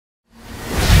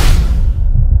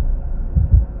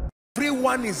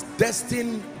Everyone is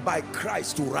destined by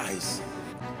Christ to rise.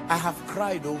 I have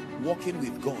cried, oh, walking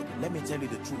with God. Let me tell you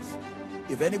the truth.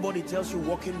 If anybody tells you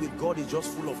walking with God is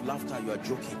just full of laughter, you are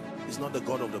joking. It's not the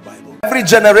God of the Bible. Every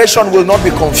generation will not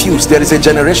be confused. There is a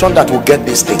generation that will get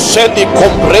this thing. From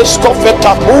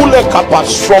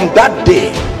that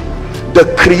day,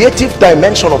 the creative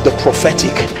dimension of the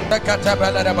prophetic.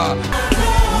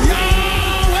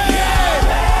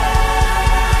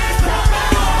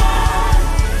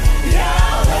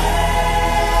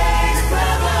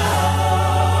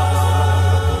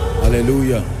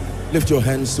 Hallelujah. Lift your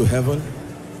hands to heaven.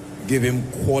 Give him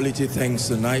quality thanks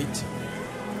tonight.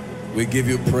 We give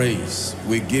you praise.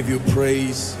 We give you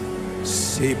praise.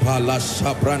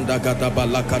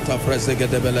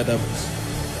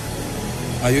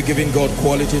 Are you giving God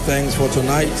quality thanks for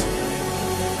tonight?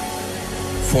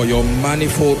 For your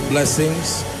manifold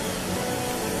blessings,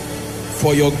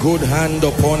 for your good hand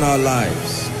upon our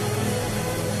lives.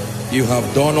 You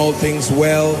have done all things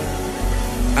well,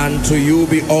 and to you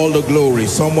be all the glory.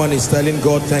 Someone is telling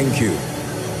God thank you.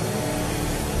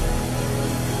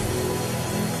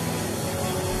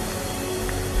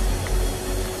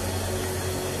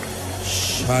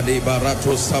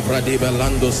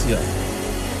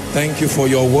 Thank you for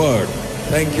your word.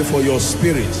 Thank you for your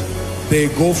spirit. They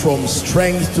go from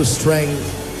strength to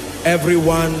strength.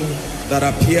 Everyone that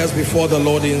appears before the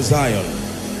Lord in Zion.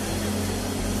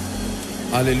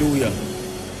 Hallelujah.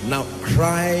 Now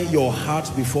cry your heart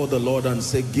before the Lord and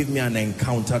say, give me an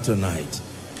encounter tonight.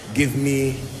 Give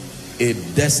me a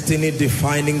destiny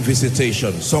defining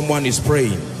visitation. Someone is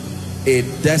praying. A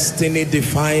destiny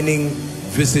defining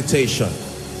visitation.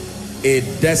 A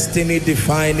destiny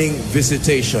defining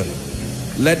visitation.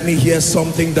 Let me hear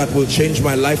something that will change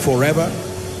my life forever.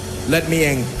 Let me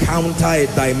encounter a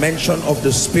dimension of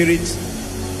the spirit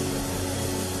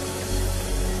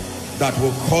that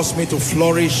will cause me to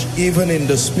flourish even in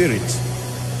the spirit.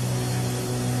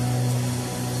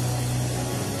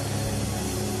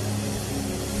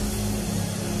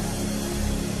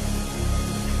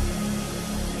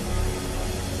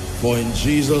 For in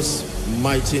Jesus'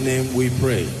 mighty name we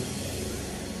pray.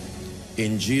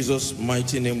 In Jesus'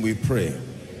 mighty name we pray.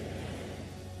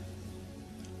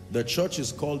 The church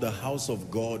is called the house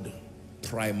of God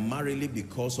primarily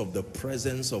because of the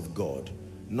presence of God,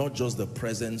 not just the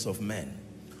presence of men.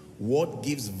 What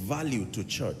gives value to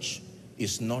church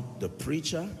is not the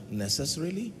preacher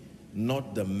necessarily,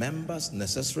 not the members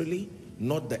necessarily,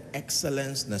 not the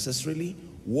excellence necessarily.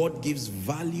 What gives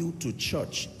value to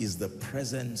church is the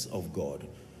presence of God.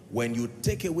 When you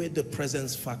take away the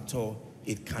presence factor,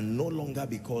 it can no longer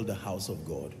be called the house of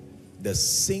God. The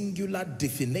singular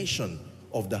definition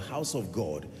of the house of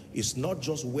God is not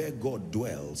just where God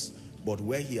dwells, but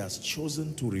where he has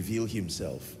chosen to reveal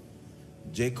himself.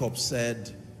 Jacob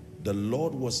said, the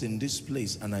Lord was in this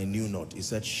place and I knew not. He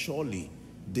said, surely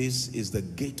this is the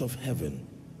gate of heaven.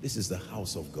 This is the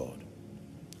house of God.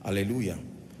 Hallelujah.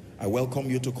 I welcome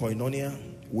you to Koinonia.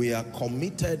 We are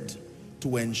committed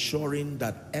to ensuring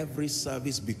that every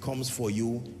service becomes for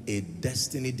you a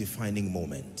destiny defining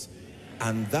moment.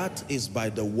 And that is by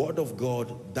the word of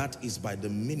God. That is by the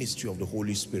ministry of the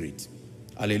Holy Spirit.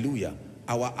 Hallelujah.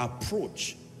 Our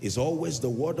approach is always the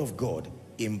word of God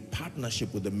in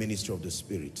partnership with the ministry of the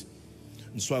Spirit.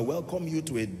 And so I welcome you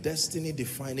to a destiny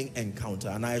defining encounter.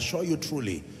 And I assure you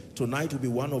truly, tonight will be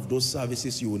one of those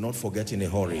services you will not forget in a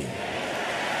hurry.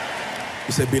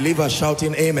 It's a believer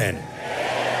shouting amen.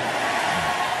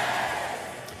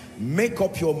 Make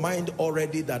up your mind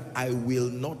already that I will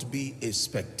not be a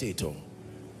spectator.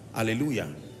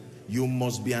 Hallelujah. You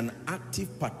must be an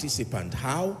active participant.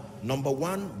 How? Number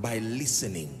one, by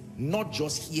listening. Not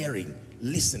just hearing,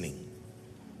 listening.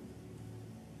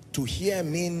 To hear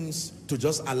means to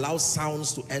just allow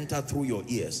sounds to enter through your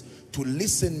ears. To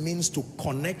listen means to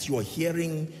connect your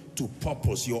hearing to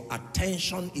purpose. Your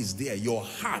attention is there. Your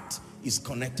heart is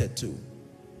connected to.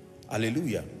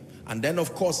 Hallelujah. And then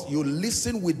of course you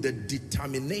listen with the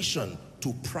determination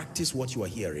to practice what you are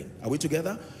hearing. Are we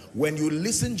together? When you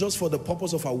listen just for the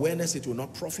purpose of awareness, it will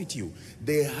not profit you.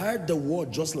 They heard the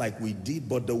word just like we did,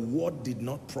 but the word did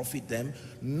not profit them,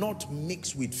 not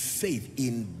mixed with faith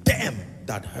in them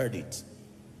that heard it.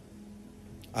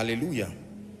 Hallelujah.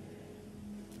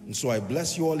 And so I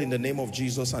bless you all in the name of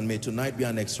Jesus, and may tonight be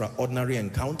an extraordinary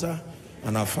encounter,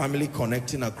 and our family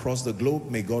connecting across the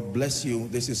globe. May God bless you.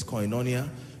 This is Koinonia.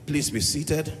 Please be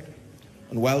seated.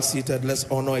 And while seated, let's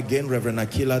honor again Reverend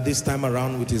Aquila, this time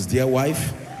around with his dear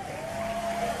wife.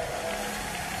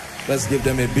 Let's give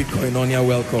them a big Koinonia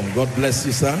welcome. God bless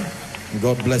you, sir. And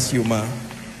God bless you, ma.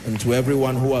 And to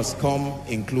everyone who has come,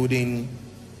 including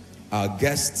our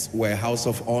guests, we're a house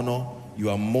of honor. you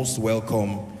are most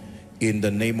welcome in the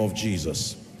name of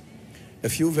Jesus. A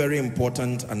few very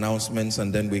important announcements,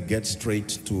 and then we get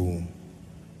straight to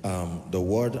the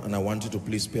word, and I want you to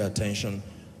please pay attention.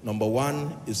 Number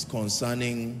one is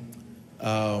concerning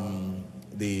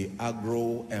the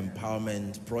Agro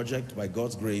Empowerment Project. By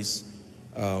God's grace,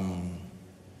 our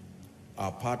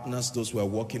partners, those who are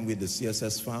working with the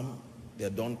CSS farm, they're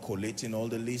done collating all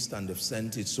the lists and they've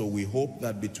sent it. So we hope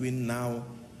that between now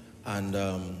and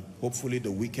hopefully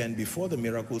the weekend before the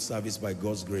miracle service, by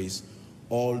God's grace,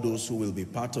 all those who will be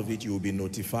part of it, you will be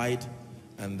notified,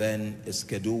 and then a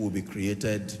schedule will be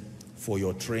created for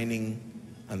your training,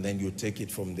 and then you take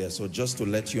it from there. So just to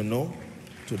let you know,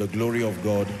 to the glory of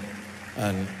God,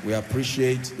 and we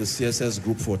appreciate the CSS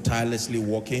group for tirelessly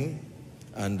working,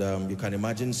 and you can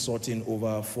imagine sorting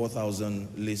over 4,000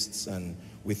 lists, and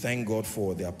we thank God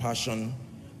for their passion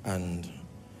and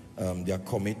their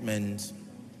commitment.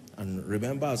 And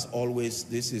remember, as always,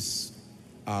 this is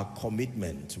our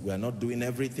commitment. We are not doing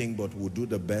everything, but we'll do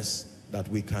the best that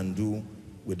we can do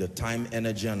with the time,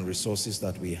 energy, and resources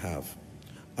that we have.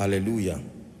 Hallelujah.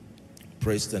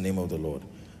 Praise the name of the Lord.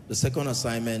 The second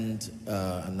assignment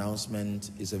announcement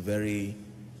is a very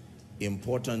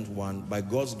important one. By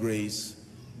God's grace,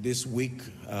 this week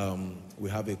we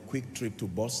have a quick trip to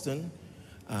Boston,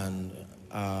 and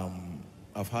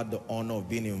I've had the honor of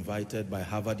being invited by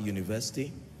Harvard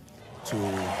University to,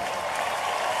 amen,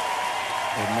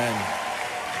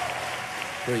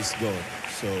 praise God.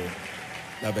 So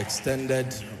I've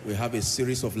extended, we have a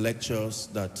series of lectures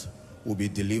that we'll be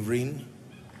delivering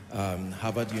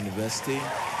Harvard University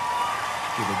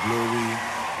to the glory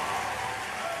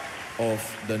of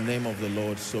the name of the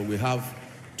Lord. So we have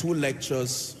two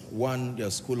lectures, one their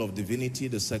School of Divinity,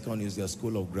 the second is their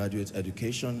School of Graduate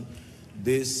Education.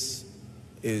 This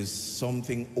is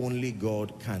something only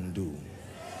God can do.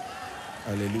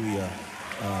 Hallelujah.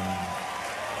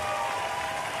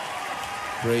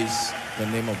 Praise the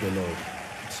name of the Lord.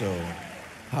 So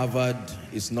Harvard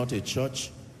is not a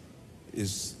church,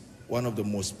 it's one of the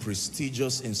most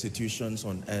prestigious institutions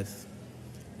on earth.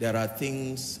 There are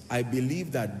things, I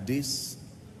believe that this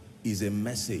is a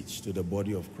message to the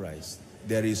body of Christ.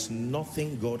 There is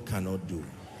nothing God cannot do.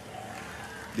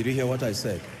 Did you hear what I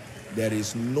said? There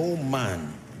is no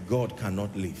man God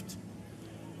cannot lift.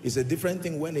 It's a different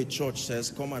thing when a church says,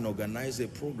 come and organize a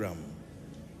program,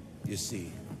 you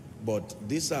see. But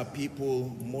these are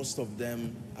people, most of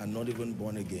them are not even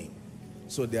born again.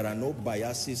 So there are no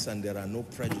biases and there are no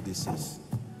prejudices.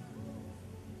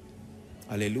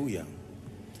 Hallelujah.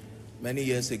 Many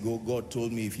years ago, God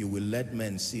told me, if you will let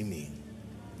men see me,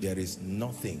 there is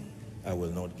nothing I will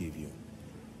not give you.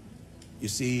 You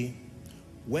see,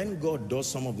 when God does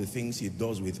some of the things he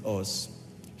does with us,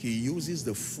 he uses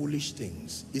the foolish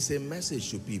things. It's a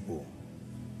message to people.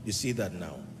 You see that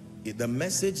now. The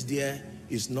message there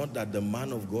is not that the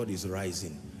man of God is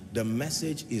rising. The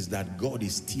message is that God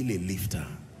is still a lifter.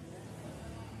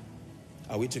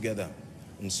 Are we together?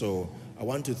 And so I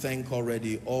want to thank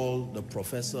already all the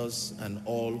professors and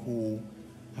all who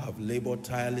have labored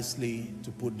tirelessly to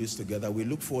put this together. We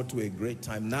look forward to a great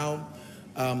time. Now,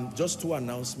 just two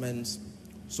announcements.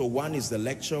 So one is the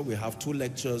lecture. We have two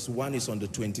lectures. One is on the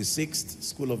 26th,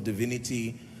 School of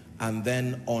Divinity, and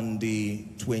then on the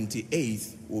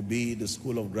 28th will be the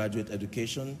School of Graduate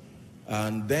Education.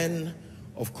 And then,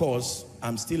 of course,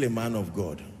 I'm still a man of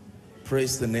God.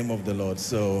 Praise the name of the Lord.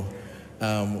 So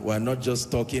we're not just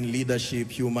talking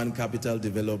leadership, human capital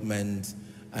development,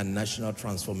 and national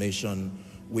transformation.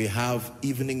 We have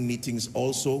evening meetings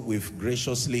also. We've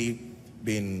graciously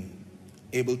been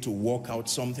able to work out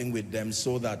something with them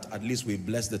so that at least we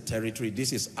bless the territory.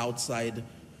 This is outside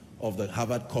of the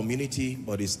Harvard community,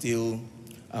 but it's still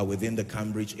within the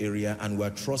Cambridge area, and we're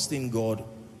trusting God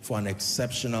for an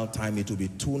exceptional time. It will be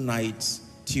 2 nights,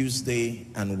 Tuesday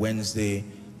and Wednesday.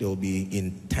 There will be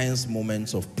intense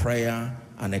moments of prayer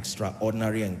and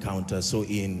extraordinary encounters. So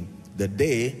in the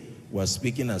day, we're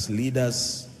speaking as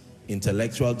leaders,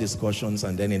 intellectual discussions,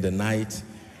 and then in the night,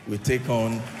 we take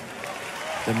on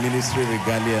the ministry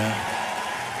regalia.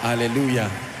 Hallelujah.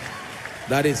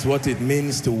 That is what it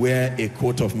means to wear a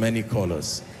coat of many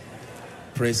colors.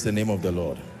 Praise the name of the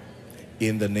Lord.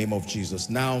 In the name of Jesus.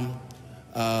 Now,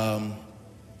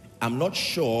 I'm not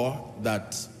sure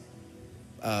that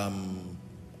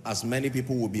as many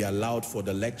people will be allowed for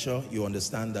the lecture. You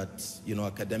understand that, you know,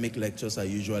 academic lectures are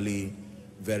usually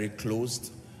very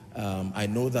closed. I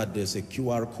know that there's a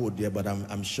QR code there, but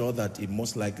I'm sure that it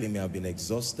most likely may have been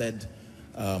exhausted.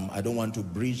 I don't want to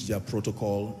breach their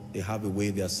protocol. They have a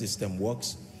way their system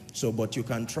works. So, but you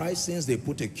can try, since they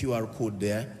put a QR code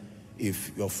there,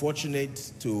 If you're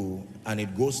fortunate to, and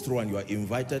it goes through and you are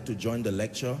invited to join the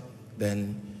lecture,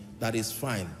 then that is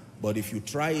fine. But if you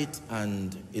try it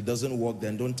and it doesn't work,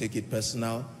 then don't take it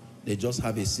personal. They just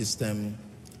have a system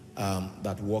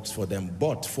that works for them.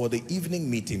 But for the evening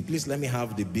meeting, please let me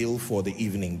have the bill for the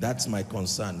evening. That's my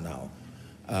concern now.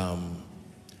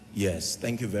 Yes,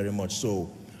 thank you very much.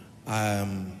 So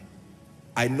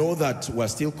I know that we're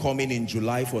still coming in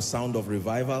July for Sound of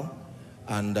Revival.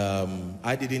 And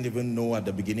I didn't even know at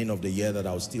the beginning of the year that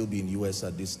I would still be in US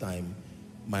at this time.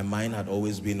 My mind had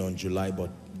always been on July, but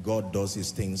God does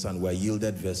his things and we're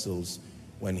yielded vessels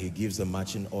when he gives the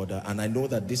marching order. And I know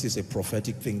that this is a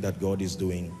prophetic thing that God is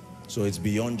doing. So it's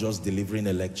beyond just delivering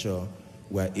a lecture.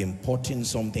 We're importing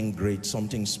something great,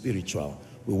 something spiritual.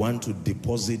 We want to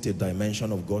deposit a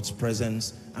dimension of God's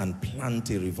presence and plant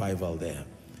a revival there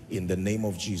in the name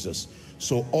of Jesus.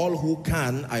 So all who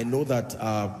can, I know that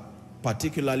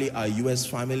particularly our US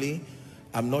family,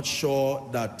 I'm not sure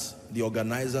that the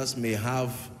organizers may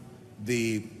have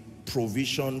the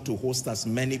provision to host as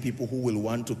many people who will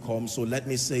want to come. So let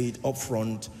me say it up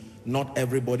front, not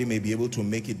everybody may be able to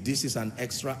make it. This is an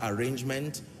extra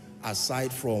arrangement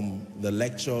aside from the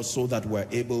lecture so that we're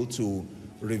able to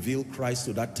reveal Christ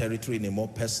to that territory in a more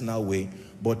personal way.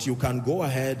 But you can go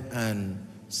ahead and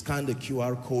scan the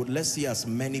QR code. Let's see as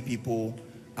many people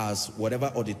as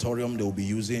whatever auditorium they will be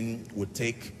using would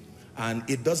take. And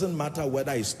it doesn't matter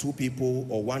whether it's 2 people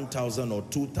or 1,000 or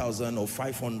 2,000 or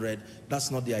 500.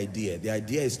 That's not the idea. The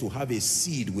idea is to have a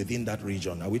seed within that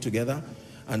region. Are we together?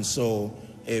 And so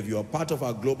if you're part of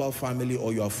our global family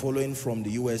or you are following from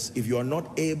the US, if you are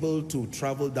not able to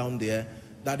travel down there,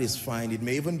 that is fine. It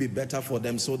may even be better for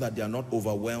them so that they are not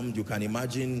overwhelmed. You can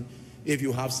imagine if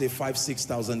you have, say,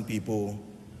 5,000-6,000 people.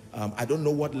 I don't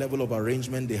know what level of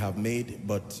arrangement they have made,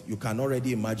 but you can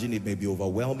already imagine it may be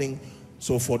overwhelming.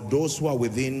 So for those who are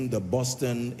within the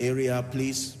Boston area,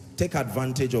 please take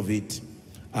advantage of it.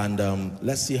 And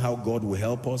let's see how God will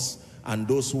help us. And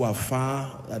those who are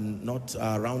far and not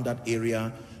around that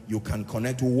area, you can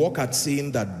connect. We work at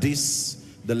seeing that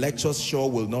the lectures show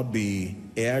will not be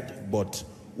aired, but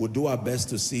we'll do our best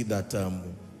to see that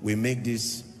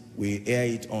we air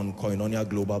it on Koinonia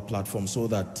Global platform so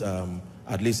that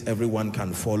at least everyone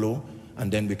can follow,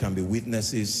 and then we can be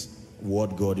witnesses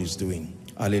what God is doing.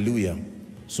 Hallelujah.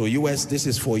 So US, this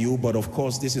is for you, but of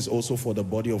course this is also for the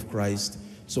body of Christ,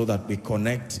 so that we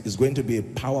connect. It's going to be a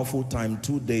powerful time,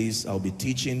 2 days. I'll be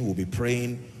teaching, we'll be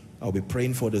praying. I'll be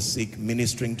praying for the sick,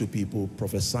 ministering to people,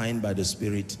 prophesying by the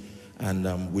Spirit,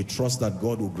 and we trust that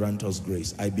God will grant us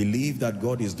grace. I believe that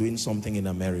God is doing something in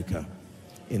America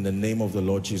in the name of the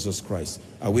Lord Jesus Christ.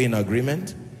 Are we in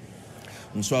agreement?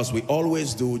 And so as we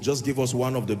always do, just give us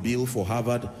one of the bill for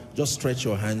Harvard. Just stretch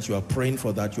your hands. You are praying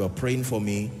for that. You are praying for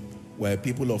me. We're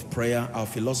people of prayer. Our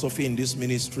philosophy in this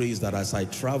ministry is that as I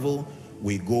travel,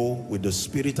 we go with the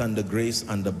Spirit and the grace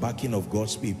and the backing of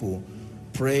God's people.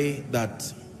 Pray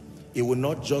that it will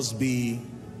not just be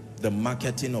the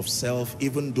marketing of self,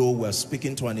 even though we're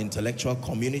speaking to an intellectual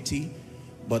community,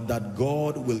 but that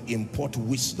God will impart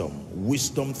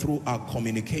wisdom through our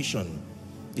communication.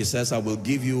 He says, I will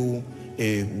give you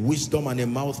a wisdom and a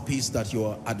mouthpiece that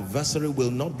your adversary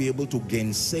will not be able to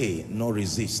gainsay nor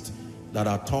resist. That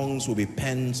our tongues will be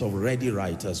pens of ready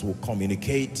writers, will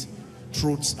communicate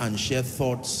truths and share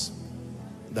thoughts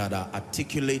that are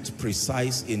articulate,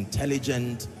 precise,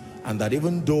 intelligent, and that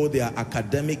even though they are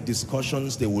academic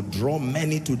discussions, they will draw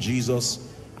many to Jesus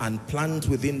and plant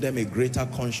within them a greater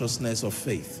consciousness of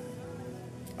faith.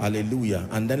 Hallelujah.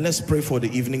 And then let's pray for the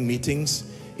evening meetings.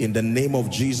 In the name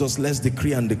of Jesus, let's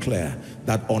decree and declare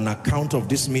that on account of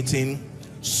this meeting,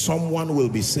 someone will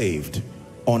be saved.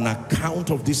 On account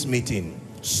of this meeting,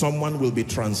 someone will be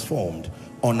transformed.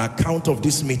 On account of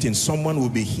this meeting, someone will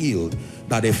be healed.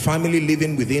 That a family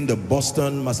living within the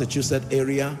Boston, Massachusetts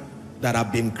area that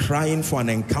have been crying for an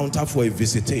encounter, for a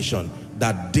visitation,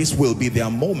 that this will be their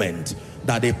moment.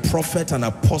 That a prophet, an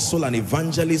apostle, an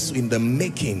evangelist in the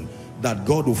making, that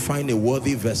God will find a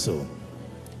worthy vessel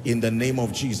in the name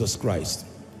of Jesus Christ.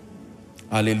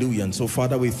 Hallelujah. And so,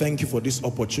 Father, we thank you for this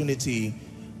opportunity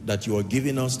that you are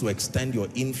giving us to extend your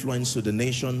influence to the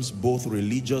nations, both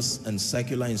religious and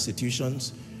secular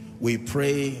institutions. We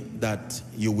pray that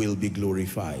you will be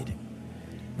glorified.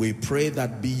 We pray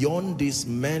that beyond this,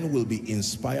 men will be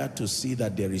inspired to see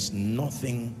that there is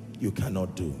nothing you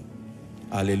cannot do.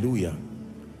 Hallelujah.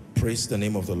 Praise the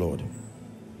name of the Lord.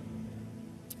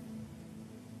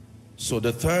 So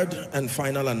the third and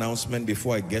final announcement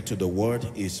before I get to the word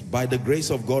is, by the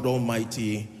grace of God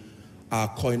Almighty, our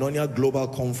Koinonia Global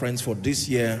Conference for this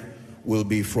year will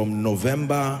be from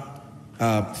November,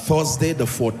 Thursday the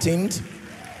 14th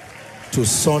to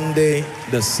Sunday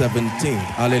the 17th.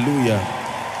 Hallelujah.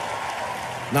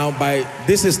 Now,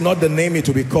 this is not the name it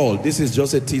will be called. This is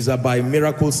just a teaser. By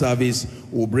Miracle Service,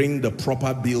 we'll bring the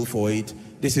proper bill for it.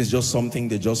 This is just something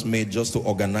they just made just to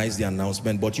organize the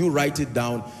announcement. But you write it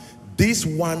down. This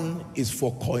one is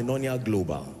for Koinonia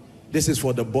Global. This is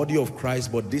for the body of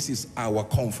Christ, but this is our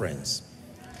conference.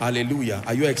 Hallelujah.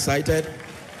 Are you excited?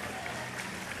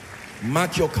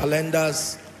 Mark your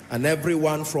calendars, and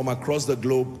everyone from across the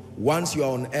globe, once you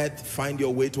are on earth, find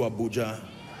your way to Abuja.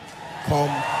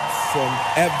 Come from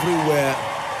everywhere,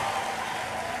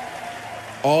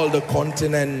 all the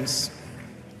continents,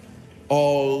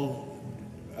 all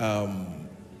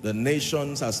the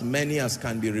nations, as many as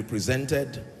can be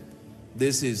represented.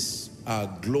 This is our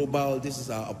global, this is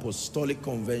our apostolic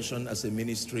convention as a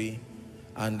ministry,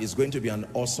 and it's going to be an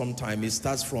awesome time. It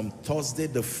starts from Thursday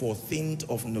the 14th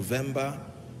of November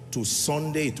to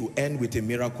Sunday, to end with a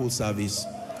miracle service.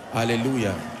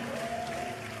 Hallelujah.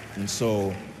 And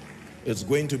so it's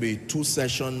going to be 2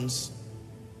 sessions,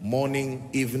 morning,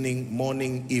 evening,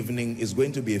 morning, evening. It's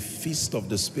going to be a feast of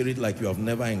the Spirit like you have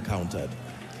never encountered.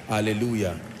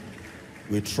 Hallelujah.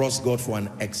 We trust God for an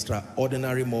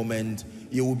extraordinary moment.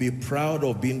 You will be proud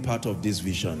of being part of this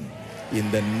vision in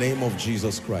the name of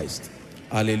Jesus Christ.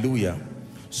 Hallelujah.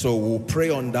 So we'll pray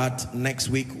on that next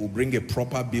week. We'll bring a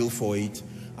proper bill for it,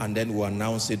 and then we'll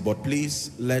announce it. But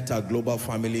please let our global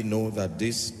family know that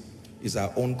this is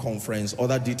our own conference.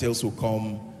 Other details will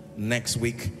come next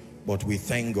week, but we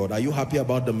thank God. Are you happy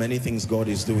about the many things God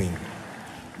is doing?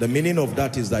 The meaning of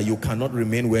that is that you cannot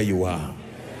remain where you are.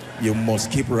 You must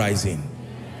keep rising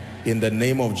in the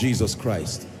name of Jesus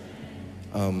Christ.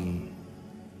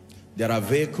 There are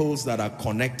vehicles that are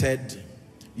connected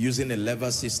using a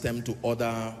lever system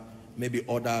to maybe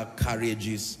other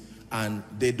carriages, and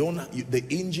the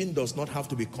engine does not have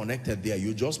to be connected there.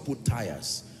 You just put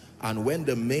tires, and when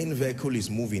the main vehicle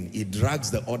is moving, it drags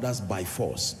the others by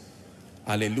force.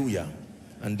 Hallelujah.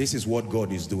 And this is what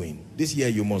God is doing. This year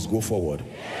you must go forward.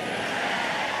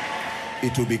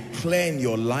 It will be clear in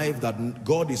your life that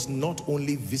God is not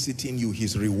only visiting you,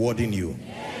 he's rewarding you.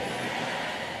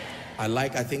 I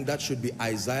think that should be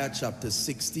Isaiah chapter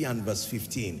 60 and verse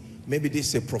 15. Maybe this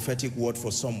is a prophetic word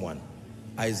for someone.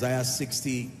 Isaiah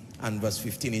 60 and verse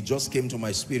 15, it just came to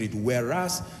my spirit.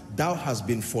 Whereas thou hast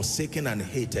been forsaken and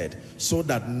hated, so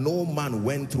that no man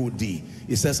went through thee.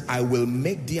 It says, I will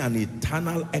make thee an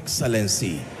eternal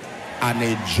excellency and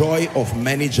a joy of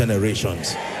many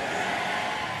generations.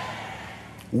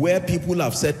 Where people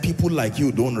have said, people like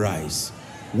you don't rise.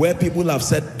 Where people have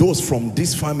said, those from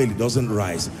this family doesn't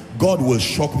rise. God will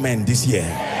shock men this year.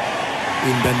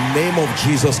 In the name of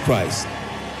Jesus Christ.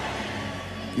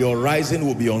 Your rising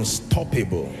will be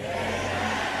unstoppable,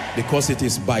 because it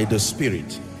is by the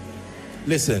Spirit.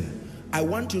 Listen, I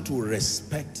want you to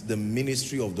respect the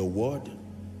ministry of the Word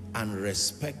and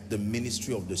respect the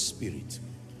ministry of the Spirit.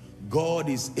 God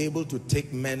is able to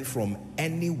take men from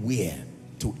anywhere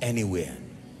to anywhere.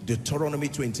 Deuteronomy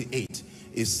 28,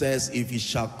 it says, if it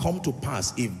shall come to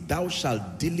pass, if thou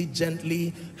shalt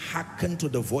diligently hearken to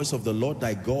the voice of the Lord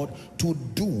thy God, to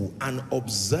do and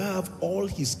observe all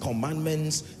his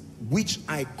commandments which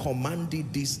I command thee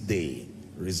this day.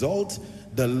 Result,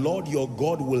 the Lord your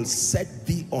God will set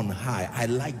thee on high. I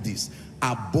like this.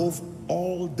 Above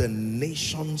all the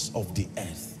nations of the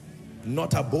earth.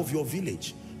 Not above your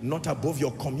village, not above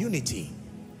your community.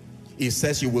 It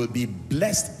says you will be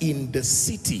blessed in the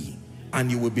city and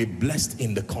you will be blessed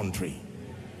in the country.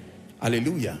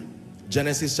 Hallelujah.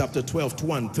 Genesis chapter 12,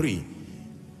 2 and 3.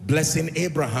 Blessing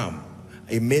Abraham.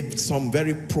 He made some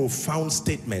very profound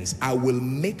statements. I will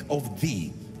make of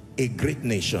thee a great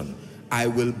nation. I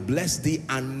will bless thee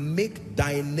and make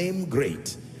thy name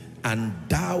great, and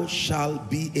thou shalt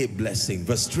be a blessing.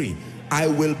 Verse 3. I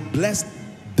will bless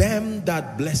them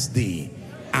that bless thee,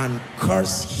 and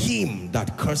curse him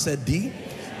that curseth thee.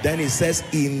 Then it says,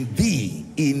 in thee,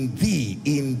 in thee,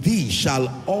 in thee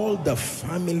shall all the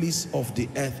families of the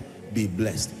earth be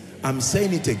blessed. I'm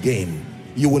saying it again.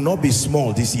 You will not be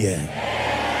small this year.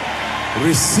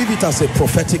 Receive it as a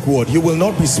prophetic word. You will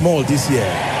not be small this year.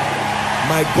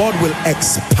 My God will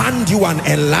expand you and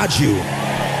enlarge you.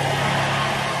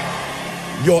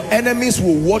 Your enemies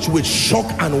will watch with shock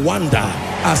and wonder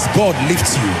as God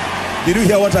lifts you. Did you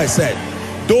hear what I said?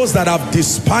 Those that have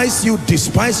despised you,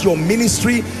 despise your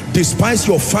ministry, despise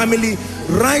your family,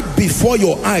 right before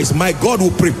your eyes, my God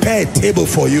will prepare a table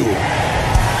for you.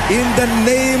 In the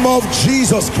name of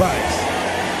Jesus Christ.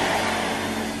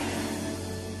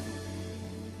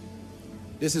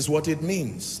 This is what it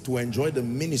means to enjoy the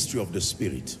ministry of the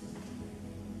Spirit.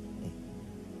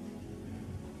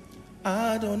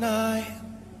 Adonai,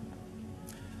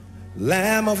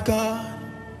 Lamb of God,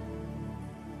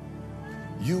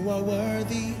 you are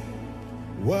worthy,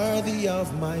 worthy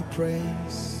of my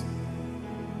praise.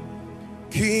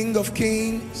 King of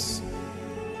kings,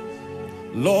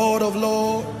 Lord of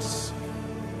lords,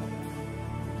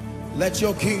 let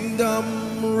your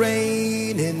kingdom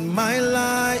reign in my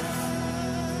life.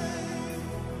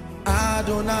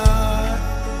 Adonai,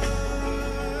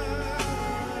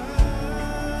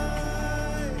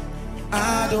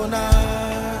 Adonai,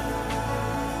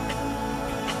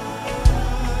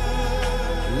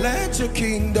 let your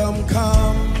kingdom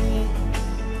come.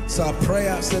 It's our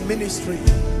prayer, it's a ministry.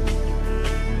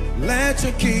 Let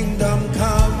your kingdom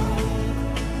come.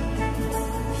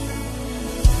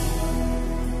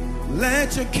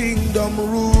 Let your kingdom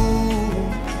rule.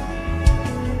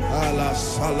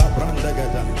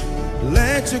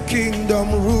 Let your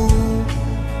kingdom rule.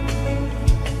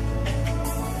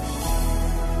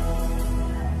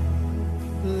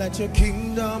 Let your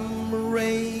kingdom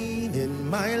reign in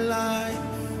my life.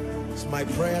 It's my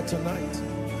prayer tonight.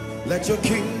 Let your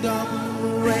kingdom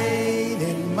reign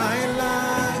in my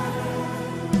life.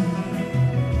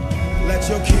 Let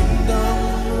your kingdom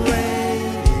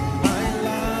reign in my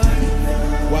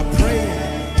life. We're praying.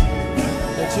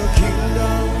 Let your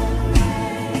kingdom.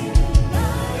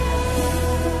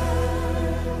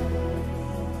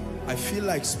 I feel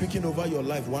like speaking over your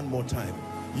life one more time.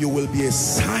 You will be a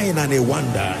sign and a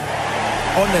wonder.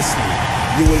 Honestly,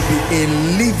 you will be a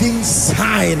living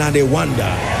sign and a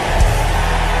wonder.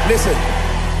 Listen,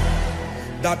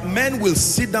 that men will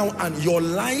sit down and your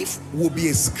life will be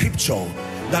a scripture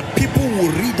that people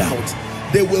will read out.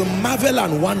 They will marvel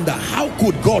and wonder, how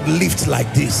could God lift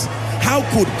like this? How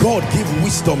could God give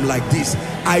wisdom like this?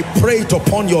 I pray it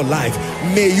upon your life.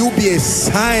 May you be a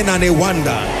sign and a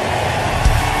wonder.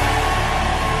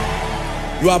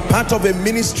 You are part of a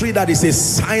ministry that is a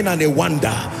sign and a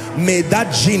wonder. May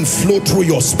that gene flow through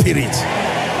your spirit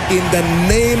in the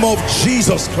name of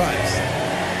Jesus Christ.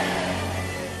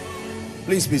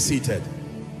 Please be seated.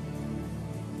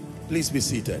 Please be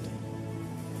seated.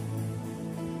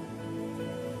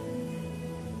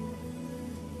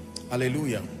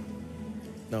 Hallelujah.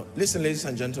 Now listen, ladies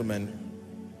and gentlemen,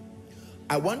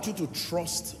 I want you to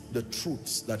trust the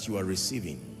truths that you are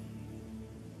receiving.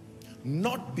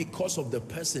 Not because of the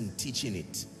person teaching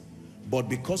it, but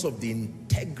because of the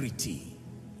integrity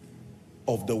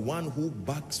of the one who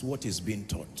backs what is being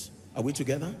taught. Are we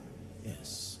together?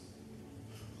 Yes.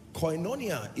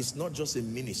 Koinonia is not just a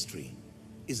ministry,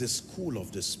 it's a school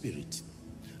of the Spirit.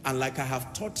 And like I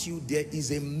have taught you, there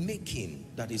is a making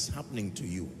that is happening to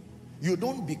you. You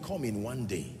don't become in one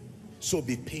day, so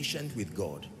be patient with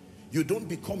God. You don't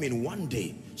become in one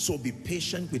day, so be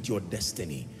patient with your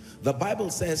destiny. The Bible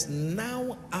says,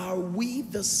 now are we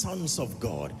the sons of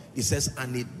God. It says,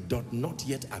 and it doth not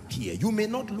yet appear. You may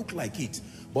not look like it,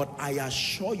 but I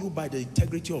assure you by the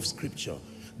integrity of scripture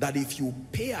that if you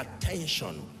pay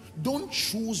attention, don't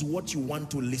choose what you want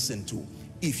to listen to.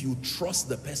 If you trust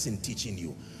the person teaching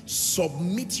you,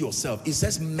 submit yourself. It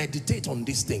says, meditate on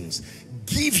these things.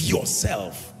 Give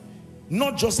yourself,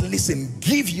 not just listen,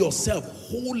 give yourself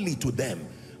wholly to them.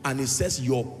 And it says,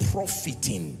 your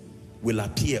profiting will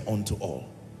appear unto all.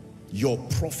 Your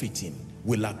profiting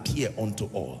will appear unto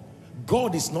all.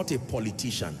 God is not a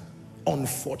politician,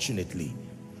 unfortunately.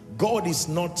 God is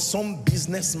not some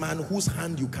businessman whose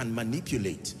hand you can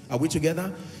manipulate. Are we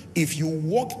together? If you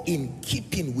walk in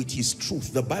keeping with his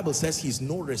truth, the Bible says he's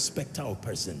no respecter of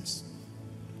persons.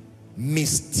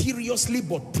 Mysteriously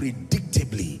but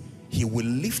predictably, he will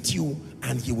lift you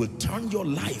and he will turn your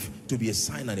life to be a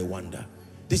sign and a wonder.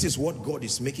 This is what God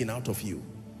is making out of you.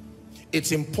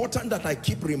 It's important that I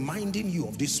keep reminding you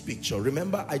of this picture.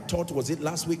 Remember, I taught, was it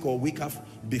last week or week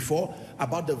before,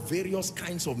 about the various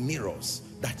kinds of mirrors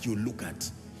that you look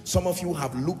at. Some of you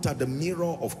have looked at the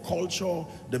mirror of culture,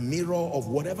 the mirror of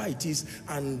whatever it is,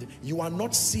 and you are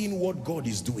not seeing what God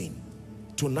is doing.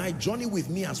 Tonight, journey with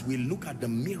me as we look at the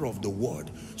mirror of the word,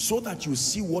 so that you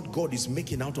see what God is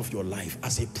making out of your life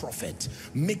as a prophet,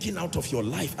 making out of your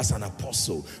life as an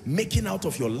apostle, making out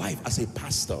of your life as a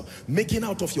pastor, making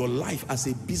out of your life as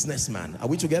a businessman. Are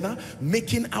we together?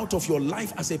 Making out of your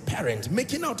life as a parent,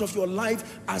 making out of your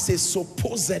life as a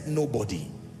supposed nobody.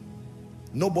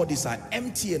 Nobodies are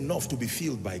empty enough to be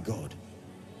filled by God.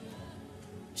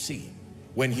 See,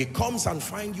 when he comes and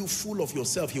finds you full of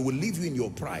yourself, he will leave you in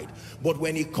your pride. But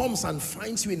when he comes and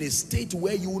finds you in a state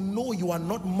where you know you are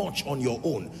not much on your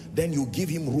own, then you give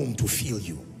him room to fill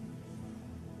you.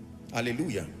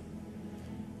 Hallelujah.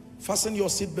 Fasten your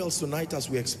seatbelts tonight as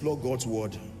we explore God's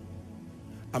word.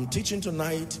 I'm teaching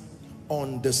tonight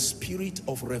on the spirit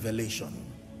of revelation.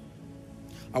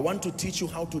 I want to teach you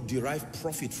how to derive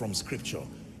profit from scripture.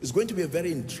 It's going to be a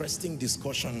very interesting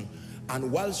discussion,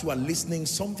 and whilst you are listening,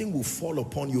 something will fall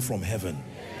upon you from heaven.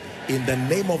 In the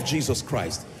name of Jesus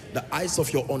Christ, the eyes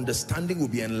of your understanding will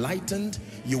be enlightened.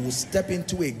 You will step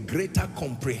into a greater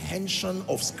comprehension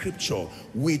of scripture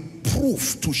with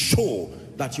proof to show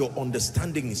that your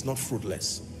understanding is not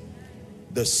fruitless.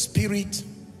 The spirit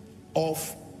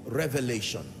of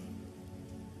revelation.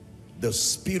 The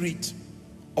spirit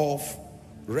of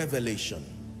revelation.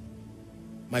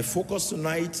 My focus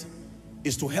tonight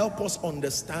is to help us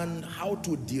understand how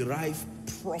to derive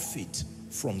profit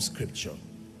from scripture.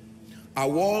 Our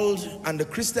world and the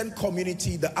Christian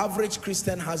community, the average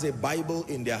Christian has a Bible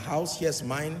in their house. Here's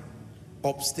mine,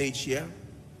 upstage here.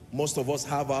 Most of us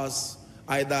have ours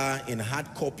either in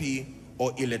hard copy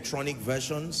or electronic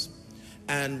versions.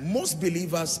 And most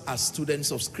believers are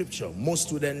students of scripture. Most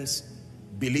students,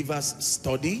 believers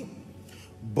study.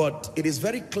 But it is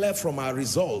very clear from our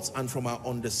results and from our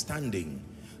understanding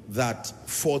that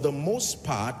for the most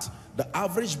part, the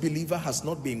average believer has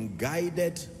not been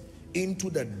guided into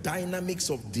the dynamics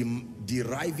of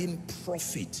deriving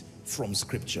profit from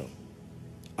scripture.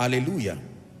 Hallelujah.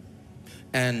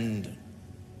 And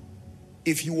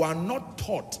if you are not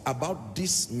taught about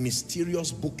this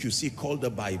mysterious book you see called the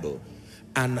Bible,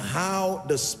 and how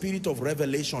the spirit of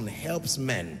revelation helps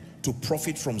men to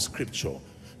profit from scripture,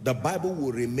 the Bible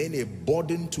will remain a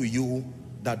burden to you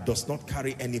that does not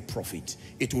carry any profit.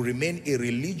 It will remain a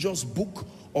religious book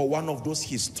or one of those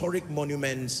historic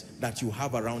monuments that you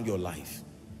have around your life.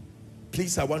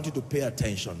 Please, I want you to pay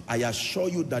attention. I assure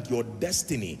you that your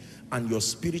destiny and your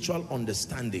spiritual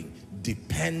understanding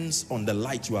depends on the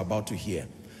light you are about to hear.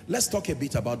 Let's talk a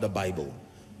bit about the Bible.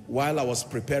 While I was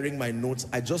preparing my notes,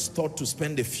 I just thought to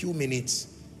spend a few minutes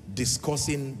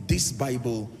discussing this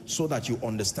Bible so that you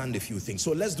understand a few things.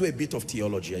 So let's do a bit of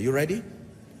theology. Are you ready?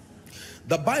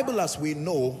 The Bible, as we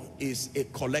know, is a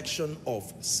collection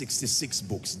of 66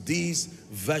 books. This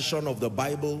version of the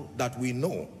Bible that we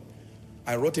know.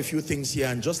 I wrote a few things here,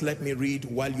 and just let me read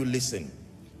while you listen.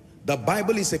 The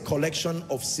Bible is a collection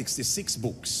of 66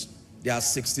 books. There are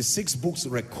 66 books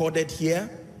recorded here,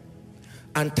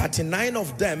 and 39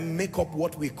 of them make up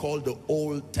what we call the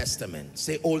Old Testament.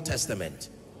 Say Old Testament.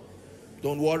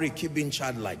 Don't worry, keep being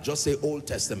childlike. Just say Old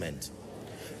Testament.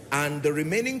 And the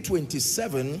remaining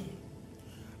 27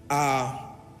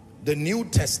 are the New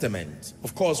Testament.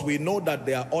 Of course, we know that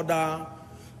there are other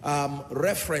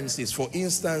references. For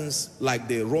instance, like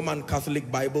the Roman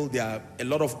Catholic Bible, there are a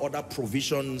lot of other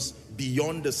provisions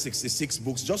beyond the 66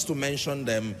 books. Just to mention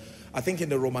them, I think in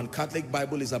the Roman Catholic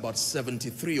Bible is about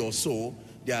 73 or so.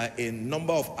 There are a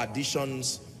number of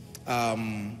additions,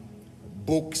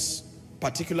 books,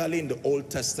 particularly in the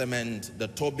Old Testament, the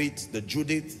Tobit, the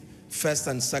Judith, 1st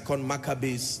and 2nd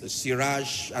Maccabees, the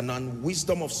Sirach, and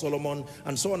Wisdom of Solomon,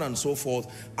 and so on and so forth.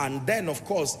 And then, of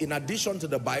course, in addition to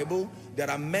the Bible, there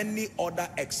are many other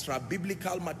extra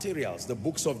biblical materials. The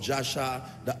books of Joshua,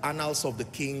 the Annals of the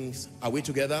Kings, are we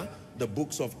together? The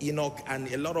books of Enoch,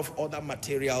 and a lot of other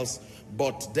materials.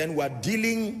 But then we're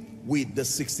dealing with the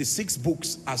 66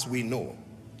 books as we know.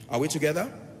 Are we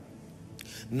together?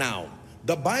 Now,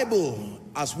 the Bible,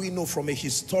 as we know from a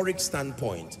historic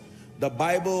standpoint, the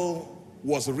Bible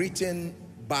was written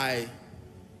by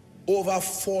over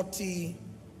 40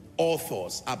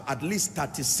 authors. At least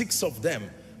 36 of them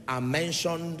are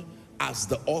mentioned as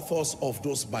the authors of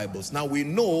those Bibles. Now, we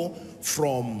know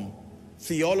from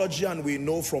theology and we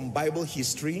know from Bible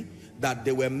history that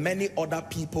there were many other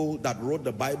people that wrote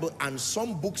the Bible, and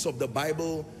some books of the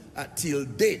Bible till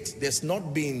date, there's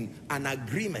not been an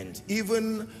agreement.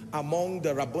 Even among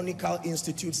the rabbinical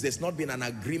institutes, there's not been an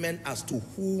agreement as to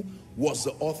who was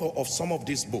the author of some of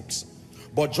these books.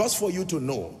 But just for you to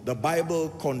know, the Bible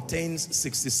contains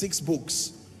 66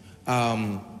 books,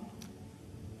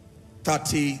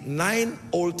 39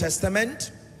 Old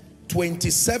Testament,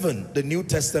 27 the New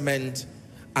Testament,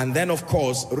 and then of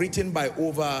course written by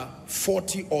over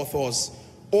 40 authors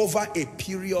over a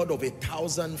period of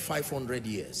 1,500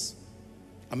 years.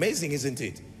 Amazing, isn't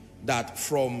it? That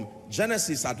from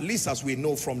Genesis, at least as we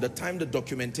know, from the time the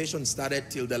documentation started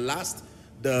till the last,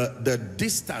 the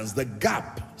distance, the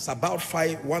gap, is about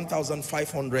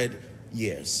 1,500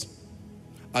 years.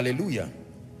 Hallelujah.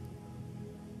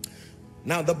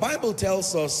 Now the Bible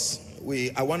tells us,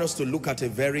 I want us to look at a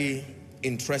very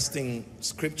interesting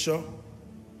scripture.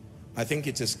 I think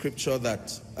it's a scripture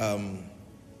that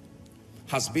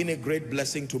has been a great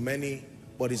blessing to many,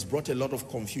 but it's brought a lot of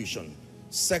confusion.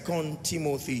 2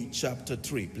 Timothy chapter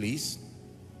 3, please,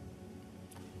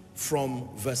 from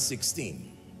verse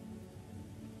 16.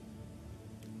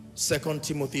 2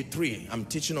 Timothy 3. I'm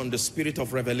teaching on the spirit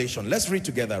of revelation. Let's read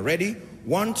together. Ready?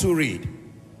 1, 2, read.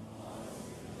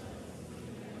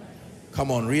 Come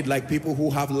on, read like people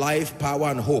who have life, power,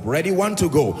 and hope. Ready? 1, 2,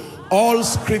 go. All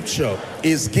scripture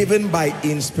is given by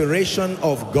inspiration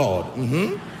of God.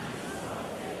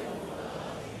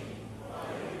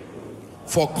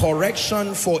 For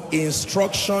correction, for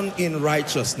instruction in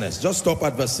righteousness. Just stop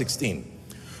at verse 16.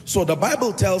 So the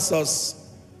Bible tells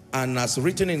us, and as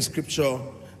written in scripture,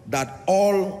 that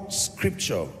all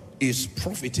scripture is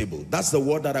profitable. That's the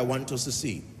word that I want us to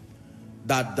see.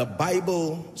 That the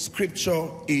Bible, scripture,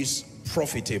 is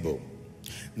profitable.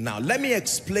 Now let me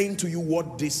explain to you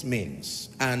what this means,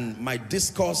 and my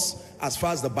discourse as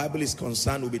far as the Bible is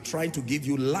concerned will be trying to give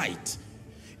you light.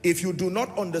 If you do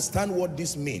not understand what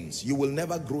this means, you will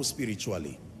never grow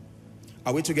spiritually.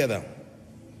 Are we together?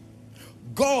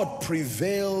 God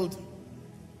prevailed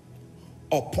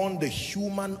upon the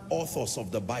human authors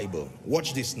of the Bible.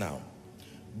 Watch this now.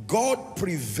 God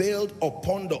prevailed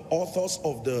upon the authors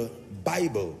of the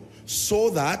Bible so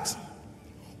that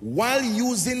while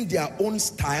using their own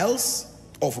styles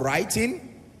of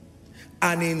writing,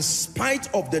 and in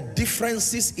spite of the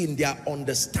differences in their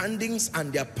understandings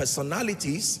and their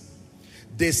personalities,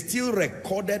 they still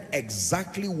recorded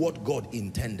exactly what God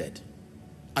intended.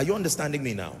 Are you understanding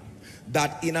me now?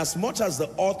 That in as much as the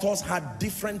authors had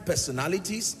different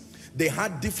personalities, they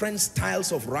had different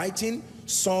styles of writing,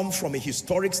 some from a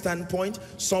historic standpoint,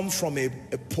 some from a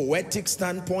poetic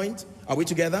standpoint. Are we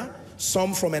together?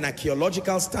 Some from an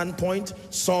archaeological standpoint,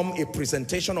 some a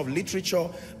presentation of literature,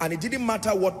 and it didn't matter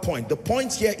what point. The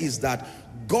point here is that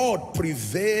God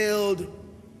prevailed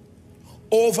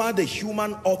over the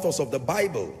human authors of the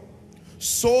Bible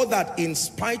so that in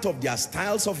spite of their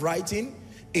styles of writing,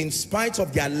 in spite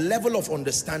of their level of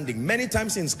understanding, many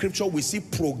times in scripture we see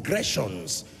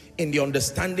progressions in the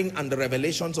understanding and the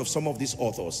revelations of some of these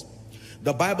authors.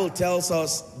 The Bible tells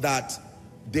us that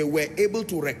they were able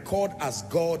to record as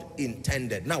God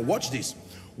intended. Now watch this.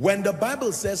 When the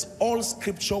Bible says all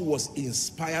scripture was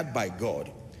inspired by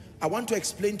God, I want to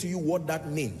explain to you what that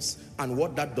means and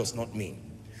what that does not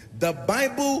mean. The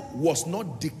Bible was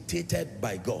not dictated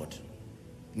by God.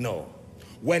 No.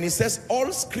 When it says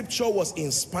all scripture was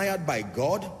inspired by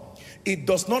God, it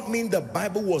does not mean the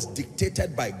Bible was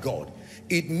dictated by God.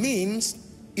 It means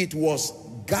it was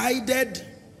guided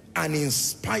and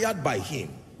inspired by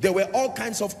him. There were all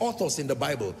kinds of authors in the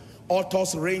Bible.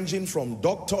 Authors ranging from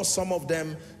doctors, some of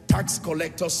them, tax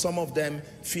collectors, some of them,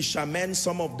 fishermen,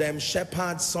 some of them,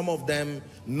 shepherds, some of them,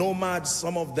 nomads,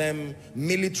 some of them,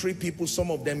 military people,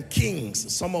 some of them,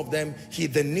 kings, some of them,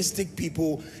 heathenistic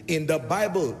people. In the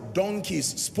Bible, donkeys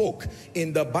spoke.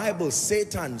 In the Bible,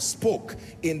 Satan spoke.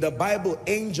 In the Bible,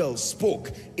 angels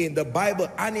spoke. In the Bible,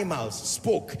 animals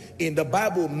spoke. In the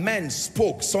Bible, men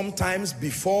spoke, sometimes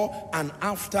before and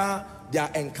after their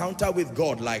encounter with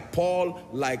God, like Paul,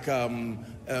 like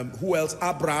who else?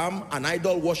 Abraham, an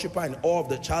idol worshiper in awe of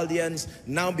the Chaldeans,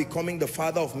 now becoming the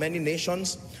father of many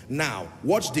nations. Now,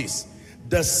 watch this.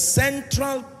 The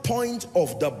central point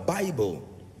of the Bible,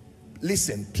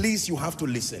 listen, please, you have to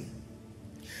listen.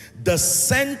 The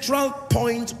central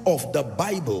point of the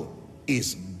Bible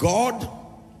is God,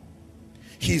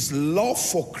 his love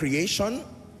for creation,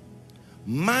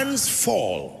 man's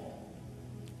fall,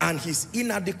 and his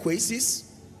inadequacies,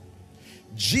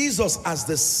 Jesus as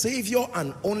the Savior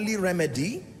and only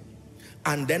remedy,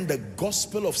 and then the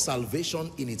gospel of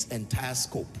salvation in its entire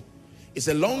scope. It's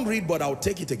a long read, but I'll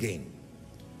take it again.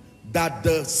 That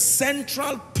the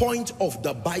central point of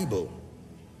the Bible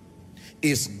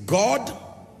is God,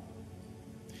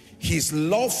 his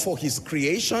love for his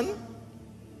creation,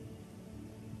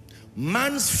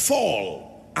 man's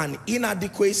fall and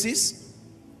inadequacies,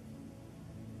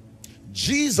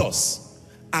 Jesus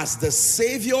as the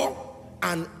Savior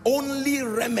and only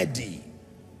remedy,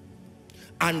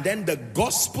 and then the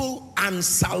gospel and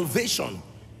salvation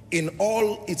in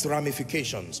all its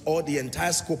ramifications, or the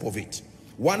entire scope of it.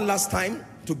 One last time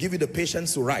to give you the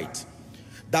patience to write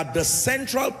that the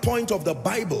central point of the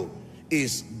Bible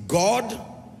is God,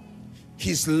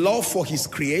 his love for his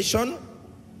creation,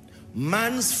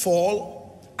 man's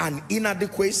fall and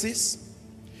inadequacies,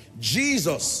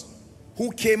 Jesus who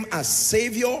came as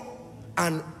Savior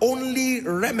and only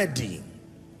remedy,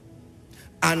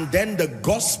 and then the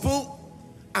gospel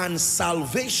and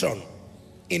salvation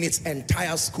in its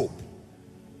entire scope.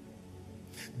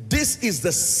 This is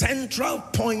the central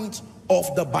point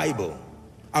of the Bible.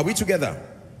 Are we together?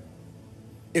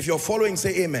 If you're following,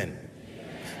 say amen.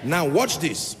 Now watch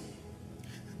this.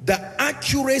 The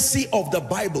accuracy of the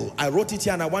Bible, I wrote it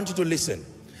here and I want you to listen.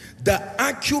 The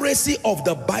accuracy of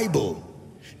the Bible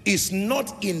is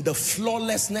not in the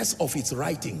flawlessness of its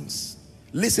writings.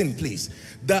 Listen, please.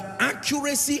 The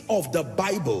accuracy of the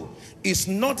Bible is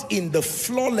not in the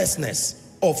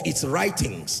flawlessness of its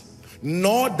writings,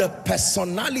 nor the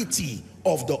personality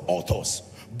of the authors,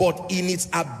 but in its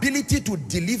ability to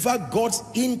deliver God's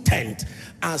intent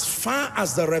as far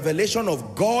as the revelation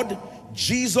of God,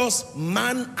 Jesus,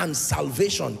 man, and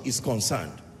salvation is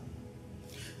concerned.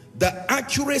 The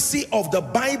accuracy of the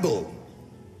Bible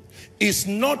is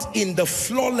not in the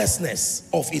flawlessness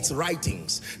of its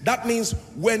writings. That means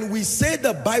when we say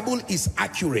the Bible is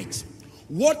accurate,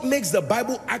 what makes the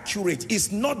Bible accurate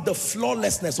is not the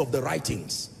flawlessness of the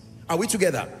writings. Are we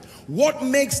together? What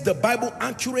makes the Bible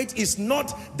accurate is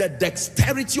not the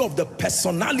dexterity of the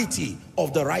personality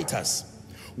of the writers.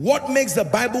 What makes the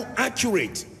Bible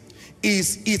accurate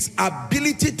is its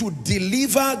ability to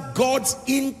deliver God's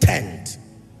intent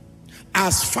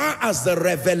as far as the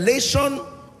revelation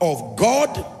of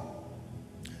God,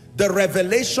 the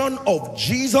revelation of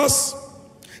Jesus,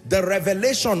 the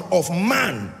revelation of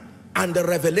man, and the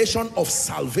revelation of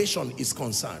salvation is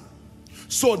concerned.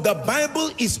 So the Bible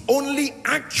is only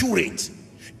accurate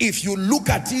if you look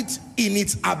at it in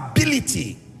its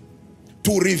ability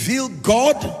to reveal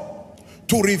God,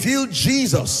 to reveal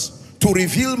Jesus, to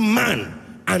reveal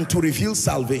man, and to reveal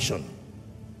salvation.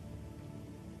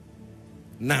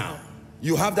 Now,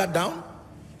 you have that down?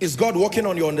 Is God working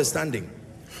on your understanding?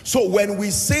 So when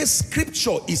we say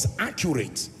scripture is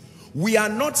accurate, we are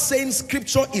not saying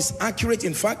scripture is accurate.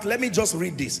 In fact, let me just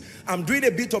read this. I'm doing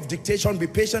a bit of dictation. Be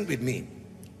patient with me.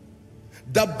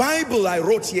 The Bible I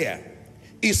wrote here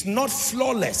is not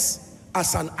flawless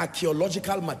as an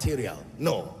archaeological material.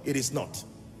 No, it is not.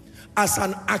 As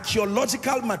an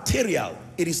archaeological material,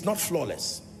 it is not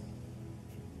flawless.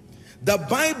 The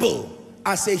Bible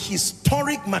as a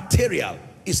historic material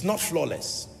is not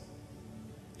flawless.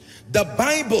 The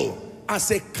Bible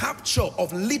as a capture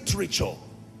of literature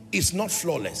is not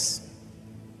flawless.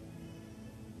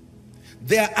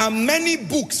 There are many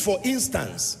books, for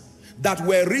instance, that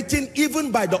were written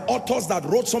even by the authors that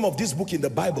wrote some of these books in the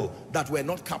Bible that were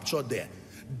not captured there.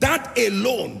 That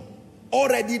alone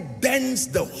already dents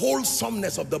the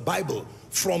wholesomeness of the Bible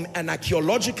from an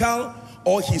archaeological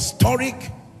or historic,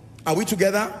 are we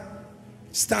together,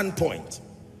 standpoint.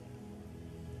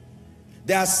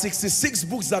 There are 66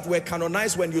 books that were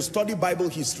canonized when you study Bible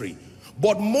history.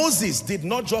 But Moses did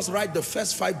not just write the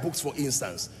first 5 books, for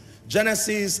instance.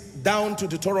 Genesis down to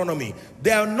Deuteronomy.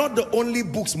 They are not the only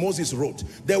books Moses wrote.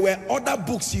 There were other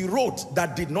books he wrote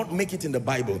that did not make it in the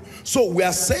Bible. So we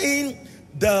are saying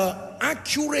the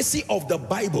accuracy of the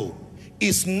Bible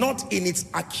is not in its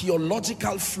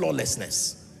archaeological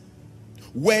flawlessness.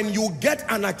 When you get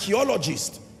an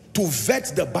archaeologist to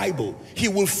vet the Bible, he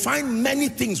will find many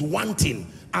things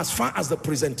wanting as far as the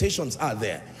presentations are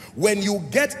there. When you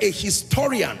get a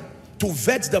historian to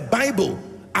vet the Bible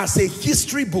as a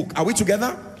history book, are we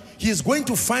together? He is going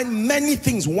to find many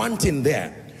things wanting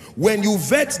there. When you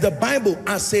vet the Bible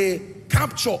as a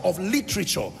capture of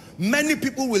literature, many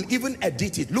people will even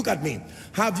edit it. Look at me.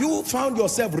 Have you found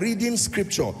yourself reading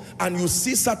scripture and you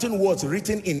see certain words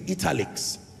written in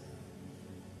italics?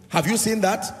 Have you seen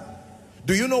that?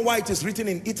 Do you know why it is written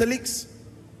in italics?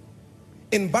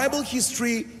 In Bible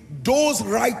history, those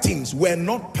writings were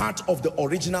not part of the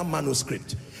original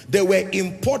manuscript. They were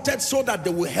imported so that they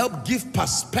will help give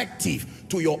perspective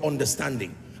to your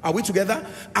understanding. Are we together?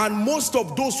 And most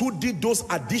of those who did those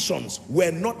additions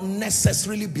were not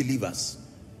necessarily believers.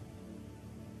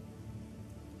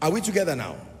 Are we together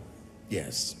now?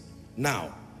 Yes.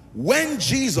 Now, when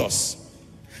Jesus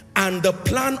and the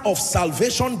plan of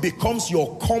salvation becomes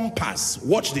your compass,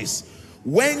 watch this.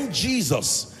 When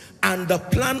Jesus and the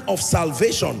plan of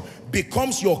salvation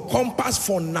becomes your compass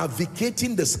for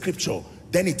navigating the scripture,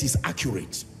 then it is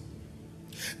accurate.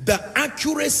 The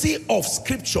accuracy of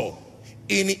scripture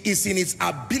is in its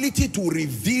ability to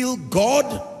reveal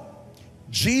God,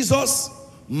 Jesus,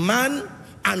 man,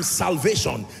 and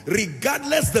salvation,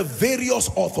 regardless the various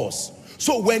authors.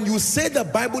 So when you say the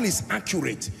Bible is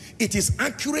accurate, it is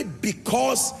accurate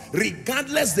because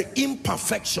regardless the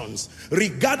imperfections,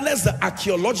 regardless the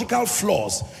archaeological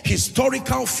flaws,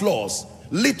 historical flaws,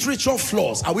 literature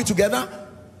flaws, are we together?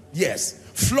 Yes.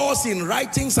 Flaws in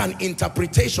writings and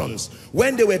interpretations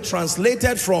when they were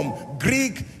translated from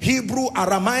Greek, Hebrew,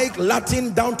 Aramaic,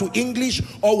 Latin down to English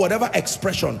or whatever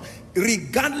expression.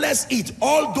 Regardless it,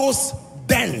 all those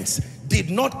dents did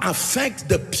not affect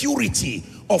the purity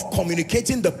of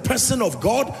communicating the person of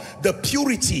God, the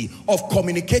purity of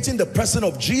communicating the person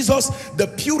of Jesus, the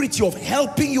purity of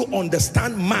helping you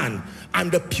understand man,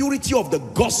 and the purity of the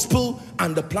gospel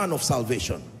and the plan of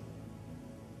salvation.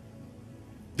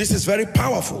 This is very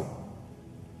powerful.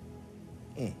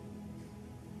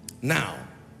 Now,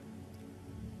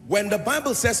 when the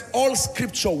Bible says all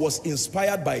scripture was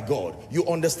inspired by God, you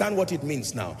understand what it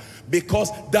means now. Because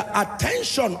the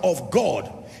attention of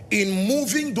God in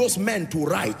moving those men to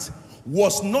write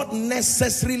was not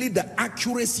necessarily the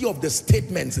accuracy of the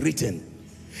statements written.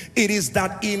 It is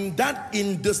that in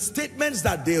the statements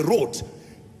that they wrote,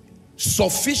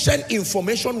 sufficient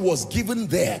information was given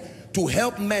there to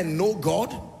help men know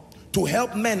God, to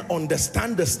help men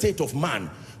understand the state of man,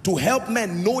 to help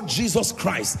men know Jesus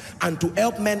Christ, and to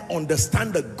help men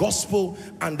understand the gospel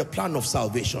and the plan of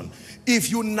salvation. If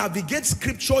you navigate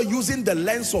scripture using the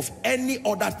lens of any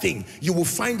other thing, you will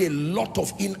find a lot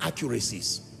of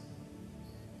inaccuracies.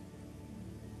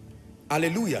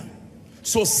 Hallelujah.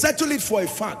 So settle it for a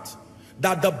fact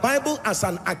that the Bible as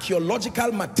an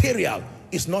archaeological material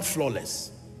is not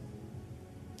flawless.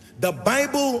 The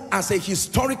Bible as a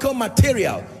historical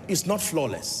material is not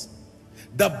flawless.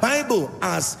 The Bible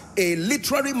as a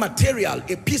literary material,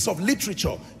 a piece of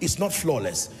literature, is not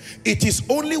flawless. It is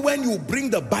only when you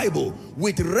bring the Bible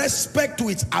with respect to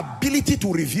its ability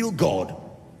to reveal God,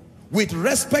 with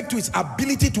respect to its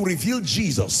ability to reveal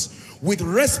Jesus, with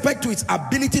respect to its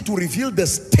ability to reveal the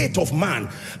state of man,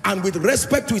 and with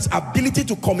respect to its ability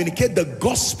to communicate the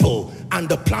gospel and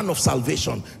the plan of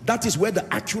salvation. That is where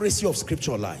the accuracy of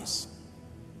scripture lies.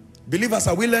 Believers,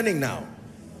 are we learning now?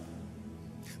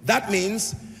 That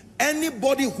means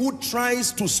anybody who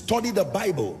tries to study the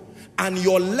Bible and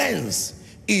your lens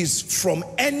is from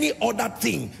any other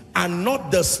thing and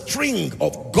not the string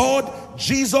of God,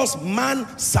 Jesus, man,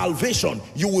 salvation,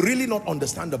 you will really not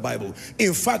understand the Bible.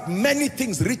 In fact, many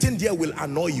things written there will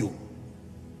annoy you.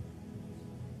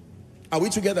 Are we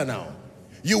together now?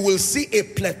 You will see a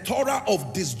plethora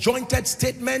of disjointed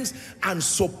statements and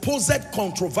supposed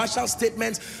controversial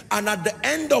statements, and at the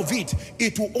end of it,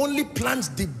 it will only plant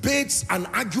debates and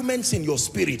arguments in your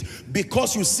spirit,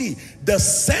 because you see, the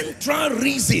central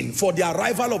reason for the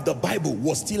arrival of the Bible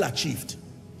was still achieved.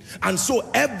 And so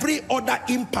every other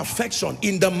imperfection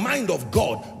in the mind of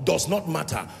God does not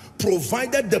matter,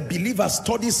 provided the believer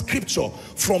studies scripture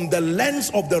from the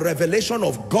lens of the revelation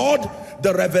of God,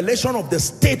 the revelation of the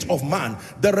state of man,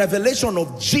 the revelation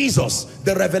of Jesus,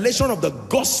 the revelation of the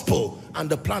gospel and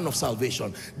the plan of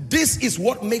salvation. This is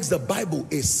what makes the Bible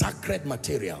a sacred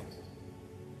material.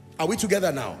 Are we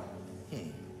together now?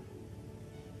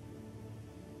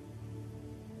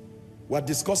 We're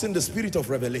discussing the spirit of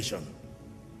revelation.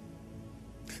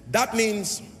 That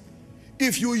means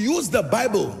if you use the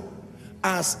Bible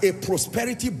as a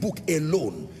prosperity book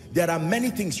alone, there are many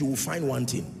things you will find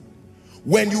wanting.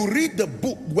 When you read the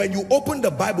book, when you open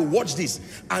the Bible, watch this,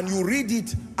 and you read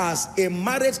it as a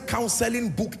marriage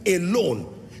counseling book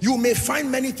alone, you may find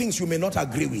many things you may not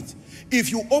agree with. If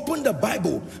you open the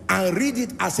Bible and read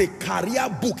it as a career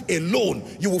book alone,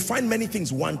 you will find many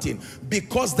things wanting.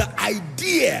 Because the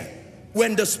idea,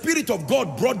 when the Spirit of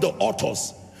God brought the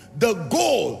authors, the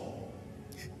goal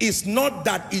is not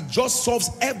that it just solves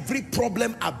every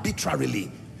problem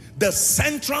arbitrarily. The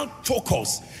central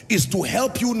focus is to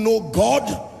help you know God,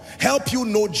 help you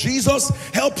know Jesus,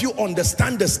 help you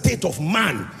understand the state of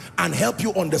man, and help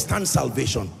you understand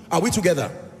salvation. Are we together?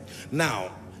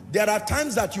 Now, there are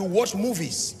times that you watch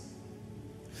movies,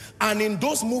 and in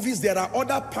those movies there are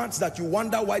other parts that you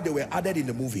wonder why they were added in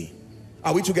the movie.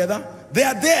 Are we together? They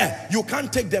are there. You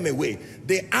can't take them away.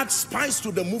 They add spice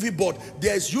to the movie, but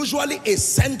there's usually a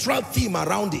central theme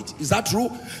around it. Is that true?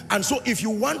 And so if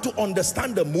you want to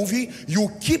understand the movie, you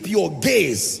keep your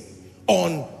gaze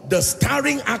on the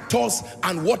starring actors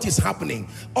and what is happening.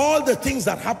 All the things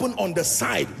that happen on the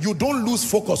side, you don't lose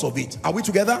focus of it. Are we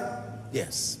together?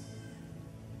 Yes.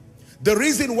 The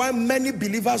reason why many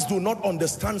believers do not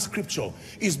understand scripture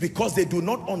is because they do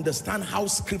not understand how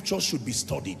scripture should be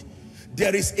studied.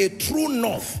 There is a true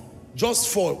north,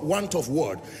 just for want of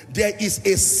word. There is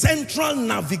a central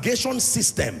navigation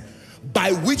system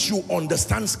by which you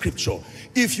understand scripture.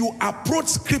 If you approach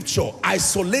scripture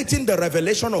isolating the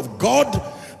revelation of God,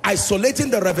 isolating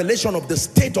the revelation of the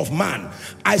state of man,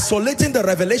 isolating the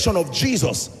revelation of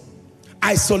Jesus,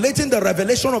 isolating the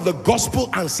revelation of the gospel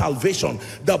and salvation,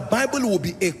 the Bible will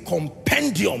be a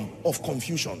compendium of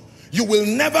confusion. You will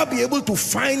never be able to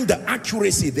find the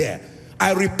accuracy there.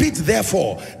 I repeat,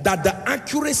 therefore, that the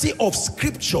accuracy of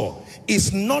scripture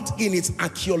is not in its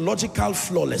archaeological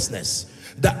flawlessness.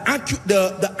 The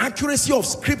accuracy of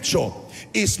scripture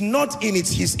is not in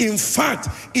its, in fact,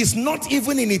 is not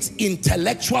even in its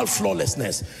intellectual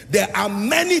flawlessness. There are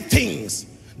many things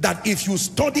that if you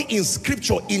study in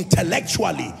scripture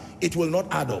intellectually, it will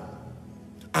not add up.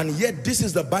 And yet this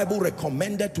is the Bible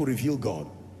recommended to reveal God.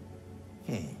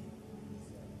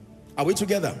 Are we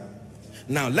together?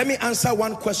 Now, let me answer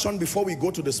one question before we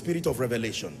go to the spirit of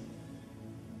revelation.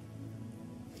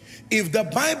 If the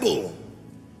Bible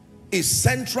is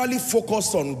centrally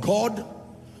focused on God,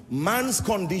 man's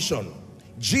condition,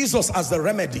 Jesus as the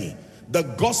remedy, the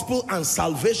gospel and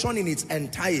salvation in its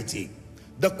entirety,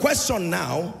 the question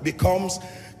now becomes,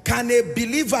 can a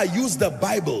believer use the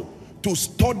Bible to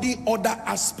study other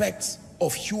aspects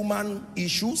of human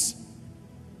issues?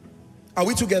 Are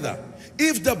we together?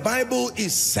 If the Bible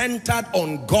is centered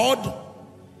on God,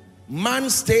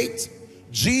 man's state,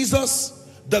 Jesus,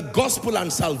 the gospel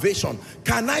and salvation,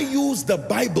 can I use the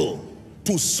Bible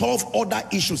to solve other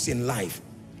issues in life?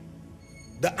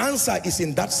 The answer is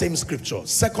in that same scripture,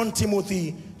 2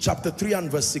 Timothy chapter 3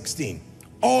 and verse 16.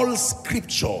 All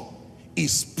scripture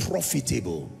is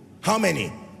profitable. How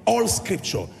many? All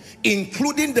scripture,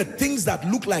 including the things that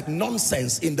look like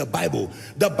nonsense in the Bible.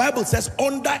 The Bible says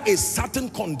under a certain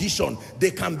condition, they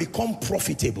can become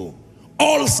profitable.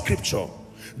 All scripture.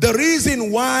 The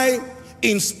reason why,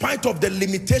 in spite of the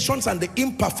limitations and the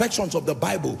imperfections of the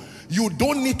Bible, you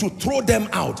don't need to throw them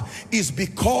out, is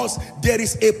because there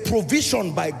is a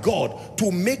provision by God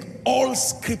to make all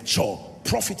scripture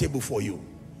profitable for you.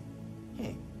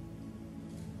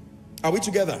 Are we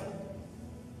together?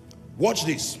 Watch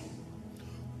this.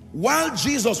 While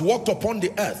Jesus walked upon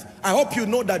the earth, I hope you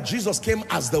know that Jesus came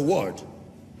as the Word.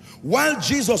 While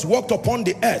Jesus walked upon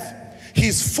the earth,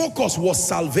 his focus was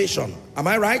salvation. Am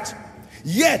I right?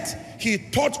 Yet, he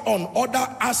taught on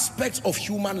other aspects of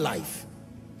human life.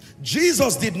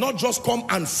 Jesus did not just come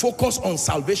and focus on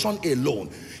salvation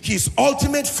alone. His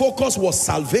ultimate focus was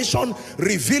salvation,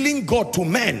 revealing God to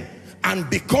men, and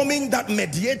becoming that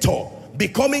mediator,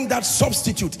 becoming that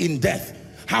substitute in death.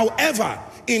 However,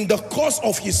 in the course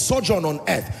of his sojourn on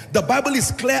earth, the Bible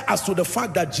is clear as to the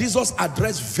fact that Jesus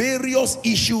addressed various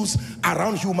issues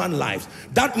around human life.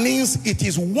 That means it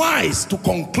is wise to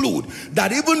conclude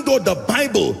that even though the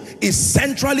Bible is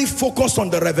centrally focused on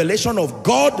the revelation of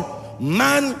God,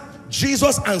 man,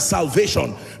 Jesus and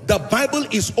salvation, the Bible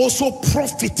is also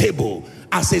profitable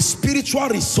as a spiritual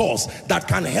resource that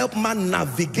can help man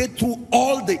navigate through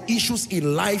all the issues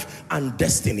in life and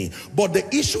destiny. But the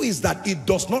issue is that it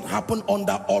does not happen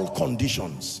under all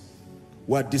conditions.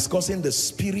 We're discussing the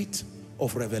spirit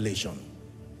of revelation.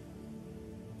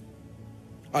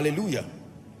 Hallelujah.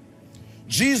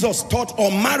 Jesus taught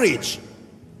on marriage.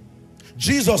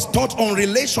 Jesus taught on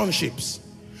relationships.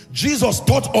 Jesus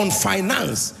taught on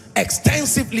finance,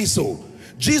 extensively so.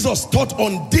 Jesus taught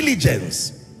on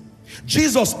diligence.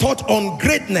 Jesus taught on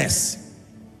greatness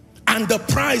and the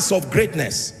price of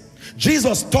greatness.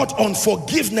 Jesus taught on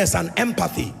forgiveness and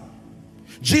empathy.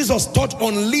 Jesus taught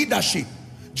on leadership.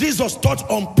 Jesus taught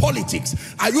on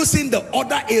politics. Are you seeing the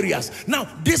other areas? Now,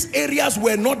 these areas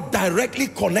were not directly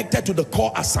connected to the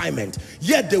core assignment,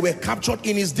 yet they were captured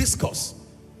in his discourse.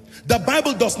 The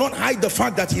Bible does not hide the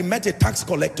fact that he met a tax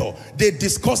collector. They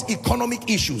discussed economic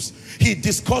issues. He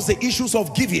discussed the issues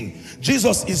of giving.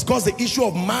 Jesus discussed the issue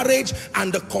of marriage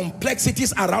and the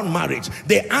complexities around marriage.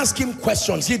 They asked him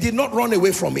questions. He did not run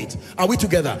away from it. Are we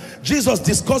together? Jesus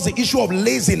discussed the issue of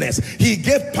laziness. He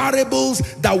gave parables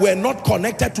that were not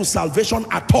connected to salvation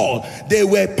at all. They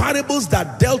were parables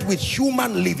that dealt with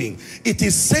human living. It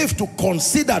is safe to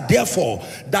consider, therefore,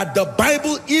 that the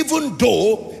Bible, even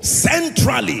though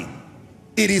centrally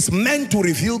it is meant to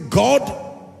reveal God,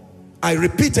 I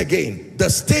repeat again, the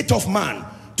state of man,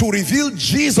 to reveal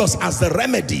Jesus as the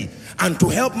remedy and to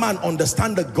help man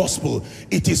understand the gospel,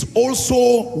 it is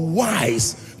also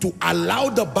wise to allow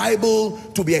the Bible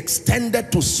to be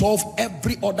extended to solve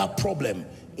every other problem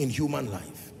in human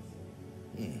life.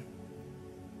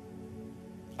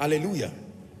 Hallelujah.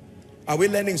 Are we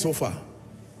learning so far?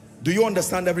 Do you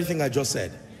understand everything I just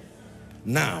said?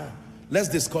 Now, let's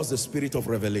discuss the spirit of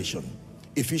revelation.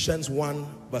 Ephesians 1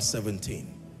 verse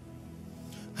 17.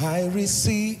 I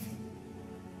receive,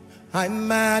 I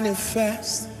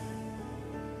manifest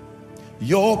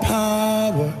your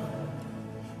power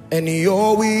and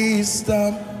your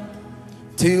wisdom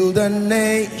till the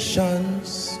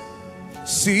nations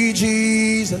see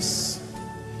Jesus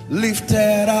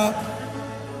lifted up,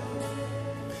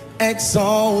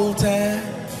 exalted.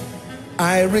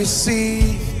 I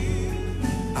receive,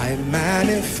 I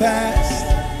manifest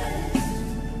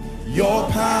your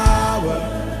power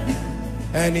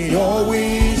and your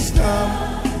wisdom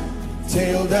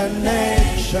till the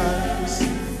nations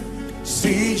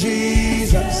see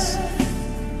Jesus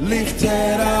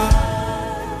lifted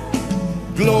up,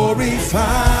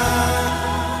 glorified.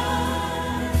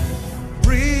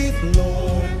 Breathe,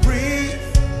 Lord, breathe,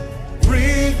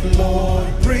 breathe,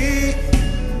 Lord, breathe,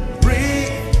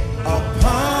 breathe upon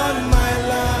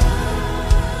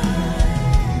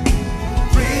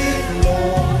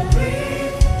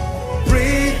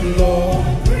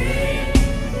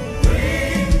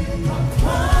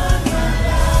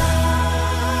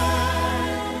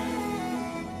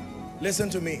listen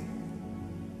to me.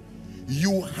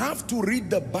 You have to read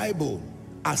the Bible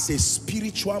as a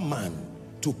spiritual man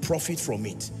to profit from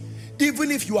it. Even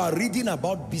if you are reading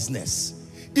about business,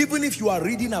 even if you are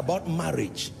reading about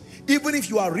marriage, even if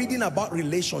you are reading about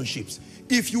relationships,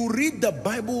 if you read the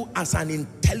Bible as an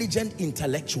intelligent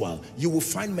intellectual, you will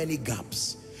find many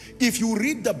gaps. If you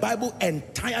read the Bible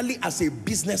entirely as a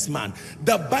businessman,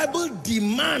 the Bible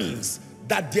demands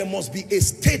that there must be a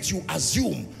state you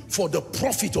assume for the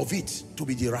profit of it to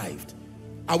be derived.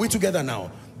 Are we together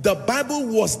now? The Bible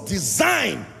was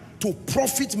designed to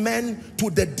profit men to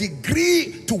the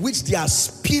degree to which they are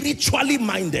spiritually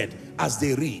minded as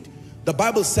they read. The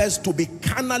Bible says to be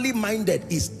carnally minded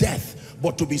is death,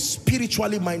 but to be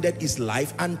spiritually minded is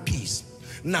life and peace.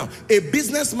 Now, a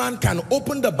businessman can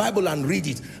open the Bible and read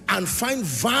it and find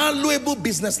valuable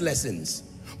business lessons.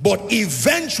 But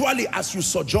eventually, as you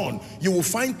sojourn, you will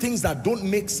find things that don't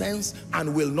make sense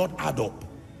and will not add up.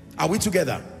 Are we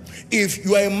together? If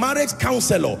you are a marriage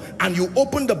counselor and you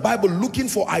open the Bible looking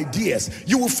for ideas,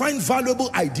 you will find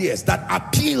valuable ideas that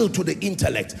appeal to the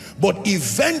intellect. But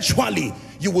eventually,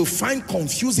 you will find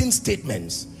confusing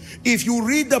statements. If you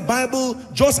read the Bible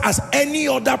just as any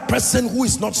other person who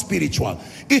is not spiritual,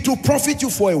 it will profit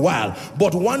you for a while.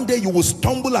 But one day you will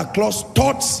stumble across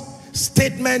thoughts,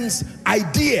 statements,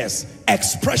 ideas,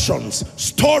 expressions,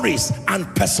 stories,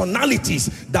 and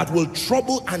personalities that will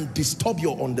trouble and disturb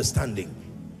your understanding.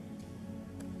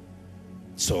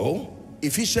 So,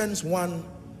 Ephesians 1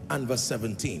 and verse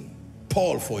 17,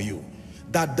 Paul for you,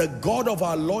 that the God of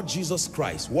our Lord Jesus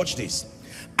Christ, watch this,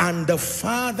 and the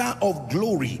Father of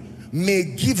glory may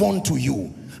give unto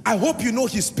you. I hope you know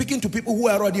he's speaking to people who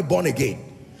are already born again.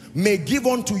 May give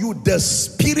unto you the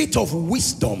spirit of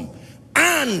wisdom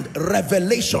and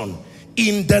revelation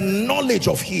in the knowledge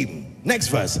of him. Next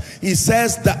verse, he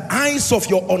says, the eyes of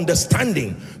your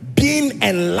understanding being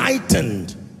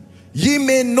enlightened, ye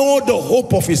may know the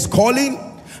hope of his calling,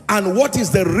 and what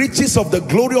is the riches of the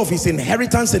glory of his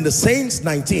inheritance in the saints.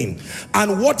 19.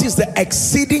 And what is the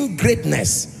exceeding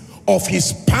greatness of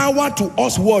his power to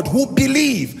us who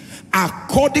believe,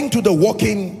 according to the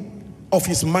working of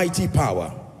his mighty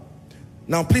power.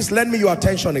 Now please lend me your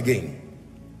attention again.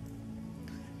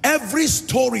 Every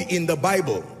story in the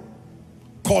Bible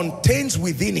contains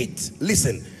within it,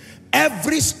 listen,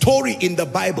 every story in the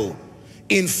Bible,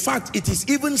 in fact, it is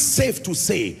even safe to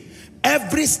say,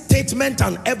 every statement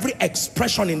and every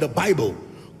expression in the Bible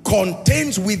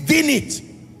contains within it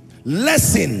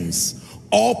lessons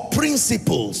or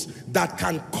principles that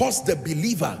can cause the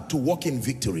believer to walk in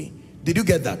victory. Did you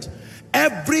get that?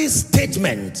 Every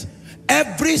statement,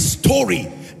 every story,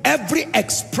 every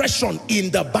expression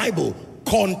in the Bible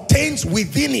contains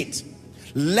within it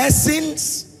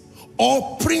lessons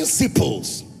or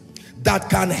principles that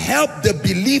can help the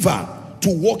believer to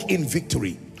walk in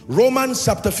victory. Romans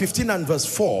chapter 15 and verse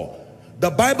 4, the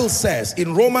Bible says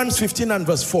in Romans 15 and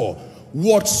verse 4,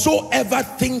 whatsoever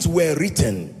things were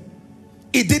written,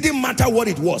 it didn't matter what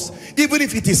it was, even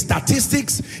if it is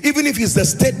statistics, even if it's the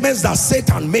statements that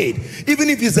Satan made, even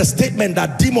if it's the statement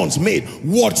that demons made,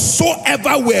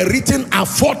 whatsoever were written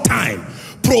aforetime,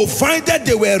 provided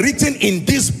they were written in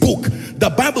this book,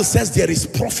 the Bible says there is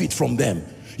profit from them.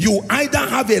 You either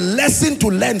have a lesson to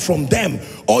learn from them,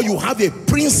 or you have a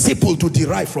principle to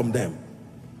derive from them.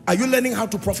 Are you learning how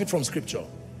to profit from scripture?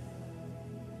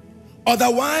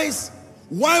 Otherwise,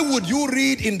 why would you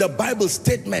read in the Bible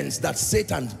statements that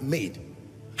Satan made?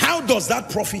 How does that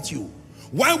profit you?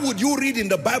 Why would you read in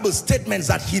the Bible statements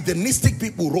that heathenistic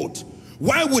people wrote?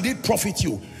 Why would it profit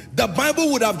you? The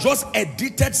Bible would have just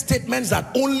edited statements that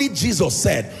only Jesus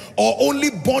said, or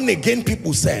only born again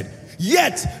people said.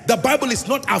 Yet, the Bible is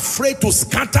not afraid to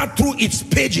scatter through its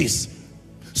pages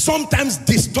sometimes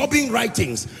disturbing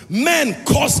writings. Men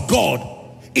curse God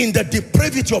in the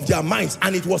depravity of their minds,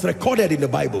 and it was recorded in the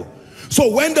Bible.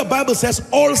 So when the Bible says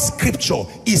all scripture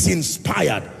is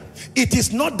inspired, it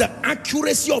is not the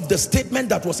accuracy of the statement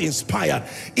that was inspired.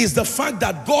 It's the fact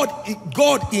that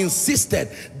God insisted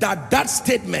that that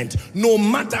statement, no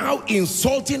matter how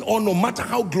insulting or no matter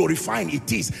how glorifying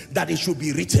it is, that it should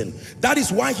be written. That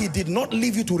is why he did not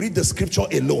leave you to read the scripture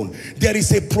alone. There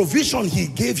is a provision he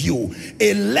gave you,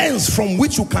 a lens from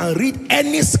which you can read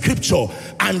any scripture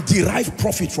and derive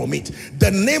profit from it.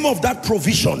 The name of that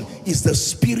provision is the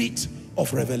spirit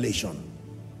of revelation.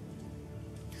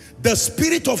 The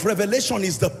spirit of revelation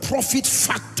is the profit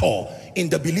factor in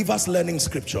the believer's learning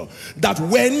scripture. That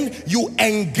when you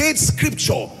engage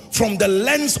scripture from the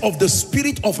lens of the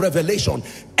spirit of revelation,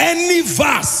 any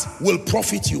verse will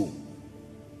profit you.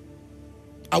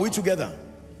 Are we together?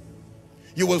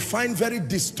 You will find very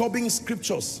disturbing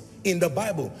scriptures in the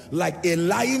Bible, like a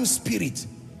lying spirit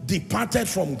departed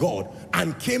from God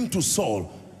and came to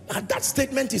Saul. And that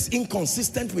statement is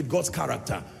inconsistent with God's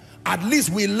character. At least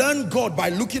we learn God by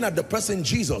looking at the person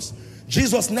Jesus.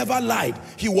 Jesus never lied.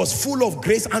 He was full of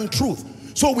grace and truth.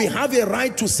 So we have a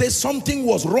right to say something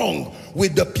was wrong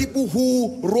with the people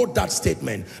who wrote that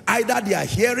statement. Either they are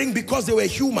hearing because they were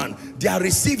human, they are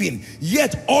receiving.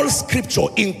 Yet all scripture,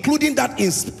 including that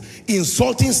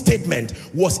insulting statement,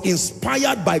 was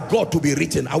inspired by God to be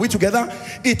written. Are we together?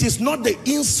 It is not the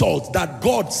insult that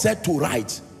God said to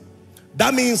write.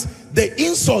 That means the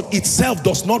insult itself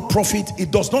does not profit.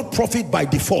 It does not profit by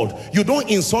default. You don't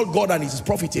insult God and it is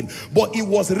profiting. But it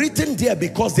was written there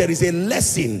because there is a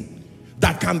lesson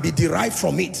that can be derived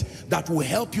from it that will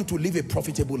help you to live a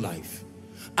profitable life.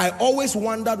 I always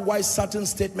wondered why certain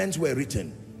statements were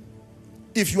written.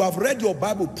 If you have read your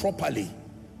Bible properly,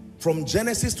 from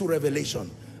Genesis to Revelation,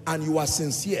 and you are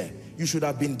sincere, you should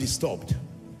have been disturbed.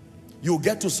 You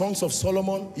get to Songs of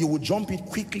Solomon, you will jump it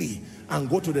quickly and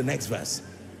go to the next verse.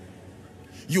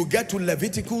 You get to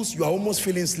Leviticus, you are almost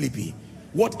feeling sleepy.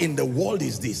 What in the world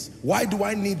is this? Why do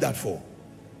I need that for?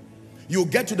 You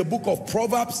get to the book of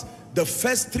Proverbs, the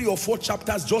first 3 or 4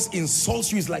 chapters just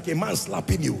insults you. It's like a man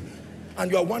slapping you.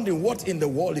 And you are wondering, what in the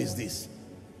world is this?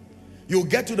 You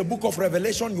get to the book of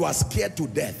Revelation, you are scared to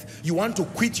death. You want to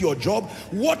quit your job.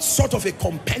 What sort of a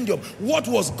compendium? What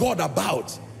was God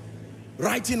about?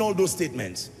 Writing all those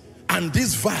statements. And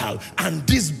this vial and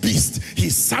this beast, he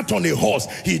sat on a horse,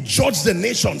 he judged the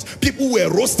nations, people were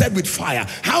roasted with fire.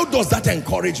 How does that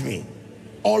encourage me?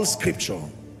 All scripture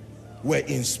were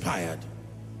inspired.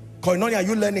 Koinonia, are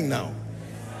you learning now?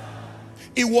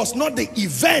 It was not the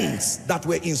events that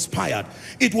were inspired.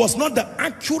 It was not the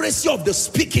accuracy of the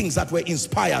speakings that were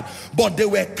inspired, but they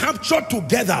were captured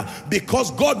together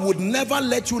because God would never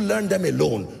let you learn them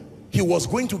alone. He was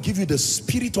going to give you the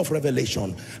spirit of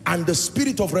revelation, and the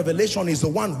spirit of revelation is the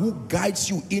one who guides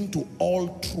you into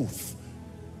all truth.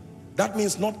 That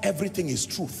means not everything is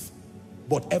truth,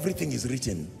 but everything is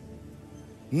written.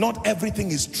 Not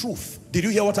everything is truth. Did you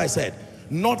hear what I said?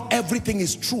 Not everything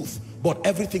is truth, but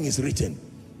everything is written.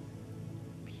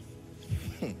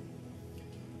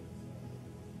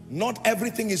 Not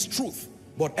everything is truth,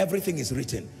 but everything is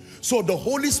written. So the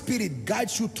Holy Spirit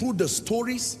guides you through the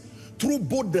stories, through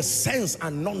both the sense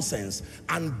and nonsense,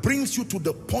 and brings you to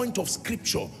the point of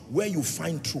scripture where you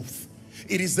find truth.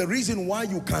 It is the reason why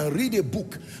you can read a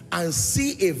book and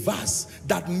see a verse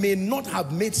that may not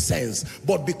have made sense,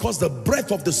 but because the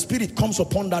breath of the Spirit comes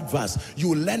upon that verse,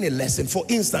 you learn a lesson. For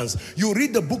instance, you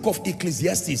read the book of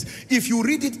Ecclesiastes. If you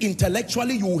read it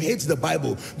intellectually, you will hate the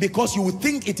Bible because you will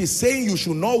think it is saying you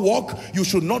should not walk, you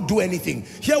should not do anything.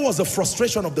 Here was the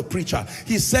frustration of the preacher.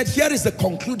 He said, here is the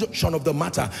conclusion of the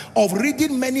matter. Of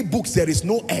reading many books, there is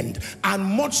no end, and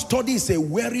much study is a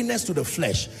weariness to the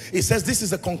flesh. He says, this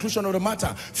is the conclusion of the matter.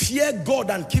 Fear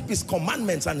God and keep his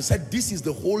commandments, and he said this is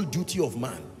the whole duty of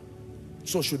man.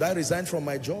 So should I resign from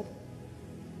my job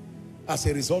as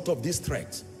a result of this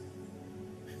threat?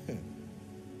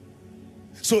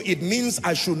 So it means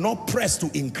I should not press to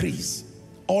increase.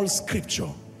 All scripture,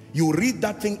 you read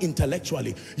that thing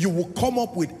intellectually, you will come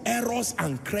up with errors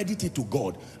and credit it to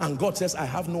God, and God says I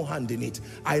have no hand in it.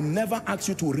 I never ask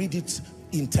you to read it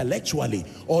intellectually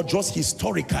or just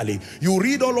historically. You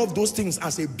read all of those things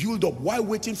as a build-up while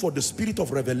waiting for the spirit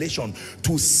of revelation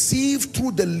to sieve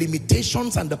through the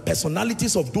limitations and the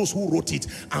personalities of those who wrote it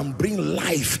and bring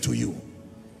life to you.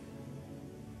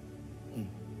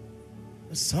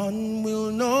 The sun will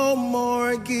no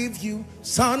more give you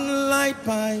sunlight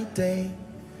by day.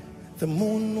 The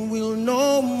moon will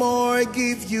no more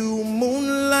give you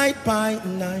moonlight by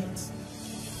night.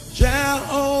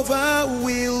 Jehovah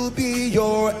will be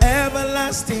your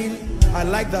everlasting. I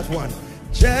like that one.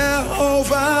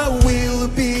 Jehovah will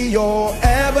be your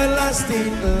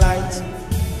everlasting light.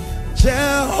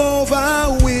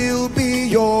 Jehovah will be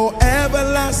your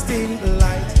everlasting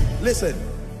light. Listen.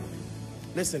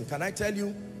 Listen, can I tell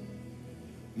you?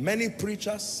 Many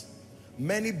preachers,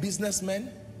 many businessmen,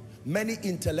 many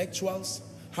intellectuals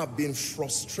have been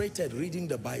frustrated reading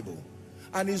the Bible.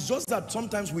 And it's just that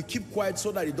sometimes we keep quiet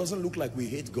so that it doesn't look like we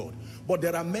hate God. But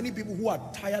there are many people who are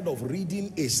tired of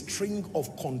reading a string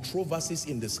of controversies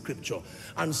in the scripture.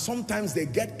 And sometimes they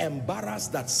get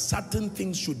embarrassed that certain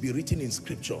things should be written in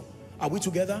scripture. Are we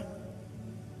together?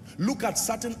 Look at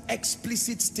certain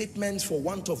explicit statements for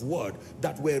want of word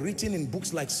that were written in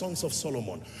books like Songs of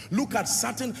Solomon. Look at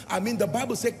certain, the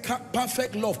Bible says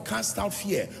perfect love casts out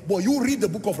fear. But you read the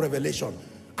book of Revelation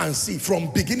and see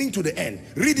from beginning to the end.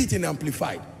 Read it in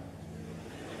Amplified.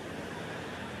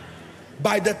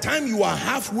 By the time you are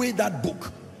halfway that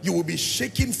book, you will be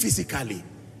shaking physically.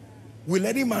 Will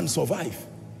any man survive?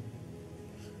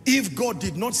 If God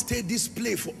did not stay this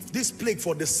plague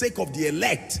for the sake of the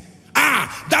elect,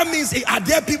 that means, are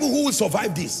there people who will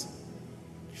survive this?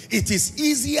 It is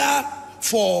easier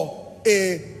for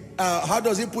a how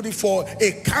does he put it, for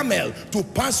a camel to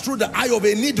pass through the eye of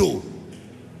a needle.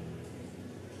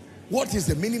 What is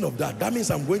the meaning of that? That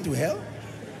means I'm going to hell?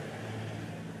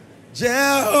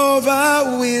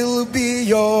 Jehovah will be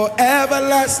your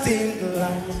everlasting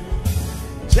light.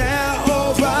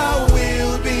 Jehovah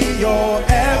will be your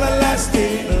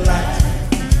everlasting light.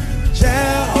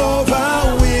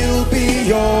 Jehovah will be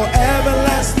your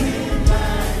everlasting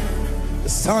light. The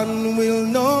sun will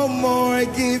no more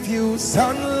give you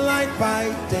sunlight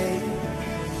by day.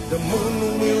 The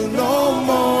moon will no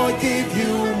more give you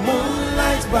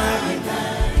moonlight by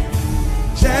night.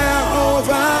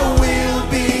 Jehovah will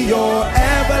be your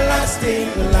everlasting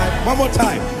light. One more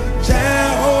time.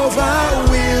 Jehovah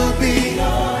will be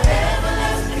your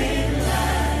everlasting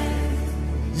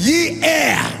light. Ye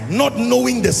err, not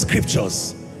knowing the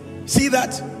scriptures. See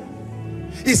that?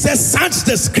 It says, search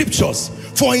the scriptures,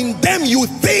 for in them you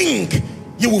think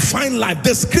you will find life.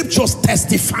 The scriptures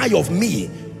testify of me.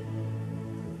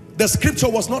 The scripture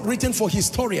was not written for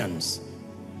historians.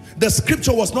 The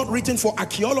scripture was not written for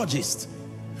archaeologists.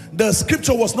 The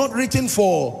scripture was not written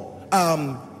for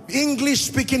English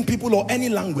speaking people or any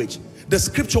language. The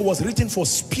scripture was written for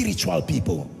spiritual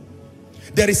people.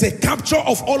 There is a capture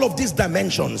of all of these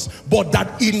dimensions, but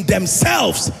that in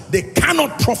themselves they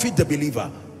cannot profit the believer.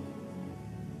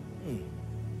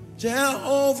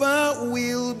 Jehovah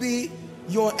will be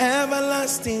your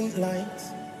everlasting light.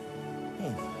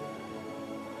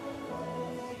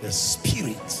 The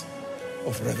spirit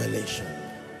of revelation.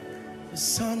 The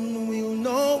sun will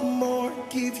no more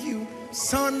give you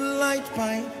sunlight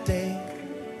by day.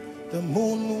 The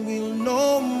moon will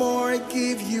no more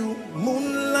give you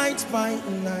moonlight by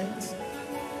night.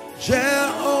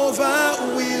 Jehovah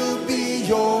will be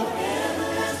your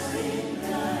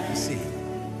everlasting light. You see,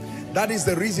 that is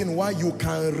the reason why you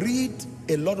can read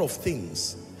a lot of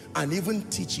things and even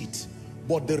teach it,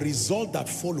 but the result that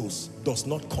follows does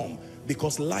not come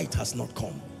because light has not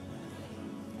come.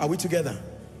 Are we together?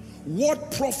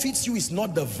 What profits you is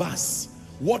not the verse.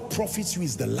 What profits you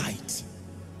is the light.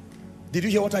 Did you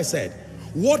hear what I said?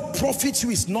 What profits you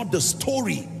is not the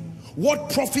story. What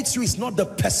profits you is not the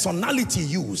personality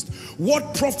used.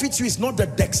 What profits you is not the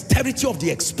dexterity of the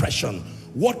expression.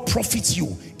 What profits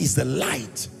you is the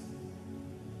light.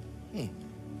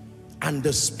 And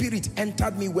the Spirit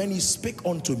entered me when he spake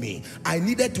unto me. I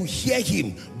needed to hear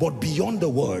him, but beyond the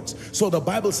words. So the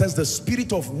Bible says the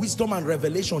spirit of wisdom and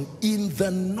revelation in the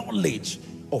knowledge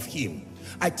of him.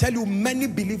 I tell you, many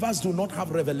believers do not have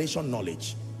revelation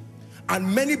knowledge.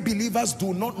 And many believers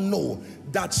do not know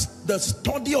that the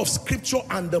study of scripture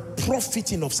and the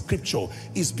profiting of scripture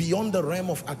is beyond the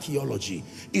realm of archaeology,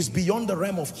 is beyond the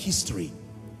realm of history.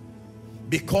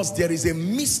 Because there is a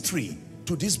mystery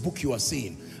to this book you are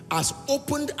seeing. As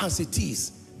opened as it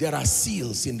is, there are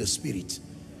seals in the spirit.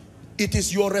 It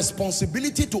is your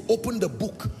responsibility to open the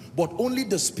book, but only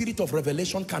the spirit of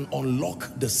revelation can unlock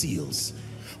the seals.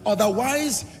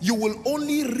 Otherwise, you will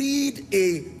only read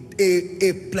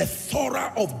a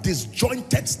plethora of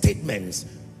disjointed statements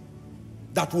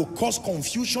that will cause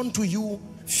confusion to you,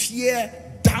 fear,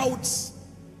 doubts.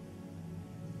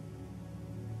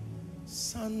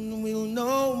 Sun will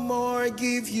no more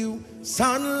give you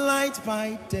sunlight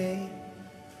by day.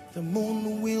 The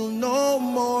moon will no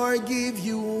more give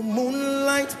you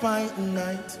moonlight by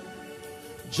night.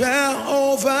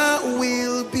 Jehovah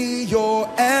will be your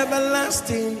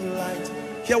everlasting light.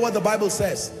 Hear what the Bible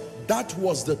says. That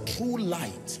was the true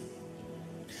light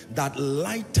that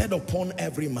lighted upon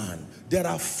every man. There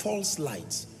are false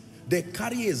lights. They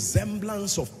carry a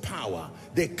semblance of power.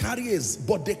 They carry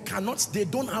but they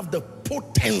don't have the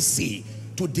potency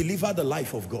to deliver the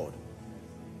life of God.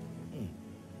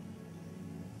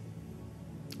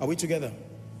 Are we together?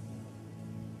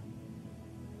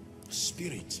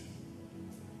 Spirit.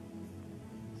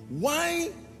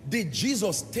 Why did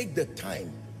Jesus take the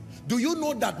time? Do you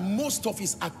know that most of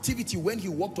his activity when he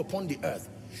walked upon the earth,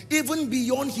 even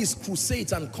beyond his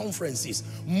crusades and conferences,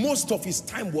 most of his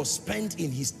time was spent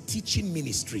in his teaching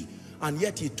ministry? And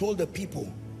yet he told the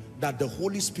people that the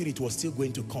Holy Spirit was still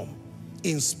going to come.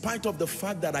 In spite of the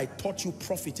fact that I taught you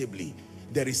profitably,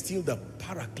 there is still the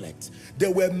Paraclete.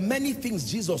 There were many things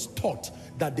Jesus taught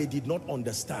that they did not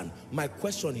understand. My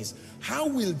question is, how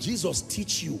will Jesus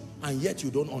teach you and yet you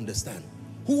don't understand?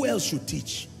 Who else should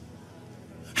teach?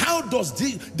 How how does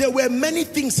this, there were many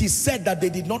things he said that they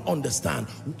did not understand.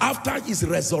 After his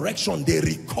resurrection, they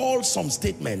recalled some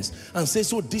statements and say,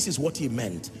 so this is what he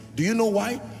meant. Do you know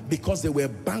why? Because they were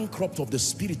bankrupt of the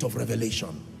spirit of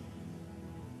revelation.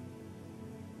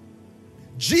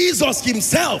 Jesus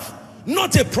himself,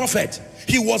 not a prophet,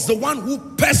 he was the one who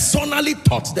personally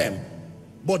taught them,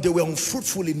 but they were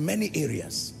unfruitful in many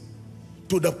areas,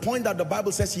 to the point that the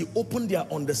Bible says he opened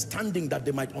their understanding that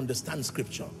they might understand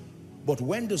scripture. But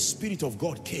when the Spirit of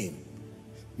God came,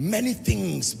 many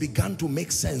things began to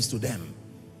make sense to them.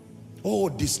 Oh,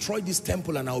 destroy this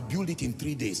temple and I'll build it in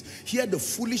 3 days. Hear the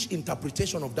foolish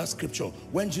interpretation of that scripture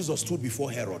when Jesus stood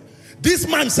before Herod. This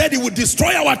man said he would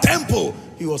destroy our temple.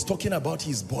 He was talking about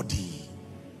his body.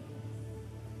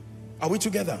 Are we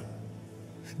together?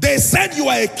 They said you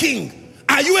are a king.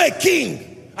 Are you a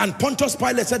king? And Pontius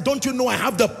Pilate said, don't you know I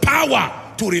have the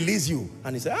power to release you?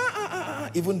 And he said,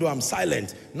 even though I'm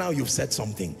silent, now you've said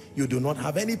something. You do not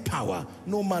have any power.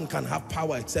 No man can have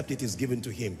power except it is given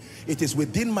to him. It is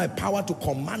within my power to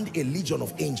command a legion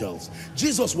of angels.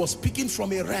 Jesus was speaking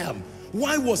from a realm.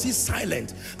 Why was he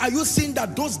silent? Are you seeing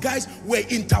that those guys were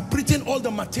interpreting all the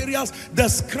materials, the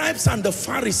scribes and the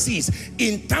Pharisees,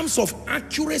 in terms of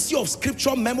accuracy of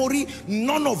scripture memory?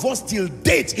 None of us till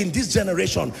date in this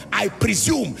generation, I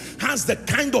presume, has the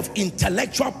kind of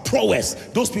intellectual prowess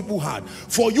those people had.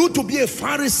 For you to be a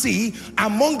Pharisee,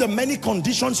 among the many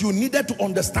conditions, you needed to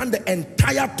understand the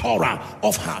entire Torah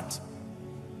of heart.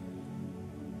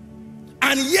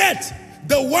 And yet,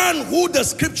 the one who the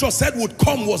scripture said would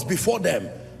come was before them,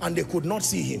 and they could not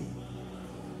see him.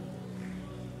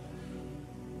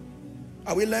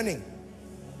 Are we learning?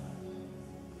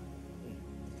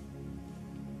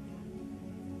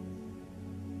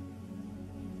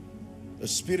 The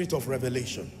spirit of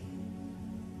revelation.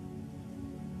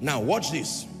 Now watch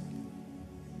this.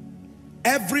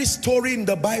 Every story in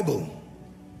the Bible,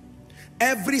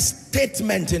 every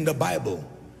statement in the Bible,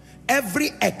 every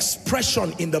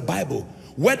expression in the Bible,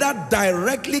 whether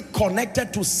directly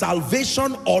connected to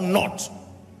salvation or not,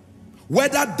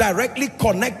 whether directly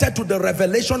connected to the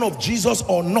revelation of Jesus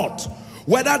or not,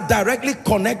 whether directly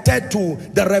connected to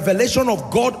the revelation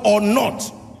of God or not,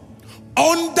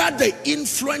 under the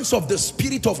influence of the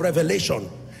spirit of revelation,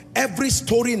 every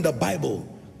story in the Bible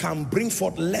can bring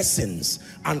forth lessons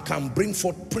and can bring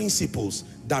forth principles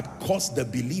that cause the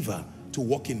believer to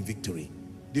walk in victory.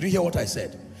 Did you hear what I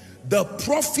said? The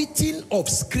profiting of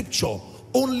scripture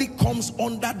only comes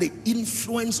under the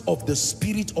influence of the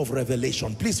spirit of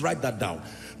revelation. Please write that down.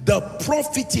 The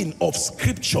profiting of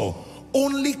scripture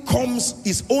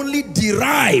is only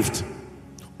derived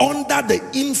under the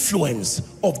influence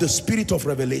of the spirit of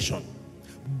revelation.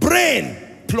 Brain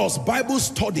plus Bible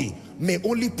study may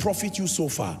only profit you so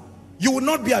far. You will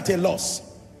not be at a loss.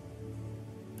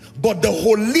 But the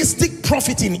holistic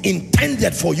profiting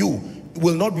intended for you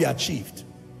will not be achieved.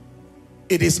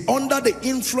 It is under the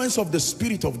influence of the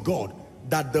Spirit of God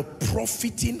that the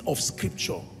profiting of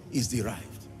scripture is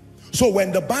derived. So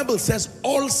when the Bible says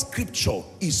all scripture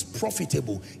is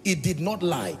profitable, it did not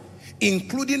lie.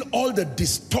 Including all the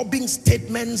disturbing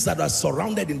statements that are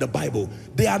surrounded in the Bible.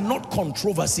 They are not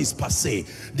controversies per se.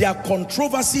 They are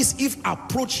controversies if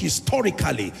approached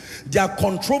historically. They are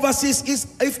controversies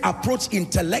if approached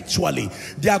intellectually.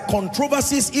 They are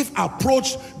controversies if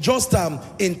approached just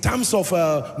in terms of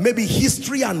maybe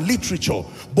history and literature.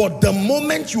 But the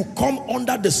moment you come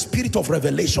under the spirit of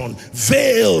revelation,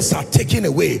 veils are taken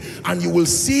away and you will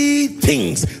see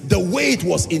things the way it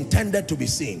was intended to be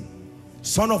seen.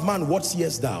 Son of man, what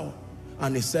seest thou?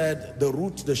 And he said,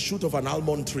 the shoot of an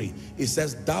almond tree. It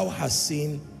says, thou hast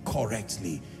seen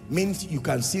correctly. Means you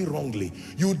can see wrongly.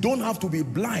 You don't have to be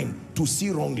blind to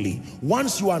see wrongly.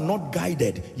 Once you are not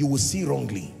guided, you will see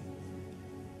wrongly.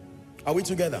 Are we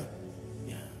together?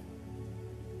 Yeah.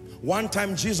 One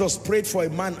time Jesus prayed for a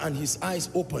man and his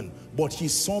eyes opened, but he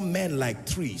saw men like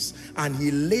trees, and he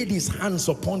laid his hands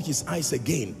upon his eyes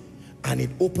again, and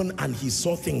it opened and he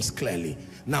saw things clearly.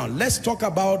 Now let's talk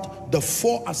about the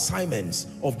 4 assignments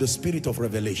of the spirit of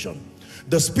revelation.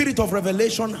 The spirit of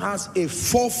revelation has a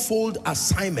 4-fold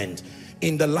assignment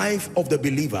in the life of the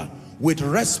believer with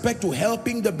respect to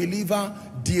helping the believer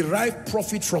derive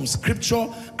profit from scripture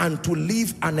and to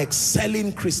live an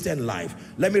excelling Christian life.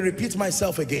 Let me repeat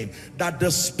myself again, that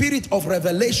the spirit of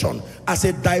revelation as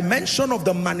a dimension of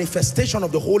the manifestation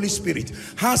of the Holy Spirit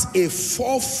has a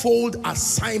 4-fold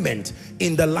assignment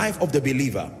in the life of the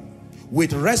believer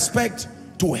with respect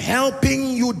to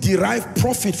helping you derive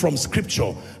profit from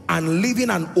scripture and living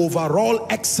an overall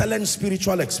excellent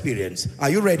spiritual experience. Are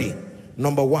you ready?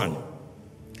 Number 1,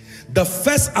 the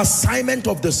first assignment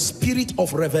of the spirit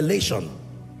of revelation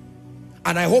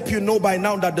And I hope you know by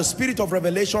now that the spirit of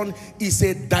revelation is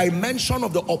a dimension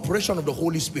of the operation of the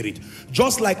Holy Spirit.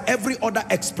 Just like every other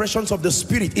expressions of the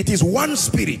Spirit, it is one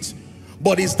Spirit,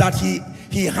 but it's that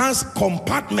he has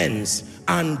compartments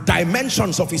and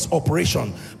dimensions of his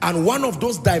operation. And one of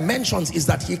those dimensions is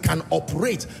that he can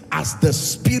operate as the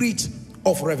Spirit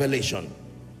of revelation.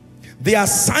 The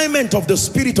assignment of the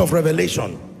Spirit of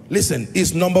revelation, listen,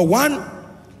 is number one,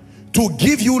 to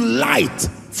give you light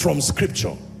from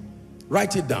Scripture.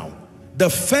 Write it down. The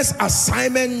first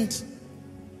assignment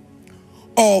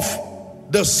of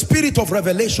the Spirit of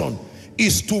revelation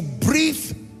is to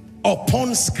breathe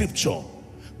upon Scripture,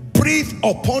 breathe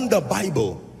upon the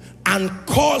Bible, and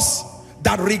cause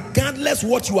that regardless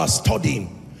what you are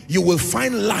studying, you will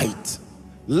find light.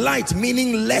 Light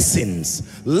meaning lessons,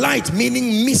 light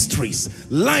meaning mysteries,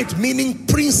 light meaning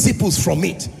principles from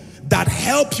it that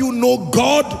help you know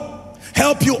God,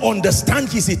 help you understand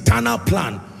his eternal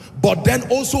plan, but then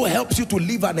also helps you to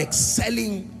live an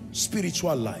excelling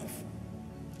spiritual life.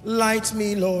 Light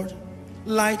me, Lord.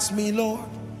 Light me, Lord.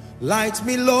 Light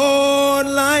me, Lord,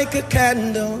 like a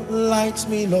candle. Light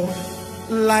me, Lord.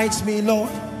 Light me,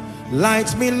 Lord.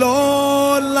 Light me,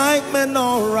 Lord, like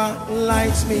menorah.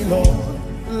 Light me, Lord.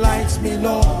 Light me,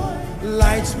 Lord.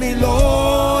 Light me,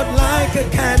 Lord, like a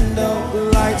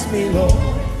candle. Light me, Lord.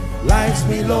 Light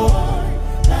me, Lord.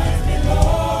 Light me,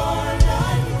 Lord,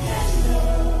 like a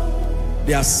candle.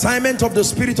 The assignment of the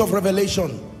Spirit of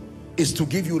revelation is to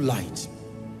give you light.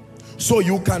 So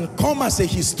you can come as a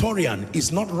historian,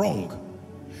 it's not wrong.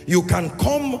 You can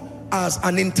come as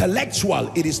an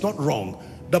intellectual, it is not wrong.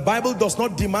 The Bible does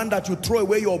not demand that you throw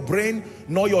away your brain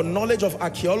nor your knowledge of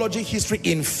archaeology, history.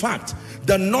 In fact,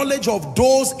 the knowledge of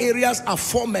those areas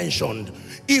aforementioned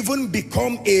even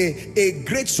become a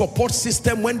great support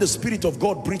system when the Spirit of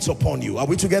God breathes upon you. Are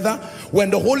we together? When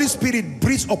the Holy Spirit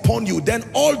breathes upon you, then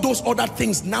all those other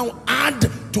things now add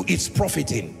to its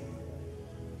profiting.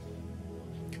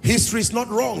 History is not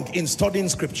wrong in studying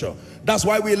Scripture. That's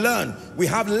why we learn. We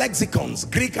have lexicons,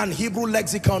 Greek and Hebrew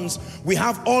lexicons. We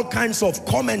have all kinds of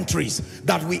commentaries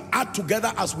that we add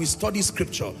together as we study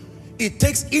Scripture. It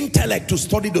takes intellect to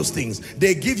study those things.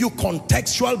 They give you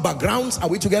contextual backgrounds. Are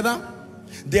we together?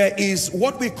 There is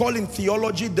what we call in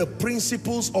theology the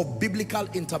principles of biblical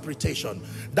interpretation.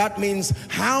 That means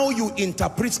how you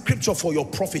interpret Scripture for your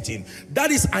profiting. That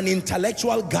is an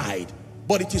intellectual guide,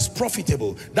 but it is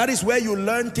profitable. That is where you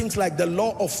learn things like the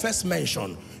law of first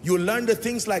mention. You learn the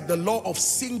things like the law of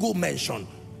single mention.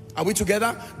 Are we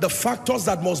together? The factors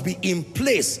that must be in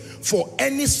place for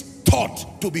any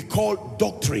thought to be called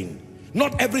doctrine.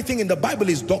 Not everything in the Bible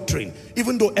is doctrine,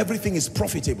 even though everything is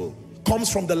profitable.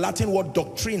 Comes from the Latin word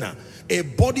doctrina, a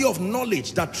body of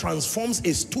knowledge that transforms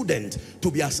a student to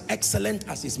be as excellent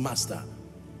as his master.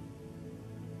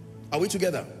 Are we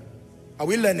together? Are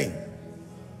we learning?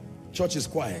 Church is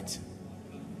quiet.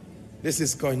 This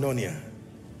is Koinonia.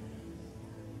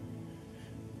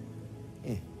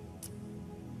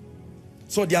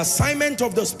 So the assignment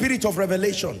of the Spirit of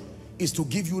revelation is to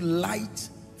give you light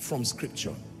from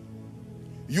Scripture.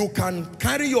 You can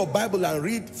carry your Bible and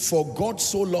read, for God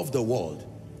so loved the world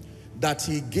that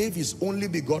he gave his only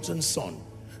begotten Son,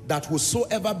 that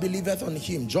whosoever believeth on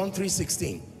him, John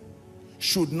 3:16,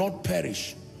 should not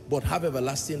perish but have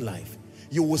everlasting life.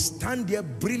 You will stand there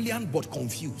brilliant but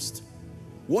confused.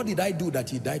 What did I do that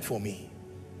he died for me?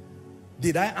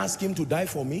 Did I ask him to die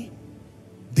for me?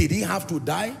 Did he have to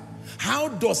die? How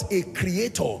does a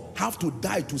creator have to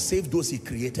die to save those he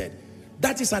created?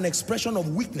 That is an expression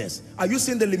of weakness. Are you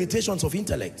seeing the limitations of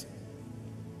intellect?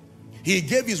 He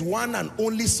gave his one and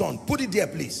only Son. Put it there,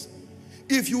 please.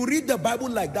 If you read the Bible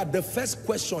like that, the first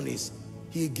question is,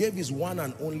 he gave his one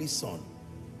and only Son.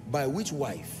 By which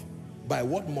wife? By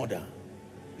what mother?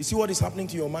 You see what is happening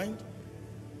to your mind?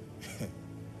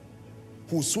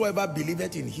 Whosoever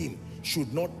believeth in him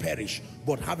should not perish,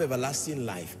 but have everlasting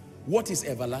life. What is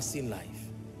everlasting life?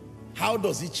 How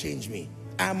does it change me?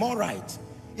 I'm all right.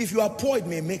 If you are poor, it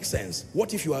may make sense.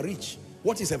 What if you are rich?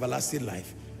 What is everlasting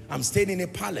life? I'm staying in a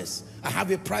palace. I have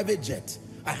a private jet.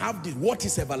 I have this. What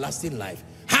is everlasting life?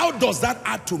 How does that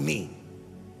add to me?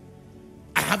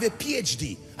 I have a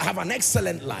PhD. I have an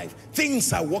excellent life.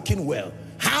 Things are working well.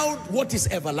 What is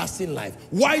everlasting life?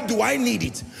 Why do I need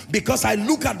it? Because I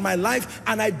look at my life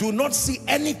and I do not see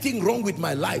anything wrong with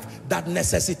my life that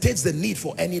necessitates the need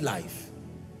for any life.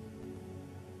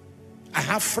 I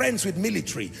have friends with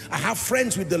military. I have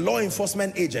friends with the law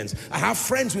enforcement agents. I have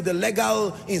friends with the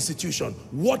legal institution.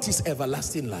 What is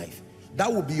everlasting life?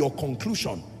 That will be your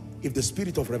conclusion if the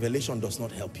Spirit of revelation does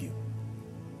not help you.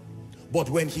 But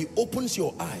when he opens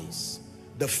your eyes,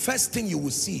 the first thing you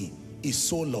will see is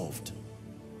so loved.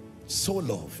 so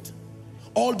loved.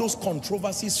 All those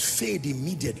controversies fade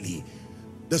immediately.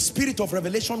 The spirit of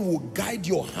revelation will guide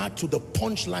your heart to the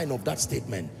punchline of that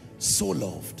statement. So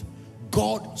loved.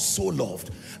 God so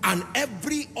loved. And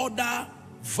every other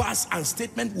verse and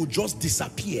statement will just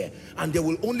disappear, and there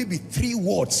will only be 3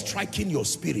 words striking your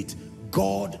spirit.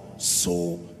 God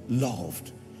so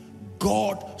loved.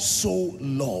 God so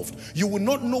loved. You will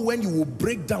not know when you will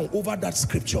break down over that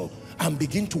scripture and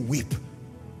begin to weep.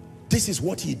 This is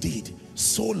what he did.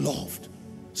 So loved.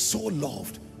 So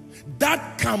loved.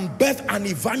 That can birth an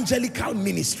evangelical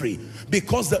ministry,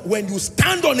 because when you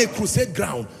stand on a crusade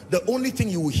ground, the only thing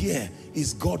you will hear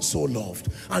is God so loved.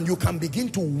 And you can begin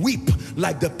to weep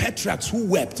like the patriarchs who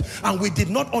wept, and we did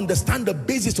not understand the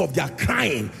basis of their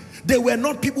crying. They were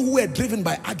not people who were driven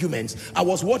by arguments. I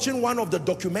was watching one of the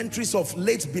documentaries of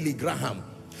late Billy Graham,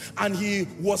 and he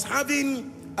was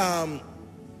having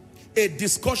a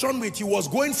discussion with, he was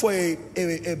going for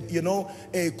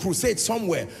a crusade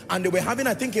somewhere, and they were having,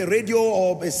 I think, a radio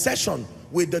or a session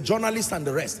with the journalists and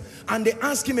the rest, and they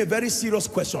asked him a very serious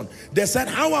question. They said,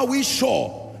 how are we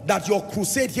sure that your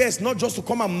crusade here is not just to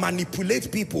come and manipulate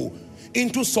people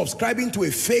into subscribing to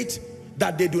a faith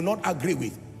that they do not agree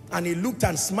with? And he looked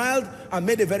and smiled and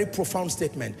made a very profound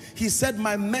statement. He said,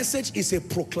 my message is a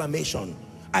proclamation.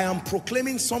 I am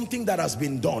proclaiming something that has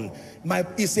been done.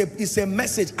 It's a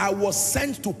message I was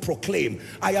sent to proclaim.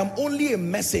 I am only a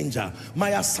messenger.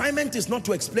 My assignment is not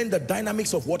to explain the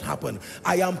dynamics of what happened.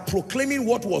 I am proclaiming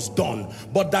what was done,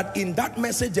 but that in that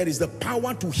message there is the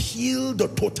power to heal the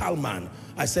total man.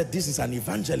 I said, this is an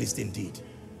evangelist indeed.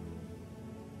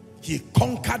 He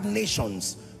conquered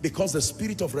nations because the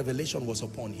spirit of revelation was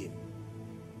upon him.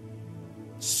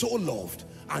 So loved.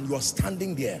 And you are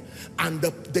standing there, and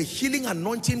the healing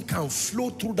anointing can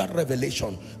flow through that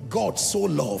revelation. God so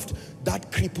loved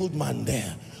that crippled man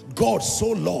there. God so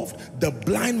loved the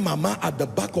blind mama at the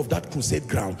back of that crusade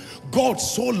ground. God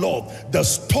so loved the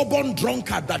stubborn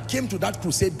drunkard that came to that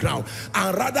crusade ground.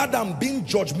 And rather than being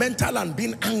judgmental and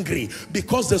being angry,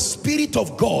 because the Spirit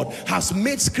of God has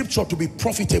made scripture to be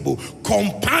profitable,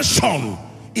 compassion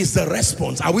is the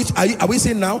response. Are we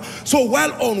seeing now? So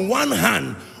while on one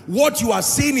hand, what you are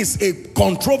seeing is a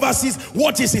controversy,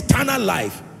 what is eternal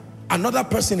life, another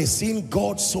person is seeing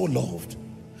God so loved.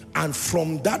 And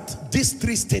from that, these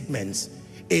 3 statements,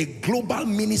 a global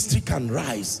ministry can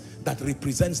rise that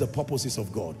represents the purposes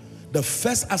of God. The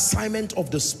first assignment of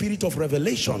the spirit of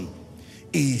revelation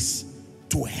is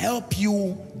to help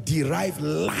you derive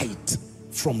light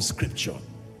from scripture.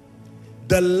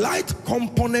 The light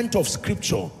component of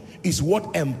scripture is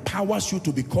what empowers you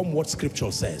to become what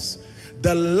scripture says.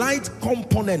 The light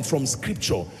component from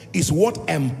scripture is what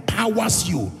empowers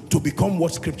you to become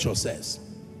what scripture says.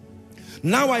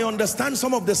 Now I understand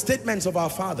some of the statements of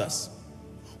our fathers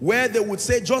where they would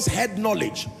say just head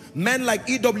knowledge. Men like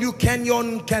E.W.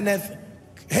 Kenyon, Kenneth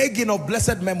Hagin of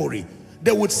blessed memory,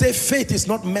 they would say faith is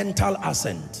not mental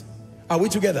assent. Are we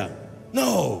together?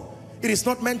 No, it is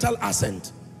not mental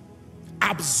assent.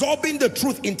 Absorbing the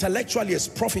truth intellectually is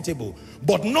profitable,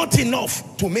 but not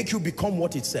enough to make you become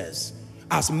what it says.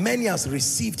 As many as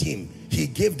received him, he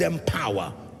gave them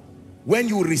power. When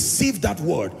you receive that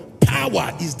word,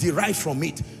 power is derived from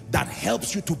it that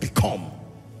helps you to become.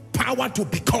 Power to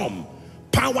become.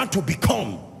 Power to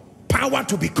become. Power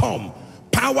to become.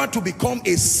 Power to become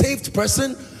a saved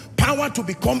person. Power to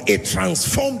become a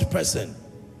transformed person.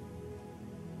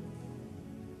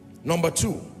 Number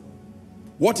 2,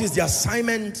 what is the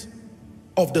assignment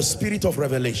of the spirit of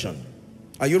revelation?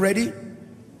 Are you ready?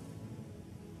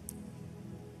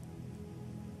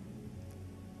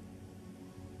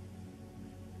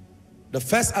 The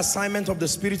first assignment of the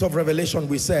spirit of revelation,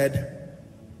 we said,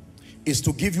 is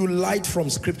to give you light from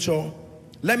scripture.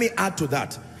 Let me add to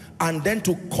that. And then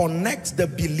to connect the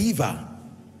believer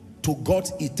to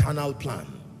God's eternal plan.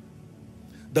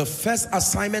 The first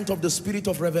assignment of the spirit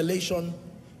of revelation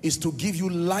is to give you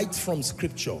light from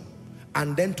scripture,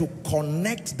 and then to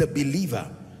connect the believer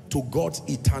to God's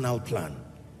eternal plan.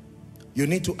 You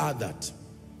need to add that.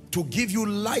 To give you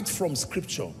light from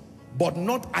scripture, but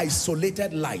not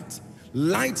isolated light.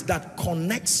 Light that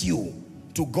connects you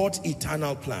to God's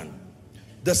eternal plan.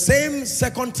 The same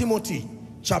 2 Timothy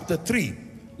chapter 3.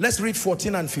 Let's read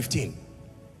 14 and 15.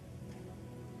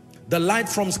 The light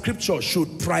from scripture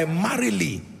should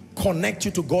primarily connect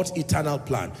you to God's eternal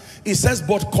plan. It says,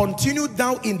 but continue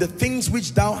thou in the things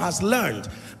which thou hast learned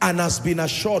and hast been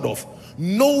assured of,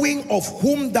 knowing of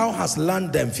whom thou hast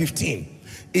learned them. 15.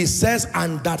 It says,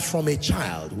 and that from a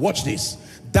child, watch this,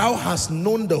 thou hast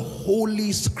known the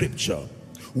holy scripture,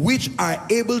 which are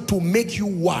able to make you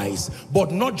wise,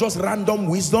 but not just random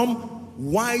wisdom,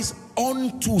 wise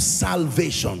unto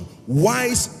salvation,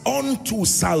 wise unto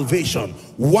salvation,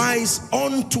 wise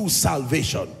unto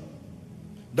salvation.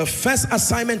 The first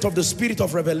assignment of the Spirit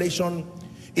of revelation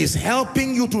is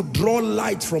helping you to draw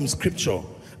light from Scripture,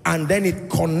 and then it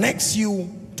connects you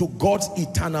to God's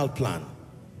eternal plan.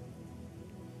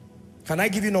 Can I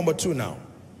give you number 2 now?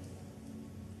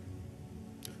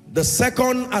 The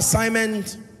second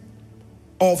assignment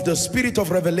of the Spirit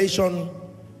of revelation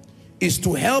is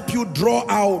to help you draw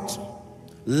out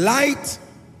light,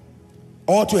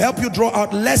 or to help you draw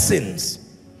out lessons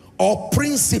or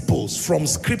principles from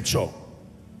Scripture.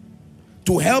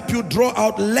 To help you draw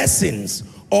out lessons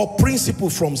or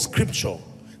principles from Scripture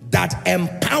that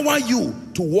empower you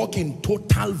to walk in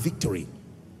total victory.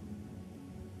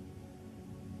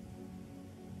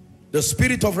 The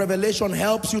Spirit of revelation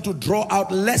helps you to draw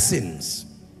out lessons,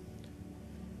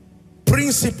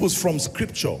 principles from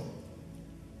Scripture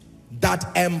that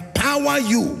empower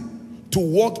you to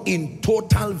walk in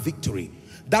total victory.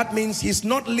 That means he's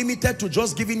not limited to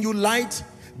just giving you light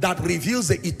that reveals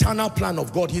the eternal plan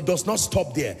of God. He does not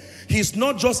stop there. He's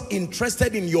not just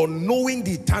interested in your knowing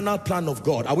the eternal plan of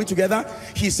God. Are we together?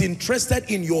 He's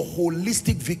interested in your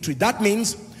holistic victory. That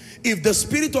means if the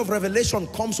Spirit of revelation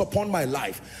comes upon my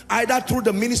life, either through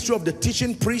the ministry of the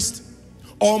teaching priest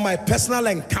or my personal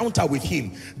encounter with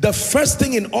him, the first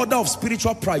thing in order of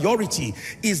spiritual priority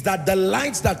is that the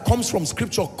light that comes from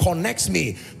Scripture connects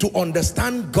me to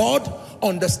understand God,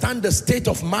 understand the state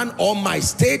of man or my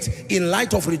state in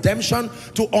light of redemption,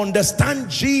 to understand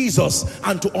Jesus,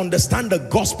 and to understand the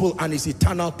gospel and his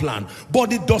eternal plan.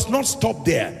 But it does not stop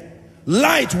there.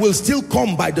 Light will still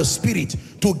come by the Spirit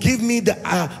to give me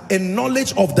a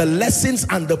knowledge of the lessons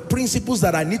and the principles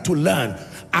that I need to learn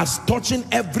as touching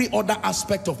every other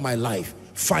aspect of my life.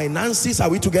 Finances, are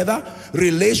we together?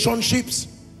 Relationships,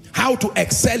 how to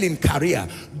excel in career.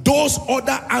 Those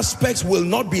other aspects will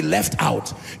not be left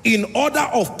out. In order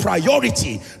of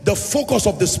priority, the focus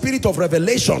of the Spirit of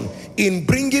revelation in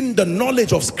bringing the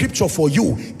knowledge of Scripture for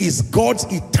you is God's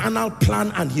eternal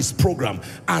plan and his program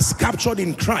as captured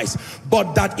in Christ.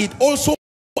 But that it also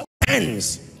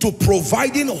ends to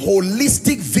providing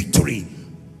holistic victory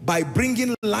by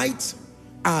bringing light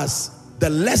as the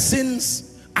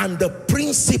lessons and the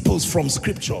principles from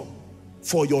Scripture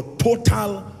for your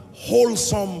total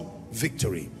wholesome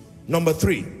victory. Number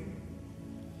 3,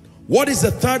 what is the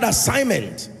third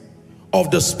assignment of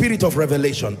the Spirit of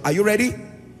revelation? Are you ready?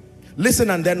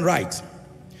 Listen and then write.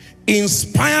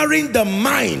 Inspiring the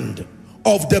mind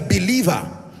of the believer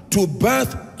to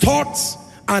birth thoughts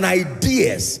and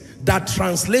ideas that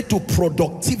translate to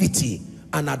productivity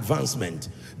and advancement.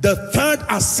 The third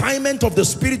assignment of the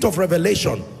Spirit of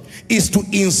revelation is to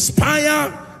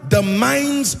inspire the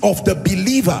minds of the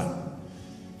believer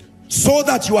so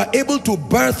that you are able to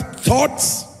birth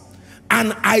thoughts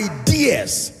and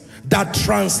ideas that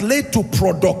translate to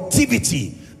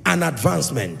productivity and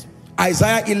advancement.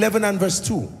 Isaiah 11 and verse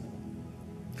 2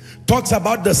 talks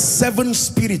about the 7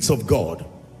 spirits of God.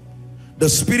 The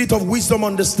spirit of wisdom,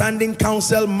 understanding,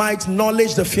 counsel, might,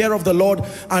 knowledge, the fear of the Lord.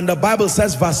 And the Bible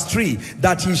says, verse 3,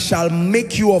 that he shall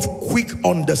make you of quick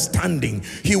understanding.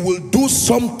 He will do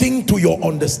something to your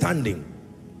understanding.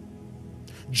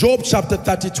 Job chapter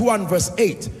 32 and verse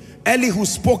 8, Elihu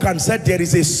spoke and said, there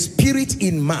is a spirit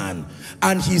in man.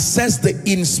 And he says the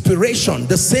inspiration,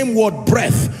 the same word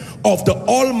breath of the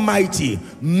Almighty,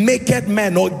 maketh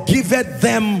men or giveth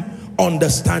them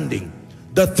understanding.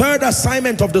 The third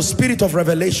assignment of the Spirit of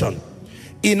revelation,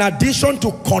 in addition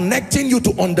to connecting you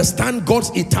to understand God's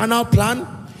eternal plan,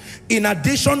 in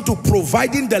addition to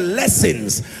providing the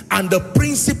lessons and the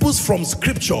principles from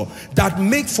Scripture that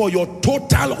make for your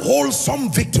total wholesome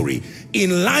victory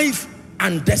in life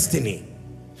and destiny.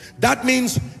 That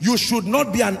means you should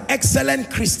not be an excellent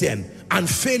Christian and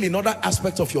fail in other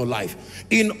aspects of your life.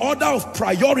 In order of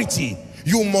priority,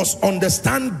 you must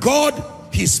understand God,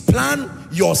 his plan,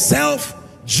 yourself,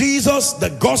 Jesus, the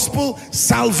gospel,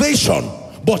 salvation.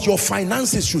 But your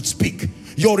finances should speak.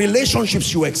 Your relationships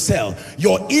should excel.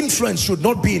 Your influence should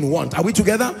not be in want. Are we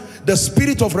together? The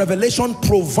Spirit of revelation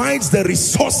provides the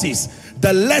resources,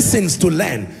 the lessons to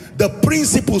learn, the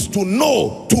principles to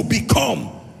know, to become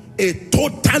a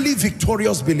totally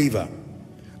victorious believer.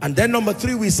 And then number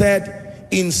 3, we said,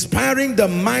 inspiring the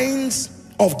minds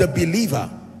of the believer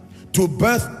to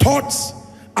birth thoughts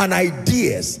and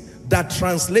ideas that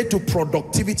translate to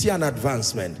productivity and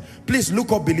advancement. Please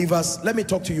look up, believers. Let me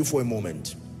talk to you for a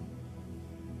moment.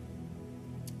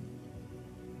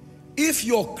 If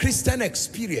your Christian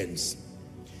experience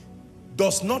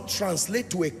does not translate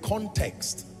to a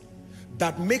context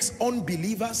that makes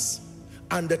unbelievers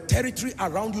and the territory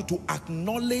around you to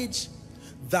acknowledge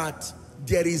that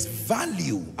there is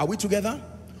value. Are we together?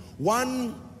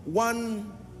 One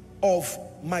of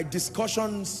my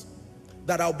discussions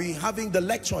that I'll be having the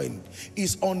lecture in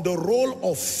is on the role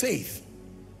of faith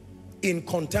in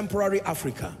contemporary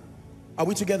Africa. Are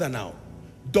we together now?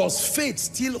 Does faith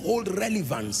still hold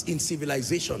relevance in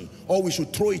civilization, or we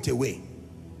should throw it away?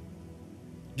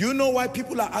 Do you know why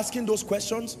people are asking those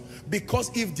questions?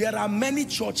 Because if there are many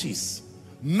churches,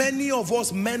 many of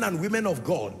us men and women of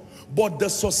God, but the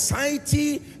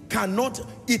society cannot,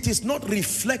 it is not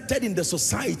reflected in the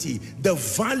society, the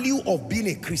value of being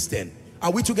a Christian.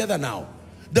 Are we together now?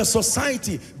 The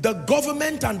society, the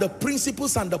government and the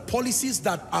principles and the policies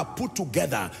that are put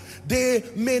together, they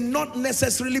may not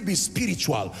necessarily be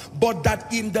spiritual, but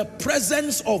that in the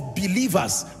presence of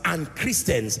believers and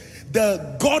Christians,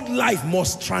 the God life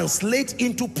must translate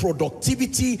into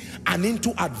productivity and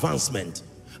into advancement.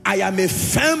 I am a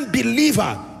firm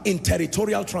believer in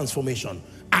territorial transformation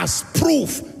as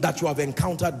proof that you have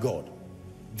encountered God.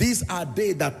 These are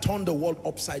they that turn the world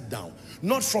upside down.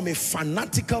 Not from a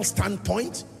fanatical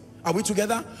standpoint, are we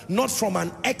together? Not from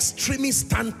an extremist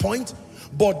standpoint,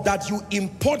 but that you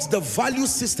import the value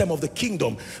system of the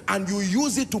kingdom and you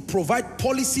use it to provide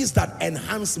policies that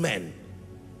enhance men.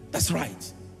 That's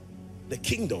right. The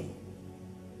kingdom.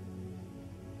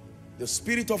 The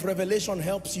spirit of revelation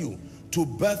helps you to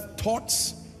birth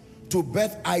thoughts, to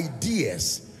birth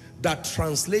ideas that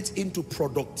translate into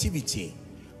productivity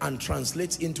and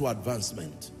translates into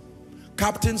advancement.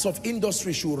 Captains of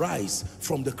industry should rise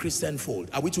from the Christian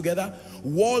fold. Are we together?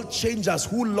 World changers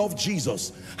who love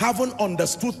Jesus, haven't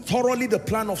understood thoroughly the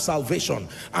plan of salvation,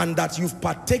 and that you've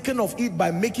partaken of it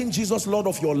by making Jesus Lord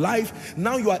of your life.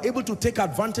 Now you are able to take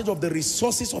advantage of the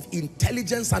resources of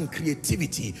intelligence and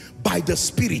creativity by the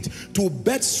Spirit to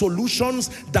bet solutions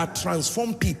that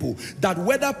transform people, that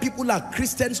whether people are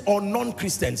Christians or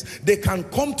non-Christians, they can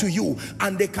come to you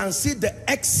and they can see the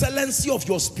excellency of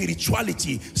your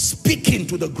spirituality speaking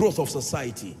to the growth of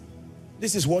society.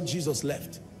 This is what Jesus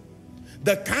left.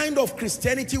 The kind of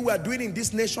Christianity we are doing in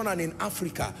this nation and in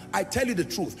Africa, I tell you the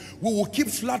truth, we will keep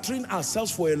flattering ourselves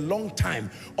for a long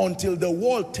time until the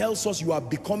world tells us you are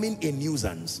becoming a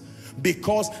nuisance,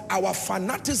 because our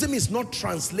fanaticism is not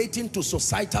translating to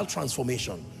societal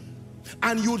transformation.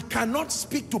 And you cannot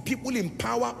speak to people in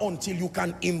power until you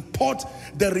can import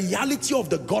the reality of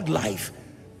the God life.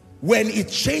 When it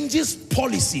changes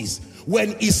policies,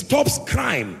 when it stops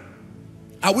crime,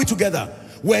 are we together?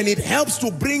 When it helps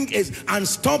to bring and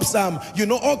stops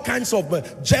all kinds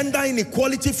of gender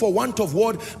inequality for want of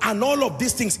word and all of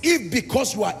these things. If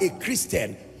because you are a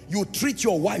Christian you treat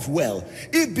your wife well,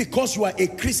 if because you are a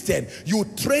Christian you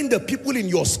train the people in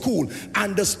your school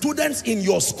and the students in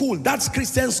your school, that's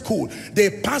Christian school,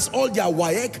 they pass all their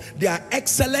WAEC, they are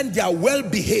excellent, they are well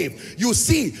behaved, you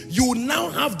see, you now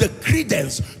have the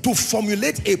credence to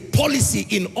formulate a policy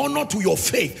in honor to your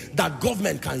faith that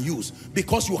government can use,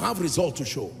 because you have results to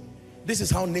show. This is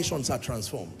how nations are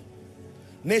transformed.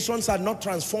 Nations are not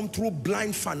transformed through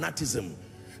blind fanaticism.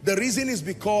 The reason is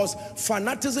because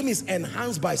fanaticism is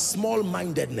enhanced by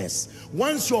small-mindedness.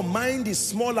 Once your mind is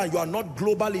small and you are not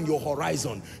global in your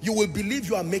horizon, you will believe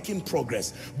you are making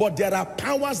progress. But there are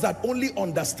powers that only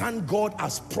understand God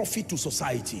as profit to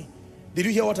society. Did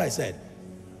you hear what I said?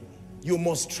 You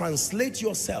must translate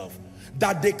yourself,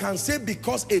 that they can say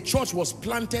because a church was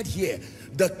planted here,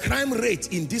 the crime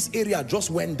rate in this area just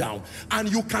went down. And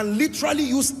you can literally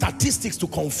use statistics to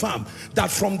confirm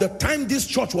that from the time this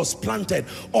church was planted,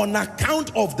 on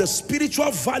account of the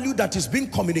spiritual value that is being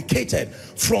communicated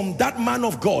from that man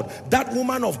of God, that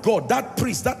woman of God, that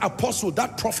priest, that apostle,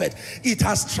 that prophet, it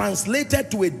has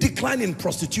translated to a decline in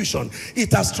prostitution.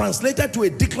 It has translated to a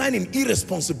decline in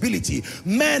irresponsibility.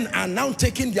 Men are now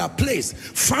taking their place.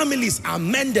 Families are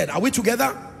mended. Are we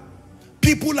together?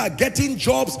 People are getting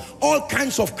jobs. All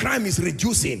kinds of crime is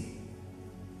reducing.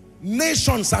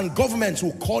 Nations and governments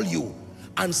will call you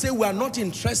and say, we are not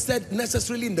interested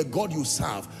necessarily in the God you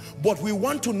serve, but we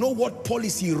want to know what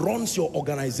policy runs your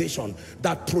organization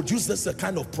that produces the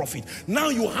kind of profit. Now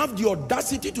you have the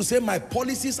audacity to say, my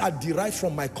policies are derived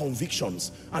from my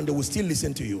convictions, and they will still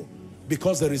listen to you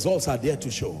because the results are there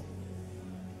to show.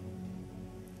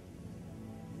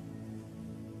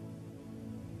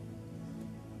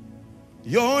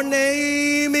 Your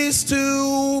name is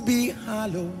to be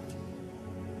hallowed,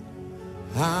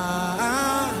 Adonai.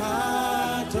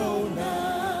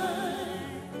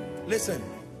 Listen,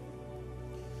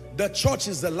 the church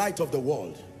is the light of the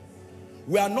world.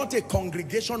 We are not a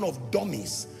congregation of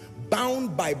dummies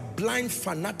bound by blind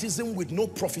fanaticism with no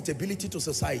profitability to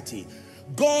society.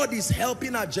 God is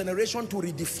helping our generation to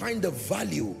redefine the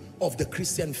value of the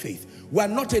Christian faith. We are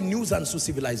not a nuisance to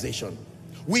civilization.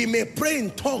 We may pray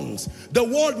in tongues. The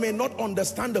world may not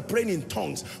understand the praying in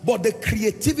tongues, but the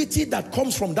creativity that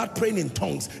comes from that praying in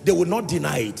tongues, they will not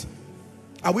deny it.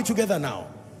 Are we together now?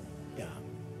 Yeah.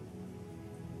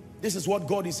 This is what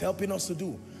God is helping us to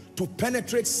do. To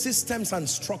penetrate systems and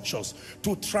structures,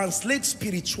 to translate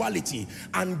spirituality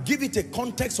and give it a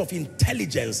context of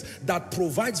intelligence that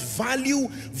provides value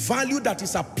that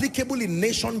is applicable in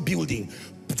nation building,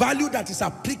 value that is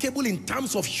applicable in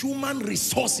terms of human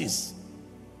resources.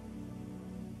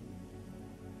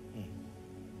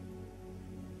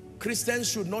 Christians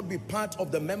should not be part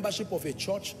of the membership of a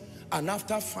church and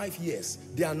after 5 years,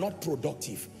 they are not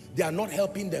productive. They are not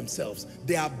helping themselves.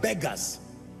 They are beggars.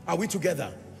 Are we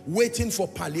together? Waiting for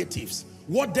palliatives.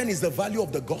 What then is the value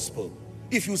of the gospel?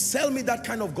 If you sell me that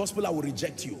kind of gospel, I will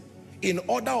reject you. In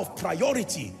order of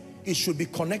priority, it should be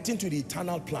connecting to the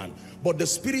eternal plan. But the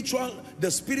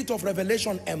spirit of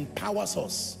revelation empowers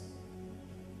us.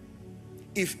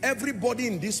 If everybody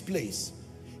in this place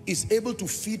is able to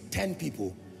feed 10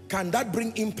 people, can that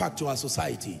bring impact to our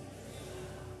society?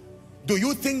 Do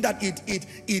you think that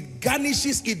it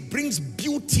garnishes, it brings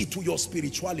beauty to your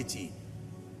spirituality?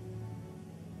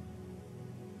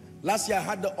 Last year I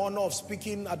had the honor of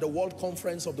speaking at the World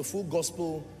Conference of the Full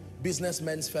Gospel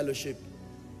Businessmen's Fellowship,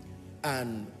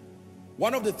 and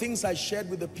one of the things I shared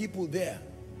with the people there,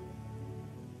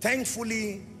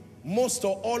 thankfully most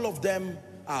or all of them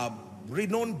are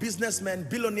renowned businessmen,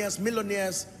 billionaires,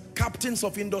 millionaires, captains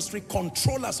of industry,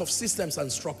 controllers of systems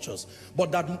and structures,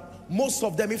 but that most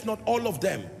of them, if not all of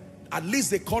them, at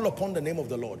least they call upon the name of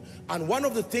the Lord. And one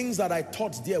of the things that I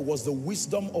taught there was the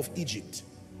wisdom of Egypt.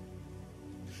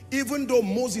 Even though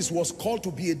Moses was called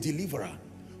to be a deliverer,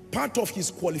 part of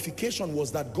his qualification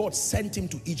was that God sent him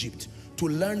to Egypt to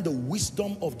learn the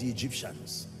wisdom of the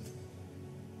Egyptians.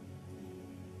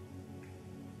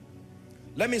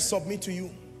 Let me submit to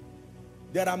you,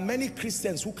 there are many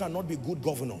Christians who cannot be good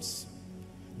governors.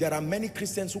 There are many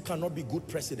Christians who cannot be good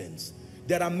presidents.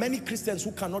 There are many Christians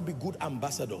who cannot be good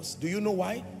ambassadors. Do you know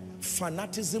why?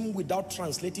 Fanaticism without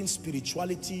translating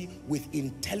spirituality with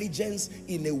intelligence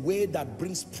in a way that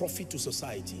brings profit to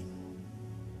society.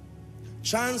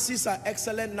 Chances are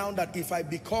excellent now that if I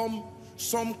become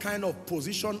some kind of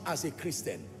position as a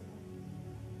Christian,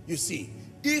 you see,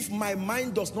 if my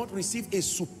mind does not receive a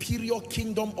superior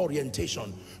kingdom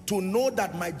orientation to know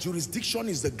that my jurisdiction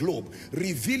is the globe,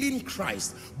 revealing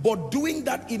Christ, but doing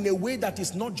that in a way that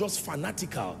is not just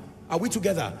fanatical, are we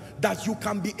together? That you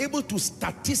can be able to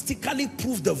statistically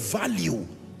prove the value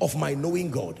of my knowing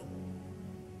God.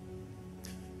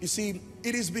 You see,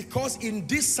 it is because in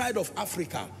this side of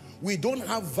Africa, we don't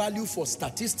have value for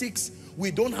statistics, we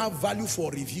don't have value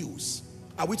for reviews.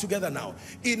 Are we together now?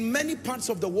 In many parts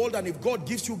of the world, and if God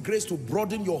gives you grace to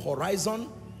broaden your horizon,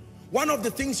 one of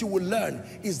the things you will learn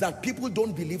is that people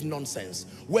don't believe nonsense.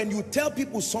 When you tell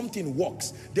people something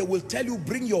works, they will tell you,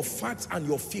 bring your facts and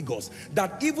your figures.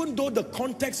 That even though the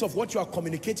context of what you are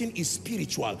communicating is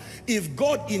spiritual, if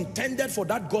God intended for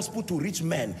that gospel to reach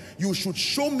men, you should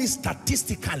show me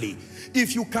statistically.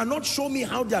 If you cannot show me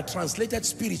how they are translated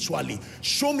spiritually,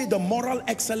 show me the moral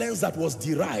excellence that was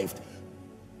derived.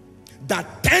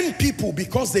 That 10 people,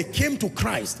 because they came to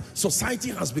Christ, society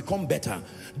has become better.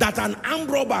 That an armed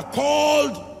robber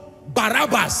called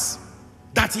Barabbas,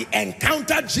 that he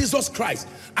encountered Jesus Christ,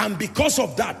 and because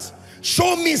of that,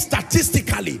 show me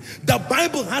statistically. The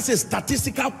Bible has a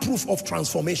statistical proof of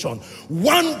transformation.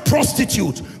 One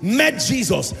prostitute met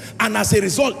Jesus, and as a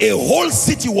result, a whole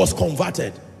city was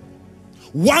converted.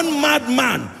 One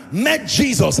madman met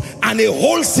Jesus, and a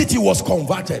whole city was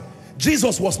converted.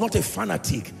 Jesus was not a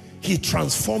fanatic. He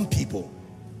transformed people.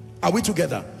 Are we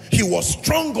together? He was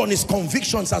strong on his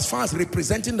convictions as far as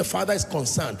representing the Father is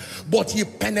concerned, but he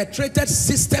penetrated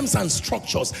systems and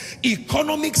structures.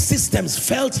 Economic systems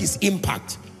felt his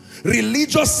impact.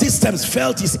 Religious systems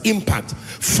felt his impact.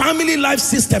 Family life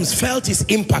systems felt his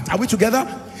impact. Are we together?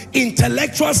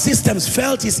 Intellectual systems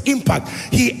felt his impact.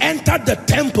 He entered the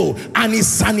temple and he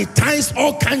sanitized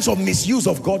all kinds of misuse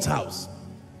of God's house.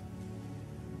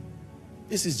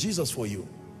 This is Jesus for you.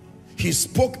 He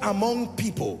spoke among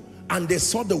people and they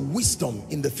saw the wisdom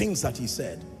in the things that he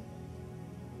said.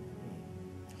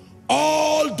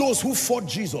 All those who fought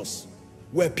Jesus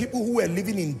were people who were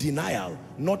living in denial,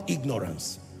 not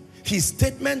ignorance. His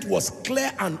statement was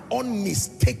clear and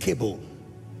unmistakable.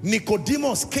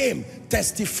 Nicodemus came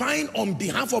testifying on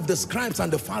behalf of the scribes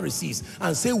and the Pharisees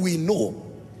and said, we know.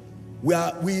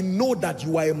 We know that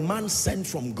you are a man sent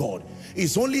from God.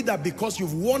 It's only that because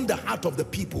you've won the heart of the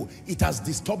people, it has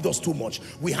disturbed us too much.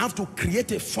 We have to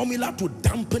create a formula to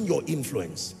dampen your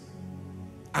influence.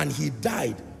 And he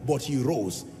died, but he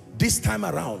rose. This time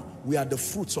around, we are the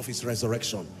fruits of his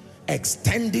resurrection,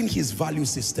 extending his value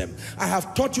system. I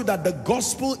have taught you that the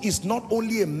gospel is not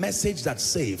only a message that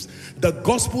saves. The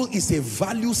gospel is a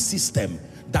value system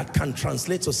that can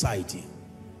translate society.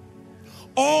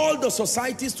 All the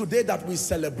societies today that we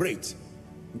celebrate,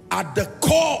 at the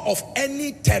core of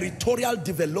any territorial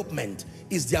development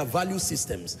is their value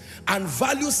systems. And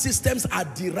value systems are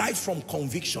derived from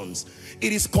convictions.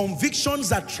 It is convictions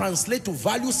that translate to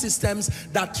value systems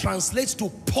that translates to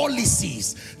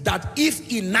policies that,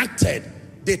 if enacted,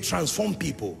 they transform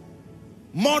people.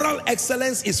 Moral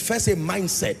excellence is first a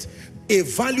mindset, a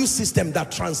value system that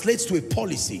translates to a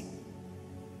policy.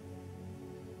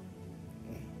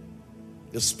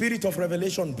 The spirit of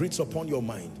revelation breathes upon your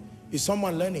mind. Is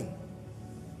someone learning?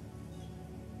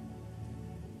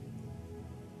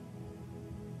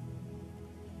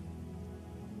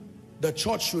 The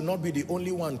church should not be the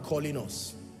only one calling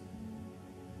us.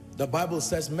 The Bible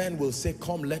says men will say,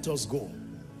 come, let us go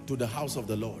to the house of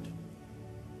the Lord.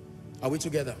 Are we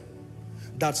together?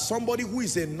 That somebody who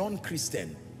is a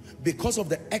non-Christian, because of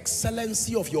the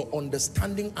excellency of your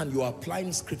understanding and your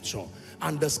applying scripture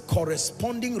and the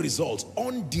corresponding results,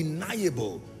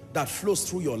 undeniable, that flows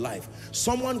through your life.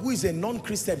 Someone who is a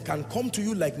non-Christian can come to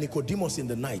you like Nicodemus in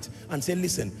the night and say,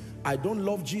 listen, I don't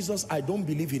love Jesus, I don't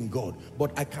believe in God,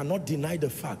 but I cannot deny the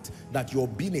fact that you're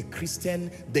being a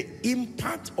Christian, the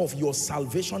impact of your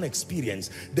salvation experience,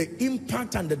 the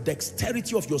impact and the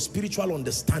dexterity of your spiritual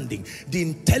understanding, the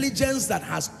intelligence that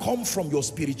has come from your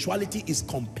spirituality is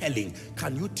compelling.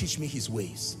 Can you teach me his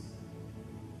ways?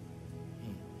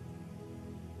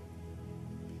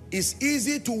 It's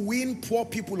easy to win poor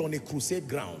people on a crusade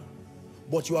ground,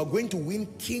 but you are going to win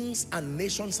kings and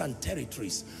nations and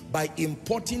territories by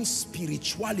importing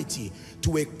spirituality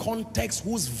to a context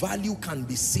whose value can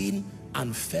be seen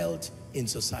and felt in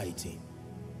society.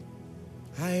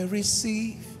 I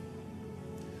receive,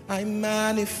 I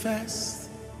manifest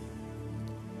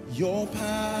your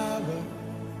power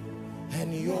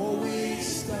and your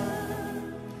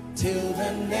wisdom till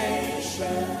the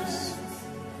nations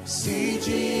see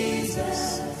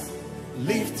Jesus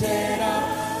lifted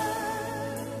up,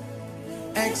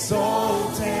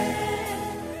 exalted.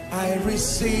 I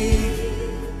receive,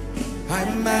 I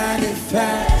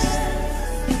manifest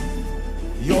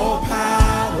your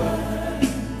power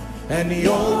and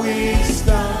your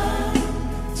wisdom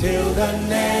till the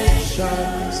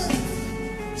nations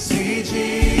see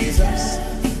Jesus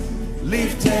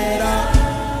lifted up,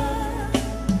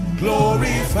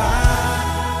 glorified.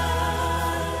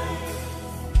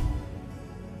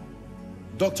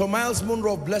 Dr. Miles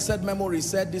Monroe of blessed memory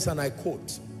said this, and I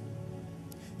quote.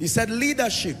 He said,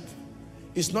 leadership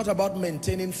is not about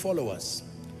maintaining followers.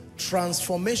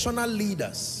 Transformational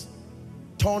leaders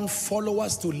turn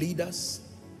followers to leaders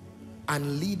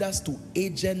and leaders to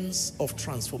agents of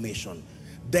transformation.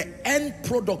 The end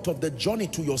product of the journey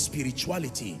to your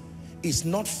spirituality is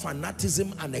not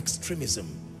fanaticism and extremism.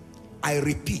 I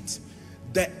repeat,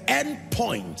 the end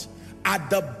point at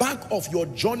the back of your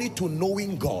journey to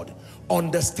knowing God,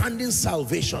 understanding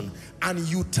salvation, and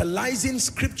utilizing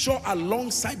scripture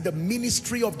alongside the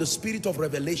ministry of the spirit of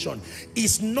revelation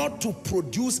is not to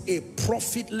produce a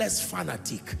profitless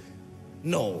fanatic.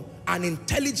 No, an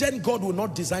intelligent God will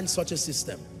not design such a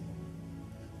system.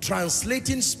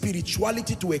 Translating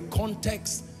spirituality to a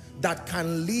context that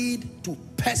can lead to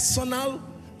personal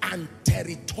and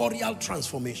territorial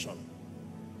transformation.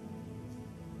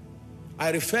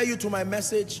 I refer you to my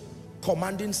message,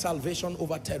 Commanding Salvation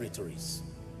Over Territories.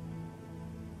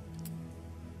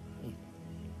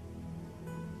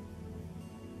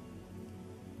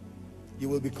 You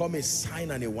will become a sign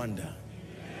and a wonder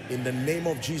in the name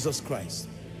of Jesus Christ.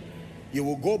 You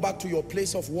will go back to your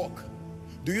place of work.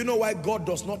 Do you know why God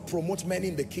does not promote men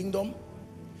in the kingdom?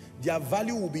 Their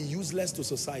value will be useless to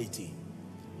society.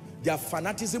 Their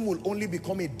fanaticism will only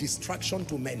become a distraction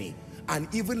to many and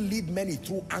even lead many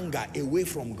through anger away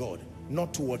from God,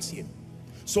 not towards him.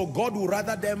 So God will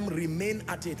rather them remain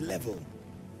at a level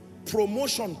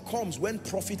Promotion comes when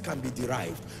profit can be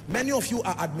derived. Many of you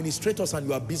are administrators and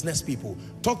you are business people.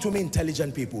 Talk to me,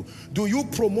 intelligent people. Do you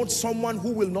promote someone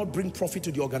who will not bring profit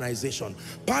to the organization?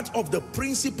 Part of the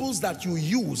principles that you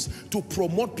use to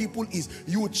promote people is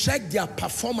you check their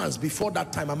performance before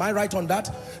that time. Am I right on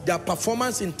that? Their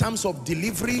performance in terms of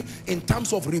delivery, in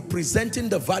terms of representing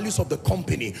the values of the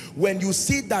company. When you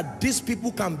see that these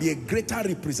people can be a greater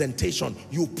representation,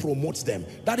 you promote them.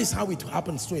 That is how it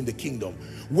happens too in the kingdom.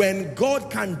 When God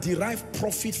can derive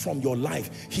profit from your life,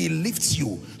 he lifts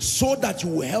you so that you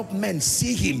will help men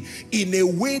see him in a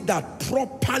way that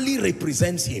properly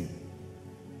represents him.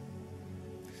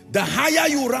 The higher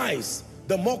you rise,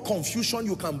 the more confusion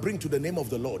you can bring to the name of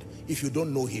the Lord if you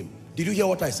don't know him. Did you hear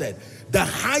what I said? The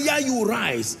higher you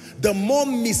rise, the more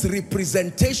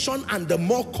misrepresentation and the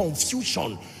more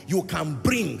confusion you can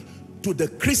bring to the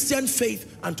Christian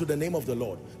faith and to the name of the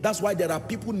Lord. That's why there are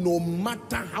people, no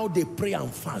matter how they pray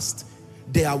and fast,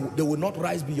 they will not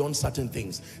rise beyond certain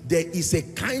things. There is a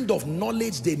kind of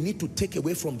knowledge they need to take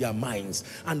away from their minds,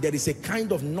 and there is a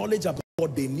kind of knowledge about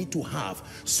what they need to have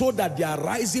so that their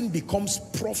rising becomes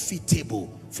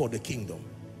profitable for the kingdom.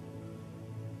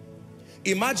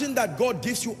 Imagine that God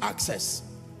gives you access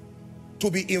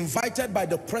to be invited by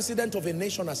the president of a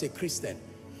nation as a Christian,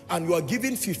 and you are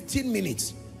given 15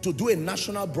 minutes to do a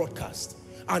national broadcast,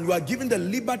 and you are given the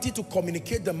liberty to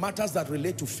communicate the matters that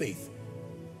relate to faith.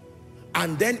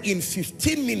 And then in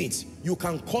 15 minutes, you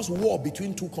can cause war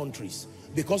between two countries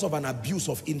because of an abuse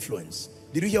of influence.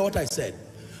 Did you hear what I said?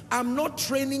 I'm not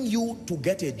training you to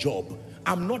get a job.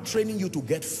 I'm not training you to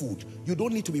get food. You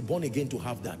don't need to be born again to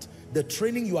have that. The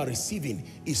training you are receiving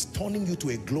is turning you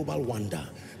to a global wonder.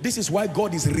 This is why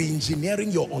God is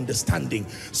re-engineering your understanding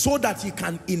so that he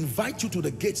can invite you to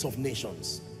the gates of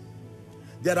nations.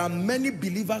 There are many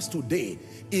believers today,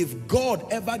 if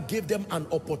God ever gave them an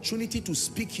opportunity to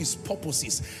speak his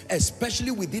purposes, especially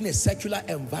within a secular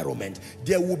environment,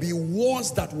 there will be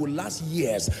wars that will last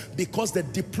years because the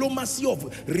diplomacy of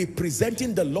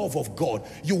representing the love of God,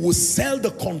 you will sell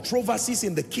the controversies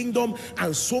in the kingdom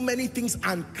and so many things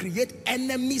and create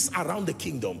enemies around the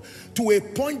kingdom to a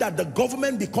point that the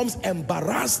government becomes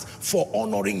embarrassed for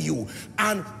honoring you,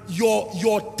 and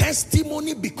your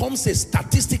testimony becomes a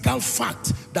statistical fact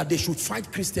that they should fight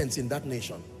Christians in that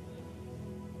nation.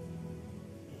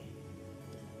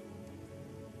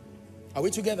 Are we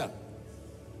together?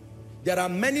 There are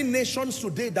many nations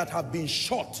today that have been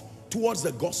shot towards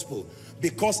the gospel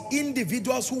because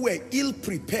individuals who were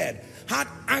ill-prepared had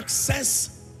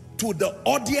access to the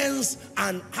audience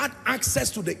and had access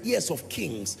to the ears of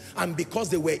kings, and because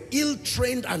they were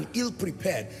ill-trained and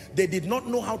ill-prepared, they did not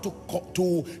know how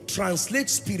to translate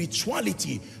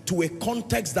spirituality to a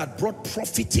context that brought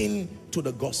profiting to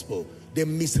the gospel. They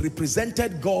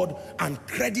misrepresented God and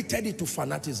credited it to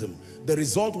fanaticism. The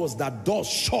result was that doors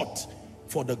shut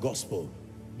for the gospel.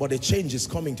 But a change is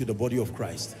coming to the body of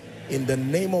Christ in the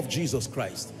name of Jesus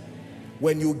Christ.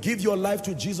 When you give your life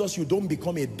to Jesus, you don't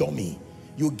become a dummy.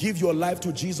 You give your life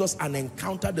to Jesus and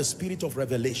encounter the spirit of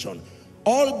revelation.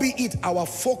 Albeit our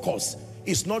focus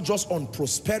is not just on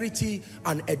prosperity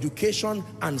and education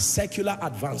and secular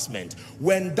advancement.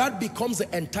 When that becomes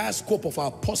the entire scope of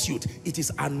our pursuit, it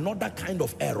is another kind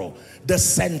of error. The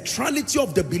centrality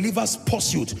of the believer's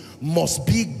pursuit must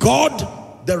be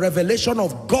God, the revelation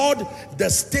of God, the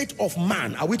state of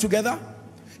man. Are we together?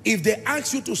 If they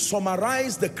ask you to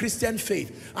summarize the Christian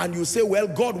faith and you say, well,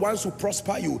 God wants to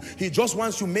prosper you, he just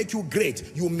wants to make you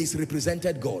great, you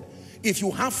misrepresented God. If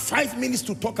you have 5 minutes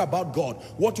to talk about God,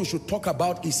 what you should talk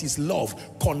about is his love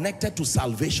connected to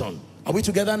salvation. Are we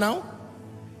together now?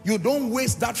 You don't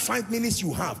waste that 5 minutes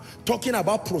you have talking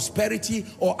about prosperity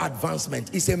or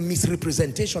advancement. It's a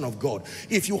misrepresentation of God.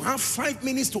 If you have 5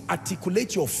 minutes to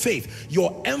articulate your faith,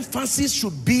 your emphasis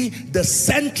should be the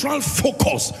central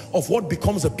focus of what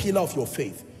becomes a pillar of your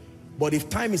faith. But if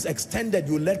time is extended,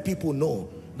 you let people know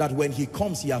that when he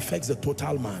comes, he affects the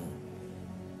total man,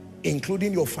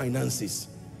 including your finances.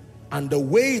 And the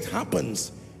way it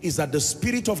happens is that the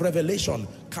spirit of revelation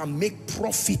can make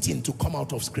profiting to come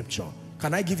out of scripture.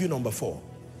 Can I give you number 4?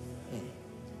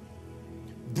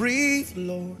 Breathe,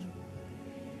 Lord.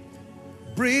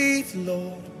 Breathe,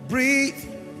 Lord. Breathe.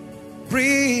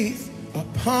 Breathe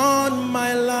upon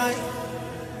my life.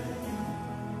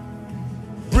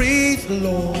 Breathe,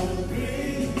 Lord.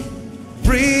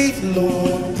 Breathe,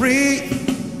 Lord. Breathe.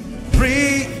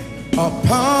 Breathe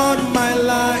upon my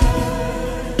life.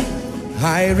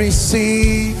 I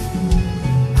receive.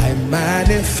 I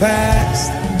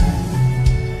manifest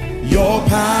your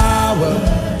power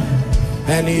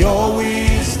and your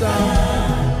wisdom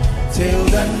till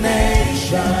the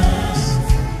nations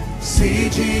See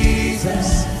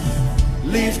Jesus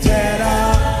lifted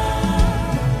up,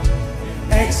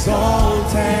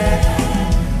 exalted.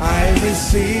 I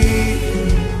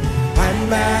receive and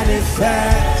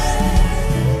manifest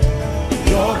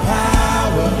your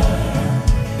power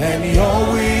and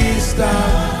your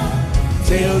wisdom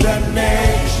till the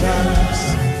nations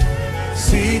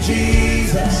see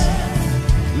Jesus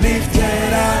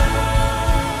lifted up,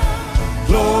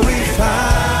 glorified.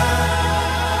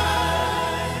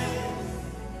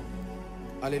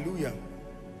 Hallelujah.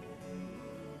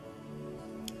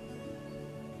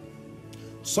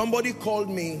 Somebody called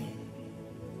me.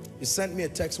 He sent me a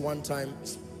text one time.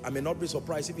 I may not be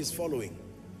surprised if he's following.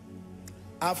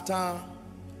 After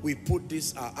we put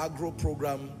this agro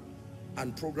program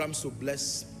and programs to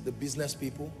bless the business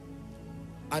people,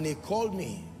 and he called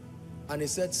me and he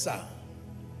said, sir,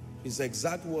 his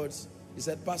exact words, he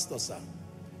said, Pastor, sir,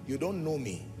 you don't know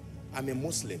me. I'm a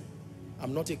Muslim.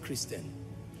 I'm not a Christian.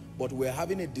 But we're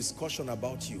having a discussion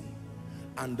about you.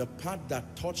 And the part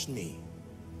that touched me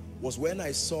was when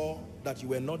I saw that you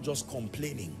were not just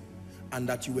complaining and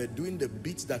that you were doing the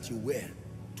bits that you were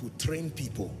to train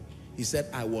people. He said,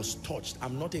 I was touched.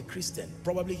 I'm not a Christian.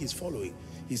 Probably he's following.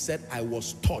 He said, I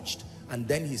was touched. And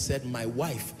then he said, my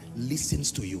wife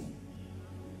listens to you.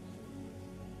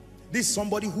 This is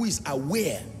somebody who is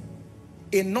aware,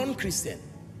 a non-Christian.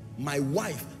 My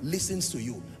wife listens to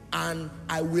you, and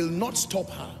I will not stop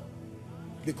her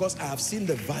because I have seen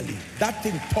the value. That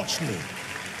thing touched me.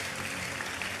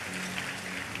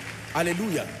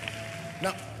 Hallelujah.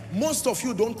 Now, most of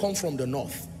you don't come from the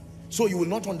north, so you will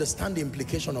not understand the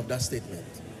implication of that statement.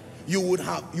 You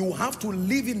have to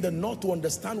live in the north to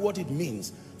understand what it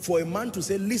means for a man to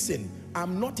say, listen,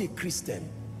 I'm not a Christian,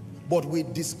 but we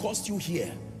discussed you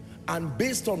here, and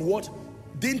based on what,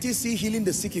 didn't he see healing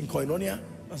the sick in Koinonia?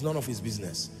 That's none of his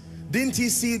business. Didn't he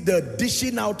see the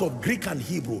dishing out of Greek and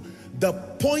Hebrew? The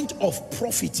point of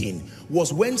profiting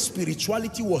was when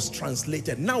spirituality was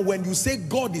translated. Now, when you say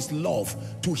God is love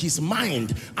to his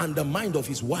mind and the mind of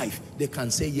his wife, they can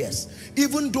say yes.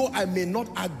 Even though I may not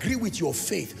agree with your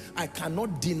faith, I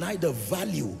cannot deny the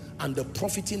value and the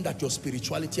profiting that your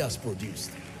spirituality has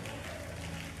produced.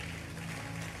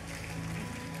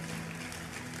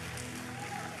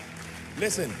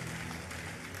 Listen,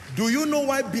 do you know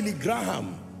why Billy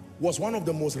Graham was one of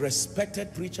the most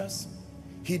respected preachers?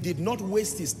 He did not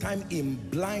waste his time in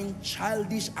blind,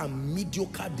 childish, and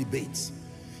mediocre debates.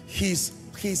 His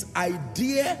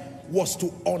idea was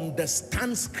to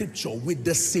understand scripture with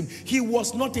the same. He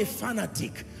was not a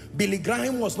fanatic. Billy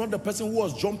Graham was not the person who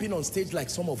was jumping on stage like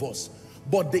some of us.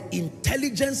 But the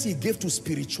intelligence he gave to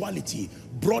spirituality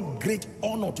brought great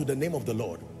honor to the name of the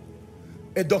Lord.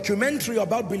 A documentary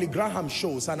about Billy Graham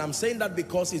shows, and I'm saying that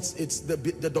because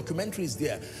the documentary is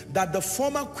there, that the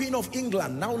former Queen of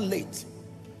England, now late,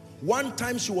 one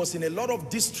time she was in a lot of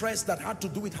distress that had to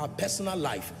do with her personal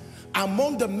life.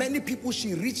 Among the many people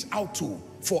she reached out to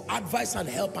for advice and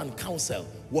help and counsel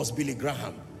was Billy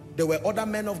Graham. There were other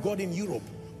men of God in Europe,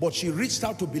 but she reached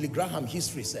out to Billy Graham,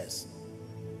 history says.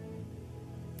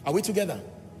 Are we together?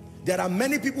 There are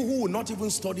many people who will not even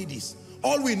study this.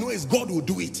 All we know is God will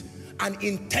do it. And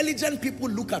intelligent people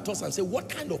look at us and say, what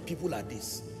kind of people are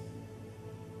these?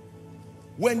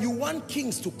 When you want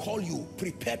kings to call you,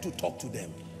 prepare to talk to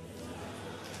them.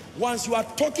 Once you are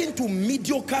talking to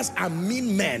mediocres and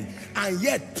mean men, and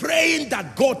yet praying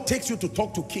that God takes you to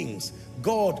talk to kings,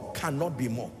 God cannot be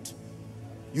mocked.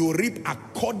 You reap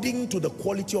according to the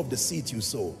quality of the seed you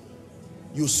sow.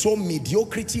 You sow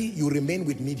mediocrity, you remain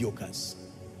with mediocres.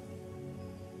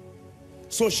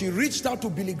 So she reached out to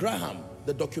Billy Graham,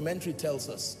 the documentary tells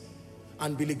us,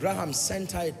 and Billy Graham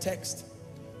sent her a text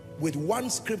with one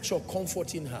scripture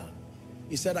comforting her.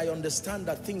 He said, I understand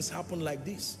that things happen like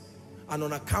this, and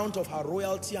on account of her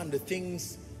royalty and the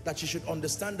things, that she should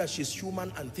understand that she's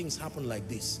human and things happen like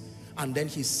this. And then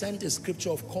he sent a scripture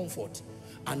of comfort.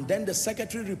 And then the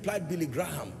secretary replied Billy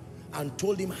Graham and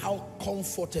told him how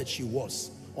comforted she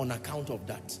was on account of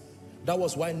that. That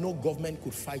was why no government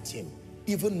could fight him.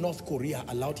 Even North Korea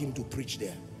allowed him to preach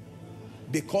there,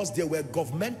 because there were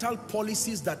governmental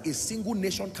policies that a single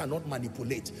nation cannot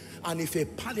manipulate. And if a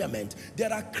parliament,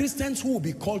 there are Christians who will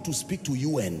be called to speak to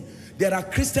UN. There are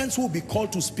Christians who will be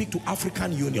called to speak to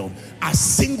African Union as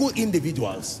single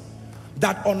individuals,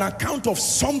 that on account of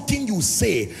something you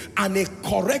say and a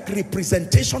correct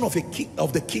representation of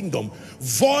the kingdom,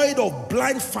 void of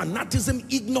blind fanaticism,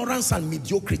 ignorance, and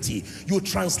mediocrity, you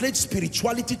translate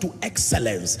spirituality to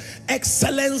excellence.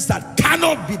 Excellence that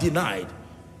cannot be denied.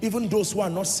 Even those who are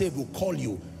not saved will call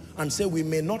you and say, we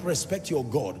may not respect your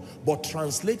God, but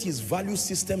translate his value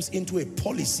systems into a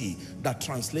policy that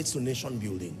translates to nation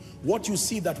building. What you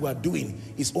see that we're doing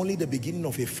is only the beginning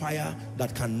of a fire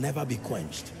that can never be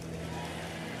quenched.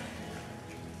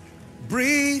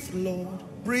 Breathe, Lord,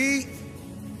 breathe.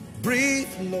 Breathe,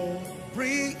 Lord,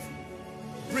 breathe.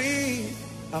 Breathe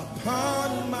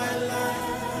upon my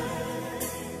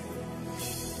life.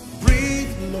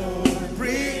 Breathe, Lord,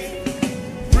 breathe.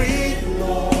 Breathe,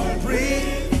 Lord,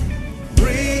 breathe.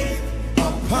 Breathe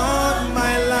upon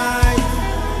my life.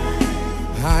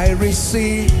 I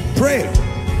receive, pray.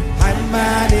 I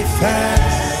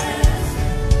manifest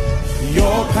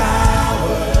your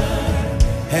power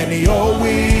and your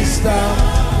wisdom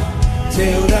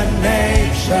till the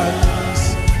nations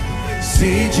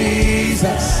see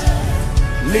Jesus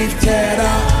lifted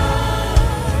up,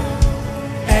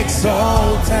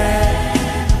 exalted.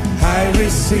 I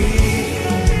receive,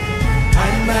 I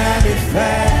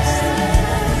manifest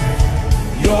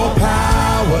your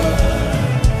power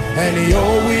and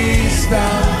your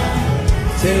wisdom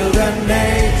till the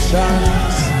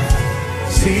nations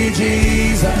see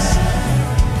Jesus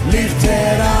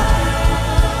lifted up,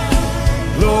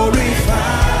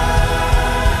 glorified.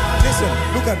 Listen,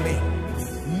 look at me.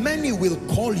 Many will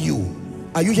call you.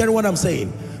 Are you hearing what I'm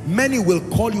saying? Many will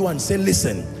call you and say,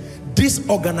 listen, this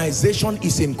organization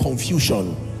is in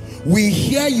confusion. We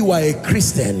hear you are a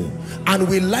Christian and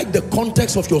we like the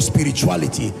context of your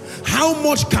spirituality. How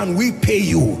much can we pay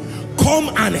you? Come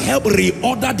and help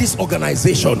reorder this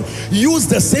organization. Use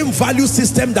the same value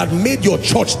system that made your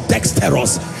church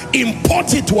dexterous.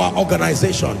 Import it to our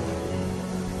organization.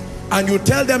 And you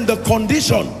tell them the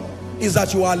condition is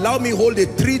that you allow me hold a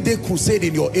 3-day crusade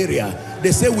in your area.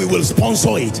 They say we will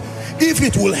sponsor it. If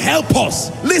it will help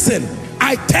us, listen,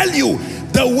 I tell you,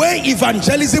 the way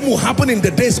evangelism will happen in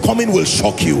the days coming will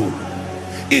shock you.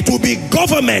 It will be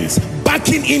governments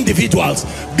backing individuals,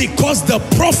 because the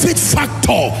profit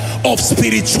factor of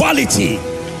spirituality,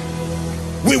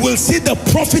 we will see the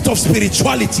profit of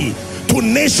spirituality to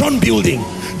nation building.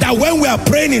 That when we are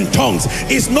praying in tongues,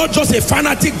 it's not just a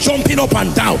fanatic jumping up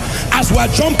and down. As we are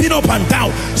jumping up and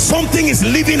down, something is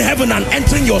leaving heaven and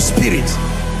entering your spirit.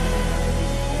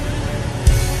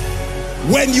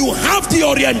 When you have the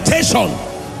orientation,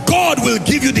 God will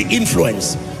give you the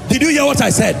influence. Did you hear what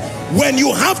I said? When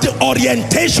you have the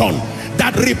orientation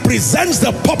that represents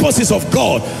the purposes of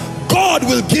God, God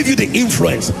will give you the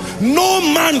influence. No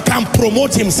man can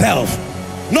promote himself.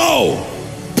 No.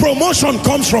 Promotion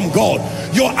comes from God.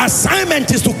 Your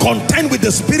assignment is to contend with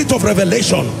the spirit of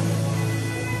revelation.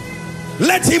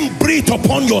 Let him breathe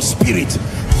upon your spirit,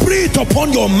 breathe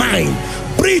upon your mind,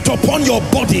 breathe upon your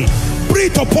body,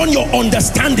 breathe upon your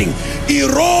understanding.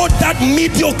 Erode that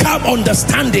mediocre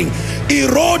understanding,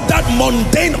 erode that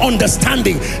mundane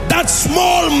understanding, that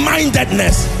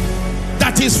small-mindedness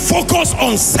that is focused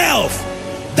on self,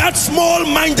 that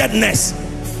small-mindedness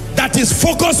that is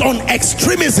focused on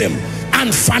extremism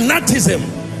and fanaticism.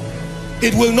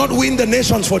 It will not win the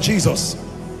nations for Jesus.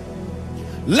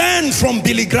 Learn from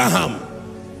Billy Graham.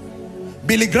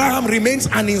 Billy Graham remains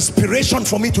an inspiration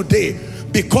for me today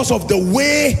because of the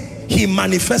way he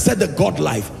manifested the God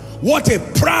life. What a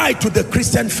pride to the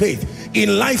Christian faith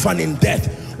in life and in death.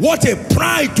 What a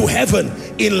pride to heaven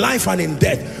in life and in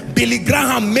death. Billy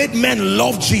Graham made men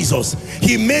love Jesus.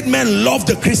 He made men love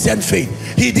the Christian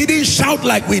faith. He didn't shout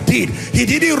like we did. He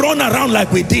didn't run around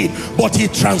like we did. But he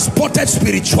transported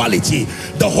spirituality.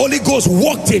 The Holy Ghost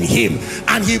walked in him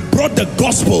and he brought the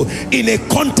gospel in a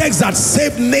context that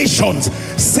saved nations,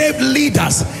 saved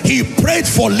leaders. He prayed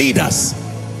for leaders.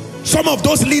 Some of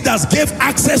those leaders gave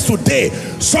access today.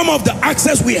 Some of the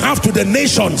access we have to the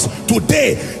nations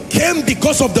today came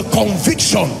because of the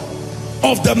conviction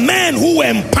of the men who were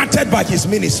imparted by his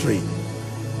ministry.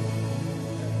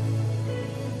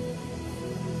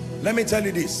 Let me tell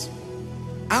you this.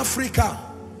 Africa,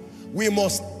 we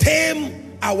must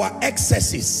tame our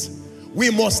excesses.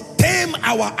 We must tame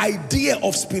our idea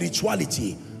of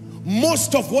spirituality.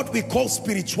 Most of what we call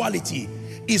spirituality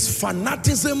is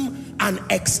fanaticism and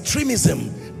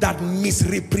extremism that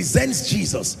misrepresents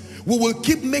Jesus. We will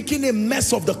keep making a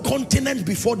mess of the continent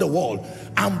before the world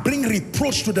and bring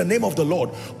reproach to the name of the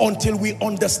Lord until we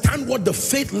understand what the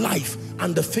faith life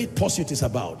and the faith pursuit is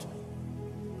about.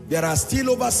 There are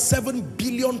still over 7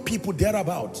 billion people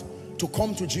thereabout to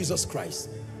come to Jesus Christ.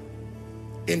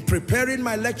 In preparing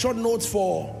my lecture notes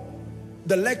for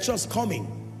the lectures coming,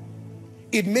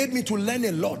 it made me to learn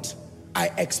a lot. I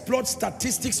explored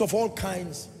statistics of all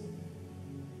kinds,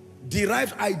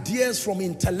 derived ideas from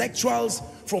intellectuals,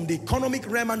 from the economic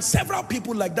realm, and several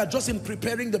people like that, just in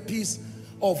preparing the piece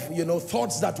of,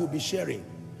 thoughts that we'll be sharing.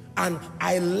 And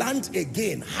I learned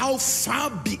again how far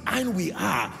behind we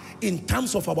are in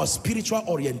terms of our spiritual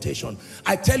orientation.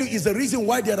 I tell you, it's the reason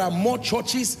why there are more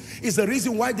churches, it's the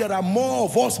reason why there are more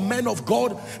of us men of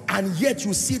God, and yet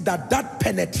you see that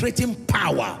penetrating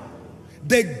power,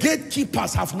 the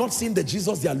gatekeepers have not seen the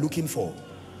Jesus they are looking for.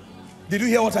 Did you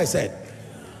hear what I said?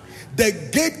 The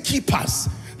gatekeepers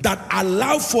that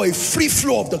allow for a free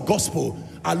flow of the gospel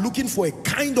are looking for a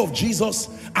kind of Jesus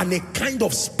and a kind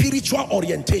of spiritual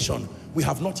orientation we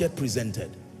have not yet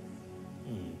presented.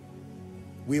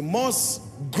 We must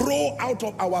grow out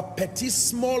of our petty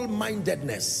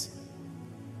small-mindedness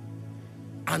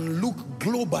and look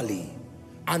globally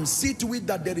and see to it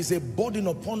that there is a burden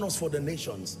upon us for the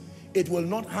nations. It will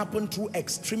not happen through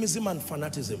extremism and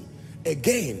fanaticism.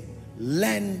 Again,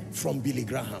 learn from Billy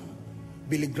Graham.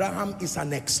 Billy Graham is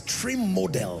an extreme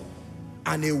model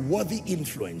and a worthy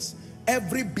influence.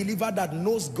 Every believer that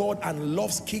knows God and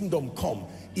loves kingdom come,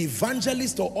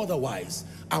 evangelist or otherwise,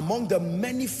 among the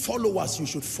many followers you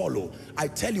should follow, I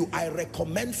tell you, I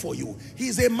recommend for you.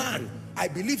 He's a man. I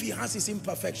believe he has his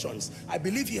imperfections. I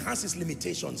believe he has his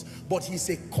limitations, but he's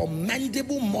a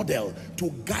commendable model to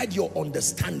guide your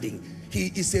understanding.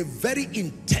 He is a very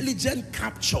intelligent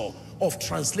capture of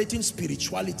translating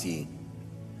spirituality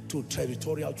to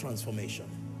territorial transformation.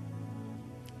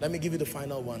 Let me give you the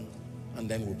final one and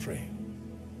then we'll pray.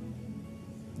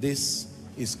 This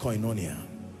is Koinonia.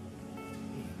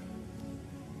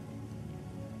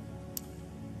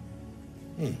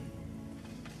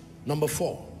 Number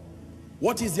 4,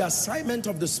 what is the assignment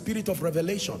of the spirit of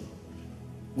revelation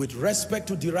with respect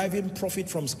to deriving profit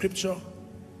from scripture,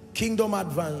 kingdom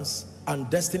advance, and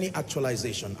destiny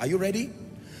actualization? Are you ready?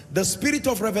 The spirit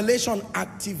of revelation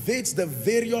activates the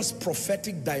various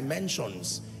prophetic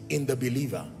dimensions in the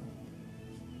believer.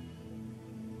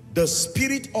 The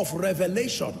spirit of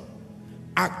revelation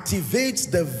activates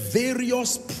the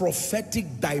various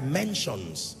prophetic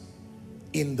dimensions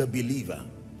in the believer.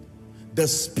 The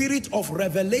spirit of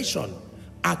revelation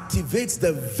activates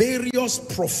the various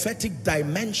prophetic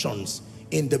dimensions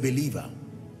in the believer.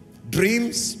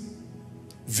 Dreams,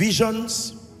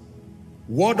 visions,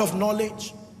 word of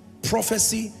knowledge,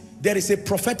 prophecy. There is a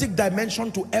prophetic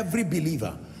dimension to every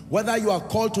believer, whether you are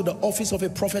called to the office of a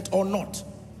prophet or not.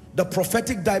 The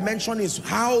prophetic dimension is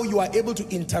how you are able to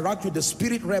interact with the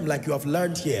spirit realm, like you have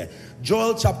learned here.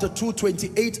 Joel chapter 2,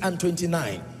 28 and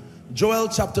 29. Joel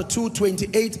chapter 2,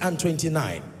 28 and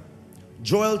 29.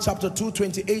 Joel chapter 2,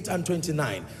 28 and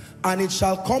 29. And it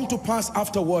shall come to pass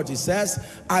afterwards, it says,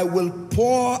 I will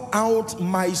pour out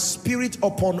my spirit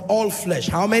upon all flesh.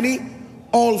 How many?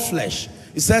 All flesh.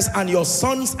 It says, and your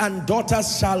sons and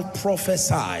daughters shall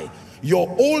prophesy.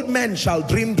 Your old men shall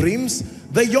dream dreams.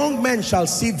 The young men shall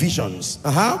see visions.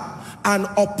 And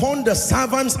upon the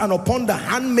servants and upon the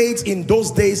handmaids in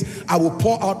those days, I will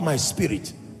pour out my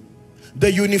spirit. The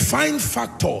unifying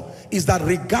factor is that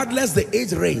regardless the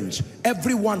age range,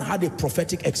 everyone had a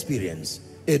prophetic experience.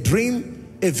 A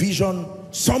dream, a vision,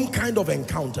 some kind of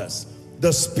encounters.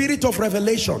 The spirit of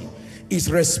revelation is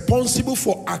responsible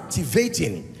for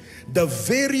activating the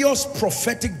various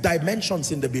prophetic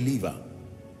dimensions in the believer.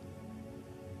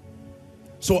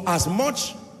 So as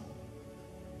much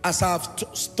as I've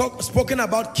spoken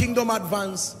about kingdom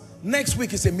advance, next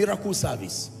week is a miracle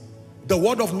service. The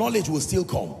word of knowledge will still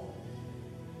come.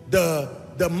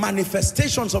 The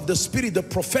manifestations of the spirit, the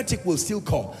prophetic, will still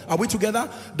come. Are we together?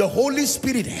 The Holy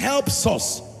Spirit helps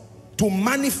us to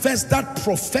manifest that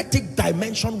prophetic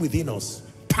dimension within us.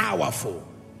 Powerful.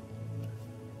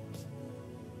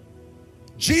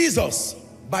 Jesus,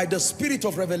 by the spirit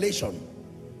of revelation,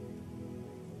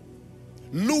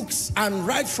 looks, and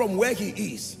right from where he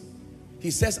is,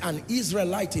 he says, an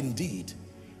Israelite indeed,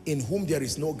 in whom there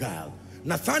is no guile.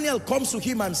 Nathanael comes to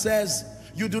him and says,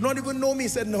 you do not even know me. He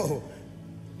said, no,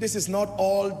 this is not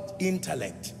all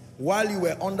intellect. While you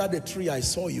were under the tree, I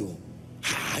saw you.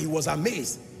 He was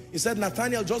amazed. He said,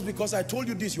 Nathanael, just because I told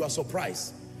you this, you are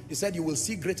surprised. He said, you will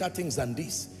see greater things than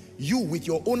this. You, with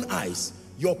your own eyes,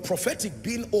 your prophetic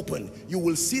being open, you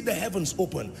will see the heavens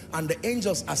open and the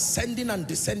angels ascending and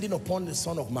descending upon the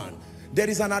Son of Man. There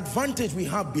is an advantage we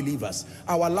have, believers.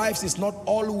 Our lives is not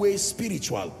always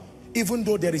spiritual, even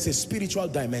though there is a spiritual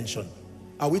dimension.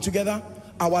 Are we together?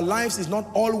 Our lives is not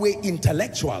always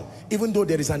intellectual, even though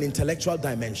there is an intellectual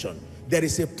dimension. There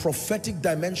is a prophetic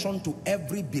dimension to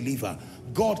every believer.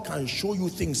 God can show you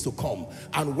things to come.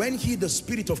 And when he, the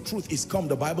Spirit of truth, is come,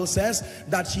 the Bible says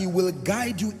that he will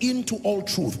guide you into all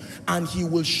truth, and he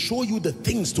will show you the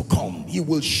things to come. He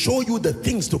will show you the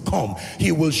things to come.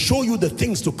 He will show you the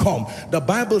things to come. The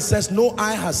Bible says no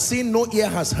eye has seen, no ear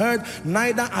has heard,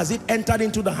 neither has it entered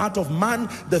into the heart of man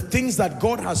the things that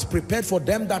God has prepared for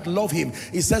them that love him.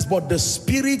 It says, but the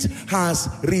Spirit has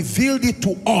revealed it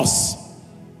to us.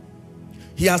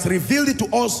 He has revealed it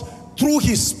to us through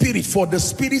his Spirit, for the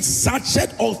Spirit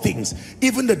searcheth all things,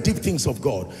 even the deep things of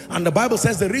God. And the Bible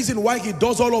says the reason why he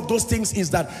does all of those things is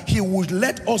that he would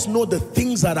let us know the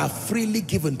things that are freely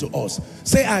given to us.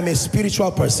 Say, I'm a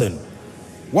spiritual person.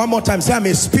 One more time, say, I'm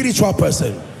a spiritual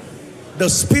person. The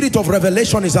spirit of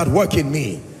revelation is at work in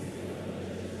me.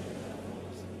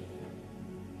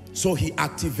 So he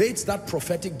activates that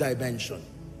prophetic dimension.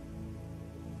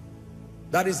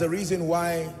 That is the reason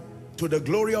why, to the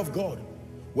glory of God,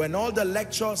 when all the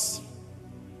lectures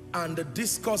and the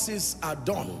discourses are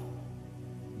done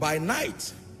by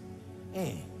night,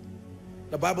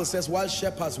 the Bible says, while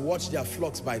shepherds watch their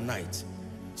flocks by night.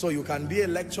 So you can be a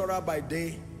lecturer by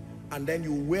day, and then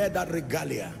you wear that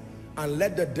regalia and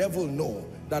let the devil know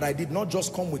that I did not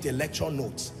just come with a lecture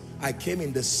note. I came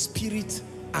in the spirit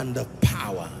and the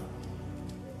power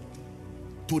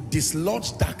to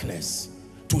dislodge darkness,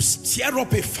 to stir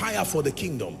up a fire for the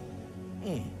kingdom.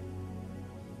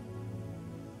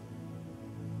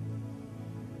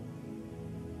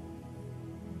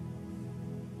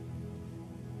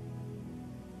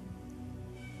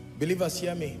 Believers,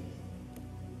 hear me.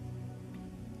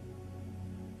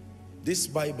 This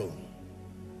Bible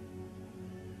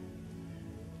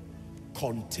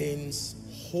contains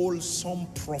wholesome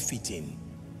profiting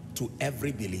to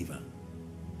every believer.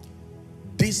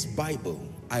 This Bible,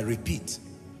 I repeat,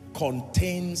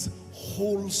 contains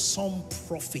wholesome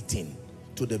profiting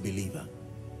to the believer.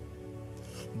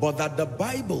 But that the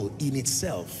Bible in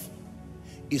itself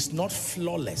is not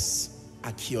flawless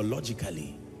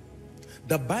archaeologically.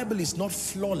 The Bible is not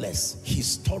flawless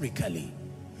historically.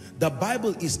 The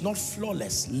Bible is not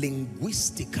flawless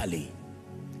linguistically.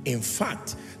 In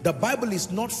fact, the Bible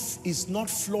is not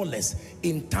flawless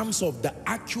in terms of the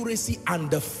accuracy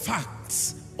and the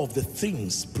facts of the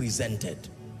things presented.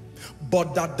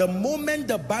 But that the moment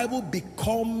the Bible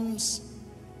becomes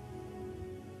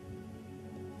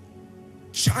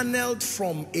channeled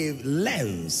from a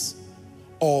lens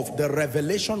of the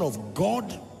revelation of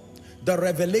God, the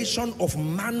revelation of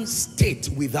man's state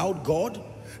without God,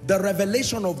 the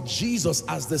revelation of Jesus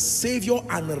as the Savior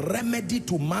and remedy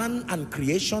to man and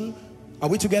creation, are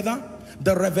we together?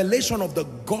 The revelation of the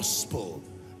gospel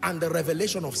and the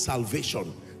revelation of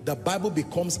salvation, the Bible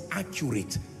becomes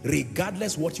accurate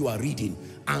regardless what you are reading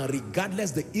and regardless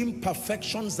the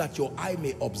imperfections that your eye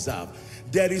may observe.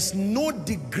 There is no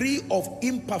degree of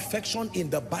imperfection in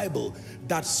the Bible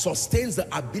that sustains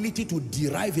the ability to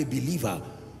derive a believer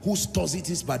who studies it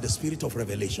is by the spirit of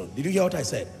revelation. Did you hear what I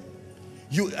said?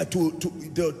 You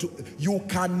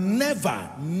can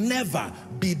never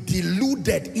be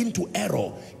deluded into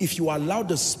error if you allow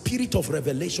the spirit of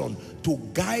revelation to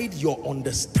guide your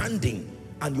understanding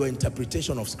and your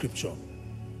interpretation of scripture.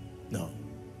 No.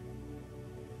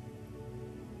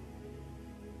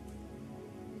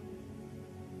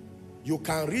 You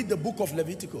can read the book of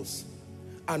Leviticus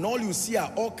and all you see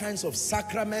are all kinds of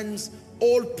sacraments,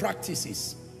 old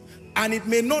practices, and it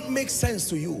may not make sense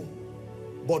to you,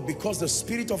 but because the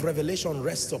spirit of revelation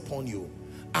rests upon you,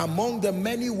 among the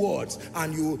many words,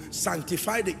 and you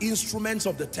sanctify the instruments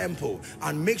of the temple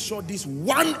and make sure this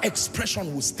one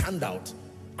expression will stand out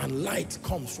and light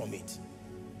comes from it.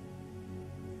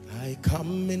 I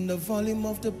come in the volume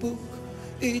of the book,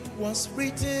 it was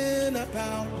written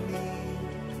about me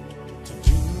to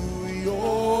do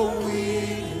your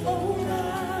will, oh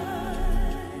God.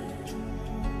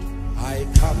 I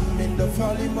come in the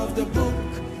volume of the book,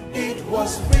 it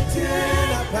was written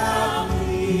about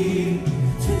me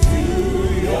to do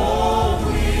your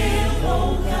will,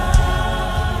 oh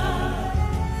God.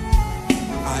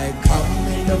 I come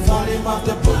in the volume of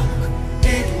the book,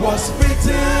 it was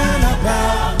written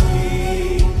about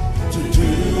me to do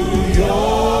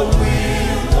your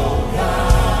will, oh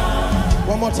God.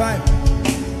 One more time.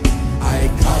 I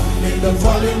come in the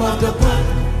volume of the book,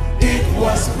 it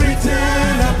was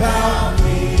written about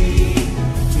me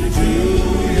to do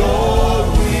your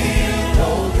will,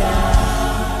 oh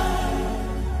God.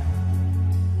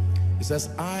 It says,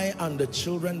 I and the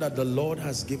children that the Lord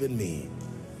has given me,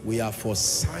 we are for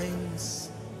signs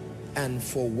and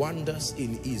for wonders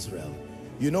in Israel.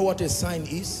 You know what a sign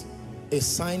is? A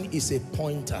sign is a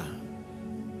pointer.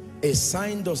 A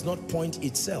sign does not point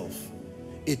itself.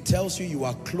 It tells you you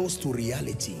are close to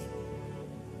reality.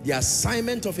 The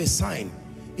assignment of a sign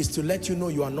is to let you know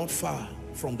you are not far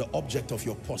from the object of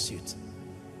your pursuit.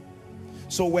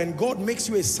 So when God makes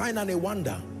you a sign and a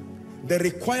wonder, the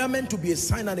requirement to be a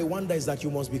sign and a wonder is that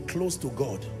you must be close to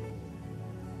God.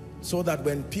 So that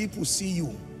when people see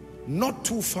you, not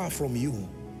too far from you,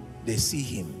 they see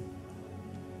him.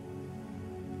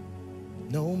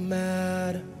 No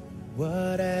matter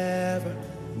whatever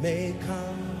may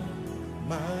come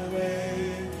my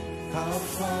way, I'll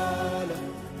follow,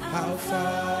 I'll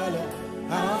follow,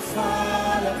 I'll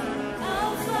follow,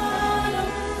 I'll follow.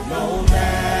 No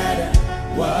matter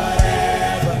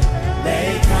whatever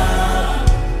may come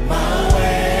my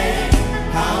way,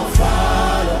 I'll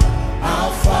follow,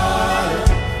 I'll follow,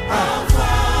 I'll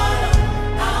follow,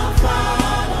 I'll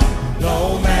follow.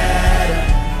 No matter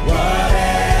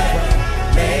whatever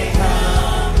may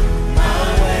come my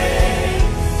way,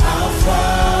 I'll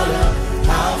follow,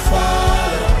 I'll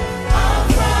follow, I'll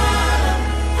follow,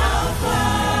 I'll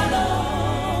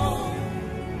follow.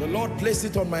 The Lord placed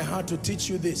it on my heart to teach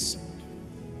you this,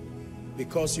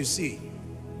 because you see,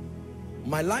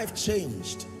 my life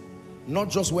changed not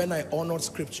just when I honored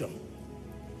scripture.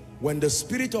 When the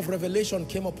spirit of revelation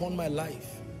came upon my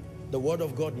life, the word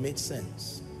of God made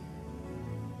sense.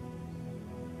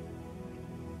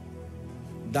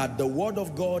 That the word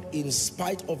of God, in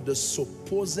spite of the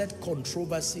supposed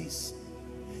controversies,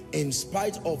 in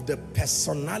spite of the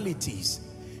personalities,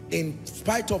 in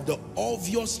spite of the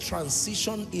obvious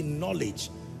transition in knowledge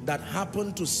that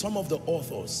happened to some of the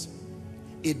authors,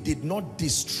 it did not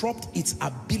disrupt its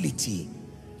ability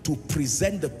to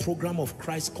present the program of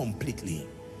Christ completely.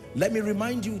 Let me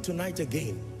remind you tonight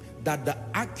again that the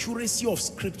accuracy of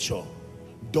scripture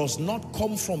does not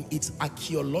come from its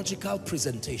archaeological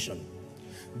presentation.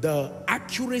 The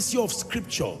accuracy of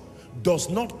scripture does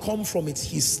not come from its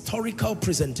historical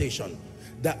presentation.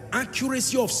 The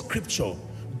accuracy of scripture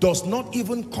does not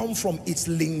even come from its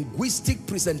linguistic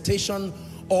presentation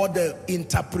or the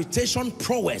interpretation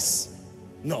prowess.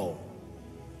 No.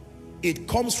 It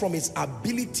comes from its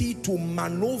ability to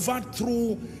maneuver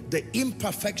through the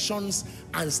imperfections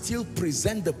and still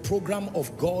present the program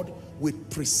of God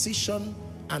with precision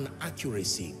and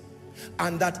accuracy.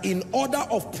 And that in order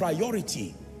of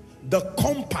priority, the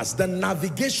compass, the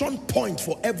navigation point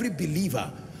for every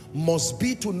believer must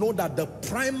be to know that the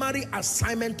primary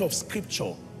assignment of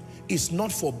scripture is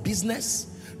not for business.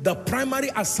 The primary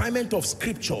assignment of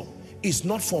scripture is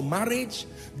not for marriage.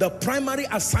 The primary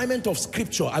assignment of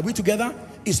scripture, are we together?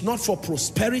 Is not for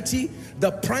prosperity.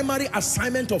 The primary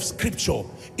assignment of scripture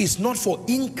is not for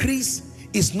increase,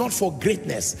 is not for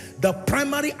greatness. The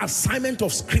primary assignment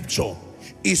of scripture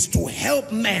is to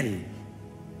help men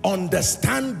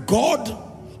understand God,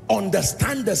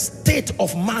 understand the state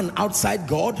of man outside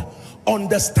God,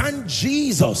 understand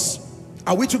Jesus.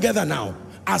 Are we together now?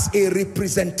 As a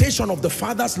representation of the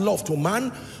Father's love to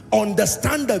man,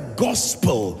 understand the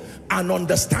gospel and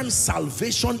understand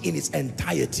salvation in its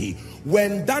entirety.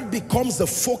 When that becomes the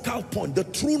focal point, the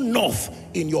true north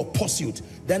in your pursuit,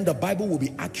 then the Bible will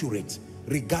be accurate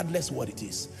regardless what it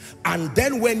is. And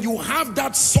then when you have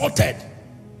that sorted,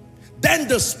 then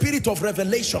the spirit of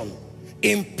revelation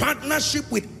in partnership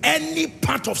with any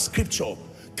part of scripture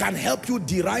can help you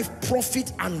derive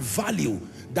profit and value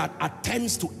that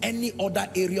attends to any other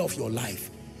area of your life.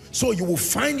 So you will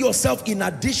find yourself, in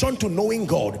addition to knowing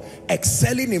God,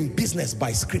 excelling in business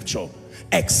by scripture,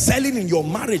 excelling in your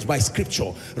marriage by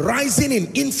scripture, rising in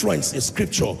influence in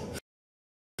scripture,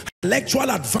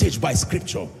 intellectual advantage by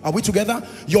scripture. Are we together?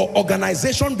 Your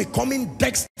organization becoming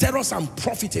dexterous and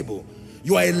profitable.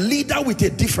 You are a leader with a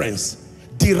difference,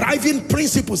 deriving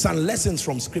principles and lessons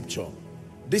from scripture.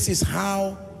 This is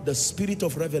how the spirit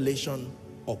of revelation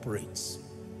operates.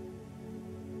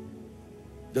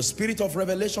 The spirit of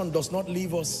revelation does not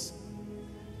leave us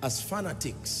as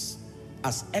fanatics,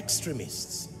 as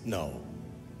extremists. No.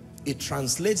 It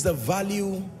translates the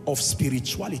value of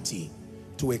spirituality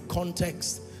to a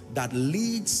context that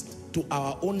leads to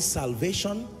our own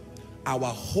salvation, our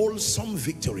wholesome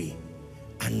victory,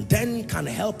 and then can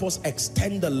help us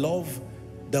extend the love,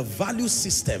 the value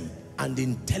system, and the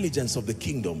intelligence of the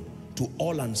kingdom to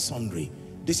all and sundry.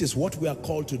 This is what we are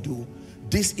called to do.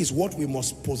 This is what we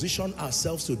must position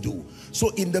ourselves to do.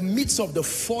 So in the midst of the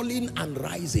falling and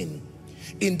rising,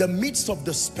 in the midst of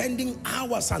the spending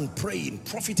hours and praying,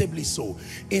 profitably so,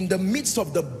 in the midst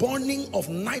of the burning of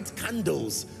night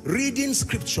candles, reading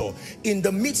scripture, in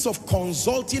the midst of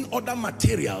consulting other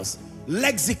materials,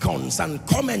 lexicons and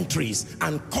commentaries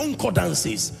and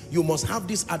concordances, you must have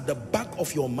this at the back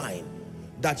of your mind,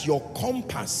 that your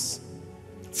compass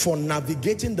for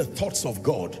navigating the thoughts of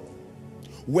God.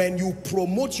 When you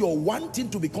promote your wanting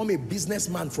to become a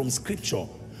businessman from scripture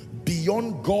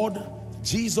beyond God,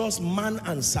 Jesus, man,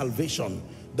 and salvation,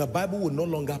 the Bible will no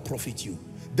longer profit you.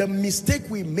 The mistake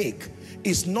we make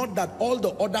is not that all the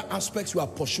other aspects we are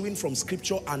pursuing from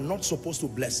scripture are not supposed to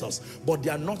bless us, but they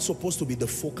are not supposed to be the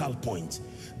focal point.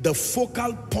 The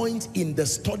focal point in the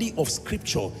study of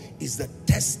scripture is the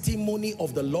testimony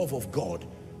of the love of God,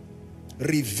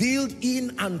 revealed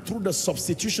in and through the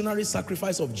substitutionary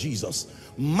sacrifice of Jesus,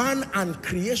 man and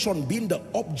creation being the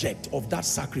object of that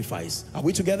sacrifice. Are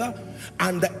we together?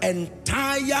 And the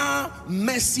entire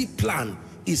mercy plan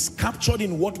is captured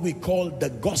in what we call the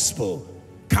gospel,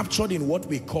 captured in what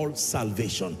we call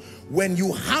salvation. When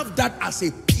you have that as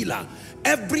a pillar,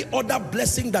 every other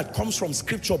blessing that comes from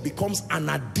scripture becomes an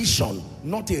addition,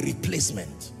 not a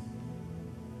replacement.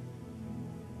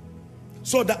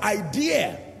 So the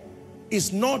idea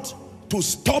is not to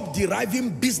stop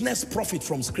deriving business profit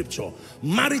from scripture,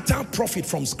 marital profit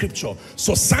from scripture,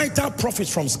 societal profit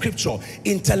from scripture,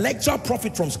 intellectual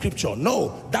profit from scripture.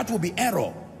 No, that will be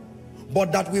error.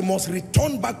 But that we must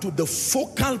return back to the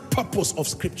focal purpose of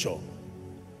scripture.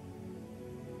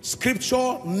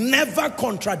 Scripture never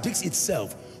contradicts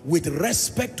itself with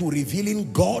respect to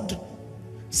revealing God,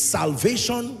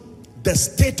 salvation, the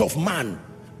state of man,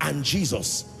 and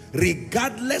Jesus.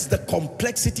 Regardless the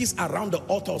complexities around the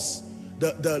authors,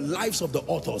 the lives of the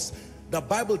authors, the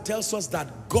Bible tells us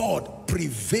that God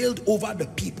prevailed over the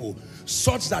people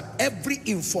such that every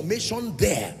information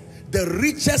there, the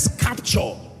richest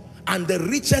capture and the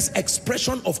richest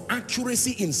expression of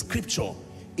accuracy in scripture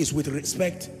is with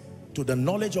respect to the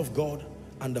knowledge of God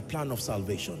and the plan of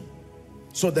salvation.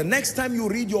 So the next time you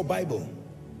read your Bible,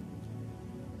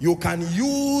 you can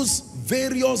use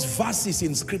various verses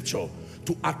in scripture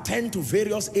to attend to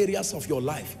various areas of your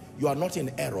life. You are not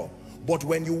in error. But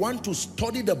when you want to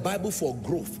study the Bible for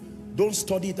growth, don't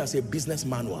study it as a business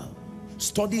manual.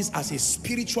 Study it as a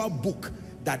spiritual book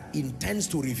that intends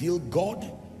to reveal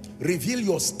God, reveal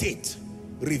your state,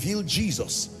 reveal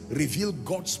Jesus, reveal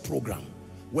God's program.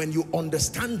 When you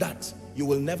understand that, you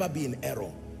will never be in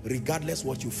error, regardless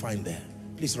what you find there.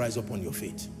 Please rise up on your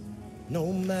feet.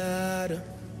 No matter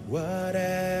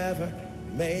whatever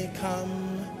may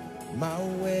come my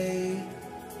way,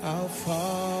 I'll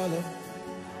follow.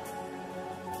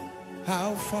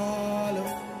 I'll follow.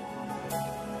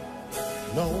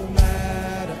 No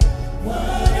matter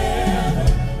whatever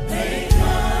may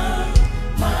come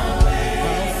my way,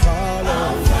 I'll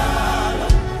follow.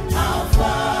 I'll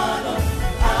follow.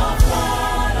 I'll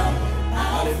follow.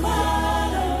 I'll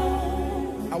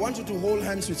follow. I want you to hold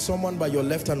hands with someone by your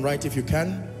left and right if you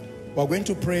can. We're going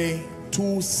to pray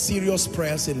two serious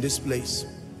prayers in this place.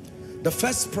 The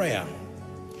first prayer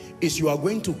is you are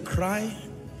going to cry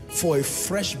for a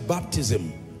fresh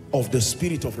baptism of the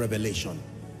spirit of revelation.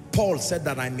 Paul said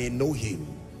that I may know him.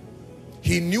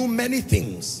 He knew many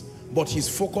things, but his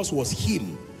focus was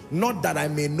him, not that I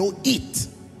may know it.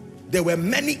 There were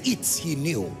many its he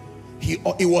knew.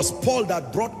 It was Paul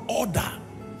that brought order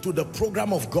to the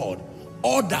program of God,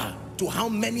 order to how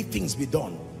many things be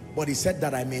done. But he said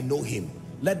that I may know him.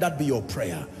 Let that be your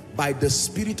prayer. By the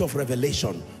spirit of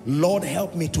revelation, Lord,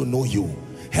 help me to know you.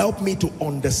 Help me to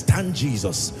understand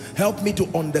Jesus. Help me to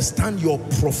understand your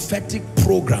prophetic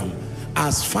program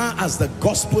as far as the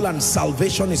gospel and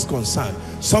salvation is concerned.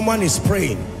 Someone is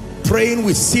praying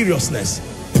with seriousness,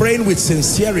 praying with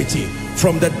sincerity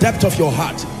from the depth of your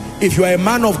heart. If you are a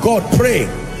man of God, pray.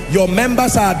 Your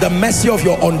members are at the mercy of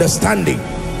your understanding.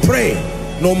 Pray.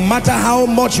 No matter how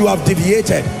much you have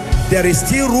deviated, there is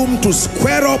still room to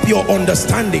square up your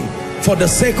understanding for the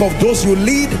sake of those you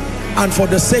lead and for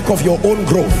the sake of your own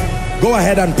growth. Go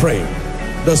ahead and pray.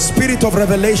 The spirit of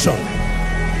revelation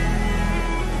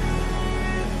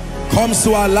comes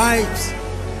to our lives,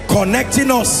 connecting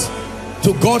us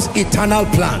to God's eternal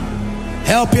plan,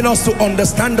 helping us to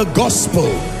understand the gospel,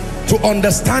 to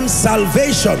understand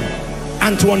salvation,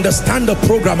 and to understand the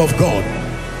program of God.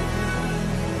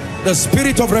 The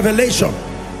spirit of revelation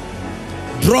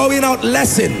drawing out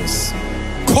lessons,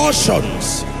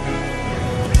 cautions,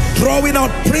 drawing out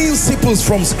principles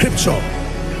from scripture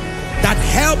that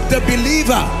help the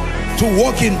believer to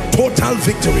walk in total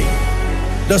victory.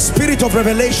 The spirit of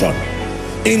revelation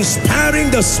inspiring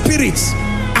the spirits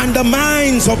and the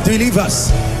minds of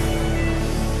believers,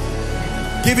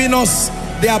 giving us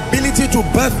the ability to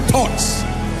birth thoughts,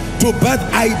 to birth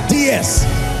ideas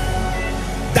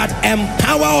that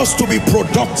empower us to be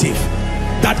productive,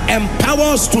 that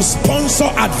empower us to sponsor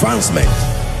advancement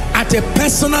at a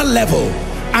personal level,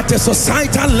 at a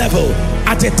societal level,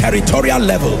 at a territorial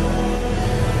level.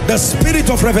 The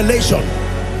spirit of revelation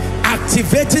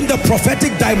activating the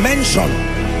prophetic dimension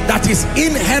that is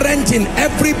inherent in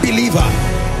every believer,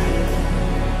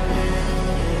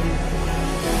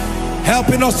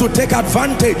 helping us to take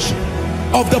advantage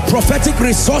of the prophetic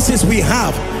resources we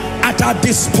have at our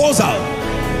disposal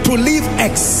to live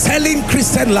excelling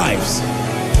Christian lives.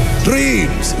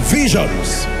 Dreams,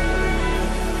 visions,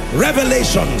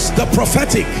 revelations, the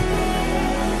prophetic.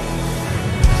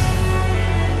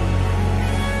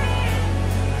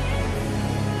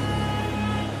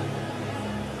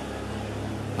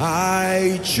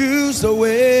 I choose the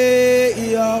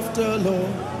way of the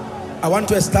Lord. I want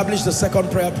to establish the second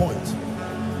prayer point.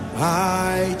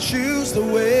 I choose the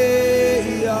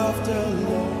way of the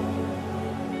Lord,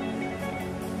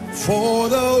 for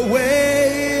the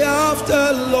way of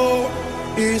the Lord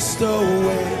is the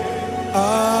way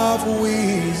of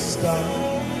wisdom.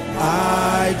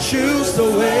 I choose the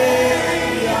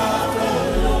way of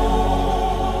the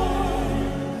Lord,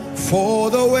 for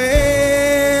the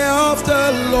way of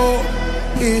the Lord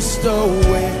is the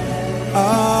way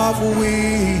of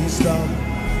wisdom.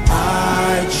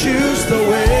 I choose the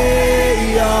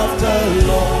way of the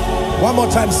Lord. One more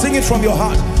time, sing it from your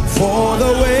heart. For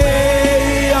the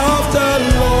way of the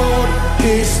Lord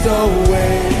is the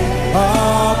way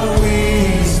of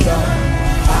wisdom.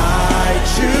 I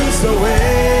choose the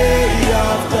way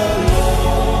of the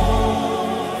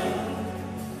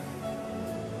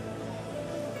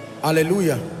Lord.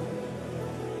 Hallelujah.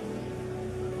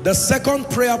 The second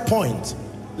prayer point,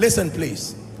 listen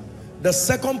please. The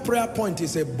second prayer point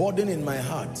is a burden in my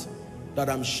heart that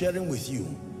I'm sharing with you.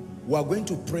 We are going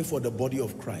to pray for the body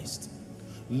of Christ.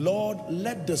 Lord,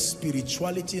 let the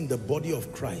spirituality in the body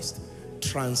of Christ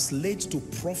translate to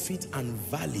profit and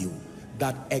value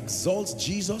that exalts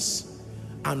Jesus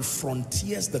and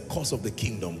frontiers the cause of the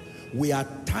kingdom. We are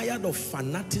tired of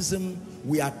fanaticism.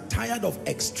 We are tired of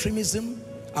extremism.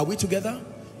 Are we together?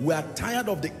 We are tired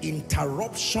of the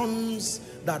interruptions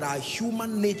that our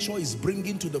human nature is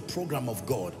bringing to the program of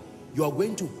God. You are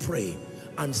going to pray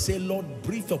and say, Lord,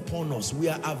 breathe upon us. We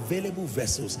are available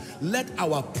vessels. Let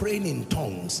our praying in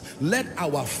tongues, let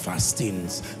our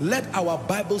fastings, let our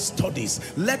Bible studies,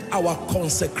 let our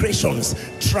consecrations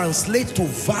translate to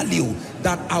value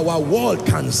that our world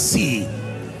can see.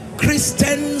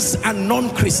 Christians and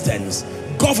non-Christians,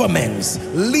 governments,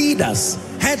 leaders,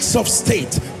 heads of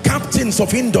state, captains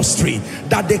of industry,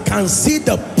 that they can see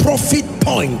the profit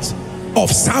point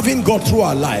of serving God through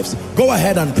our lives. Go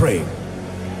ahead and pray.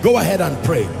 Go ahead and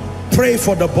pray. Pray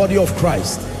for the body of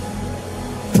Christ.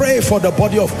 Pray for the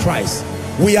body of Christ.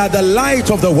 We are the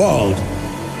light of the world,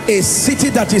 a city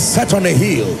that is set on a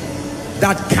hill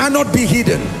that cannot be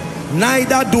hidden.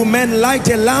 Neither do men light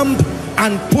a lamp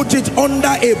and put it under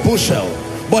a bushel,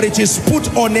 but it is put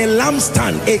on a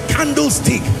lampstand, a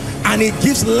candlestick, and it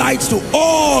gives light to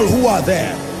all who are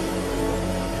there.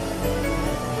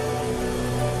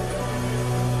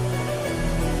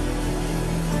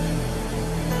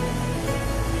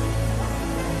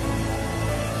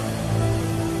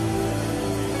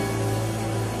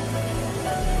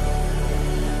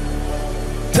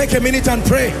 Take a minute and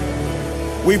pray.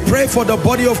 We pray for the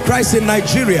body of Christ in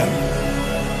Nigeria.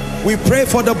 We pray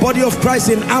for the body of Christ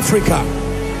in Africa.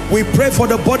 We pray for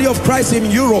the body of Christ in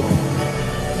Europe,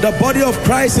 the body of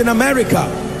Christ in America,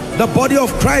 the body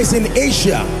of Christ in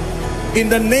Asia. In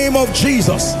the name of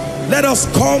Jesus, let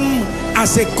us come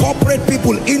as a corporate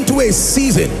people into a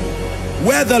season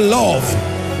where the love,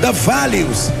 the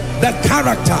values, the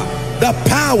character, the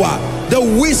power, the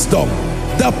wisdom,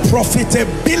 the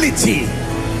profitability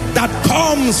that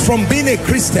comes from being a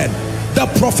Christian, the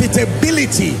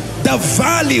profitability, the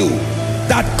value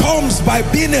that comes by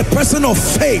being a person of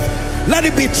faith, let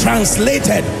it be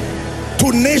translated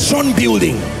to nation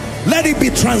building. Let it be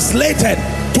translated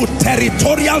to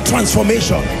territorial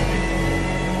transformation.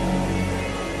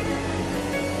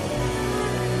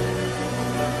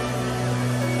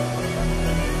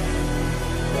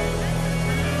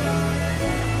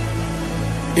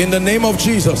 In the name of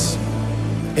Jesus,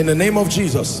 in the name of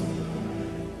Jesus,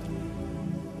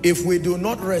 if we do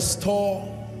not restore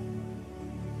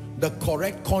the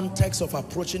correct context of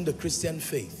approaching the Christian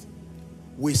faith,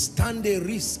 we stand a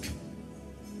risk.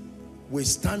 We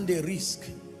stand a risk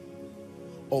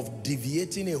of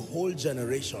deviating a whole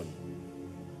generation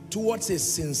towards a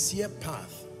sincere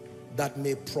path that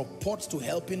may purport to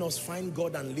helping us find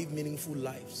God and live meaningful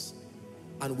lives,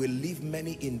 and will leave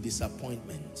many in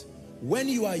disappointment. When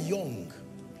you are young,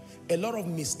 a lot of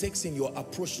mistakes in your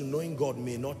approach to knowing God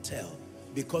may not tell,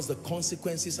 because the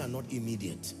consequences are not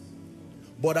immediate.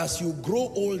 But as you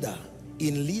grow older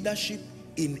in leadership,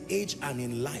 in age, and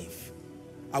in life,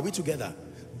 are we together?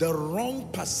 The wrong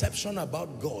perception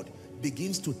about God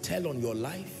begins to tell on your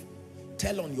life,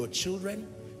 tell on your children,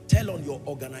 tell on your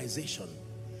organization.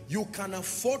 You can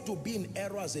afford to be in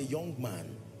error as a young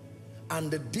man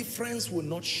and the difference will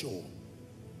not show.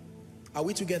 Are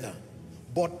we together?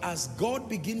 But as God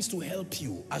begins to help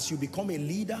you, as you become a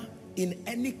leader in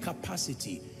any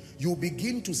capacity, you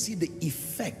begin to see the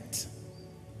effect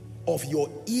of your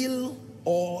ill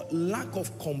or lack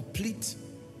of complete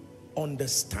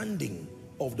understanding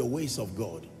of the ways of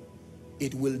God.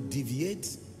 It will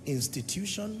deviate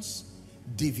institutions,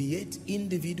 deviate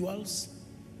individuals,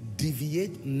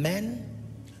 deviate men.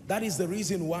 That is the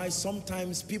reason why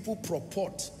sometimes people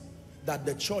purport that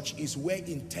the church is where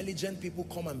intelligent people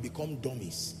come and become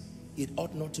dummies. It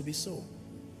ought not to be so.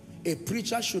 A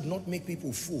preacher should not make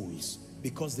people fools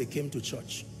because they came to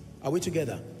church. Are we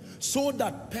together? So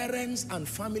that parents and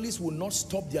families will not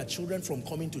stop their children from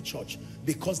coming to church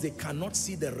because they cannot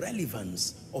see the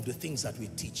relevance of the things that we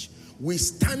teach. We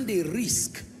stand a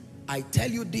risk. I tell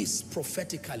you this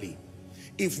prophetically.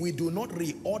 If we do not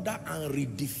reorder and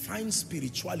redefine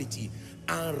spirituality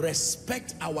and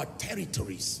respect our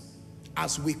territories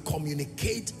as we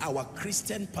communicate our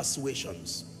Christian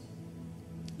persuasions,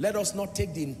 let us not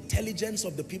take the intelligence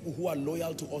of the people who are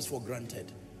loyal to us for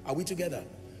granted. Are we together?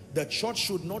 The church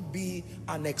should not be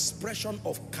an expression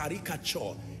of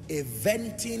caricature, a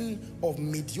venting of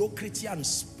mediocrity and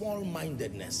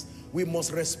small-mindedness. We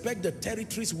must respect the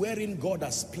territories wherein God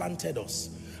has planted us.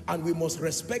 And we must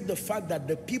respect the fact that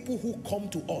the people who come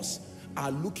to us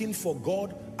are looking for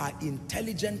God, are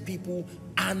intelligent people,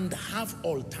 and have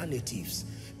alternatives.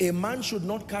 A man should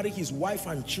not carry his wife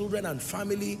and children and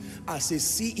family as a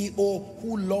CEO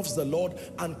who loves the Lord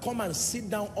and come and sit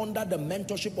down under the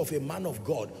mentorship of a man of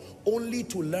God only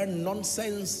to learn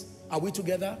nonsense. Are we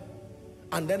together?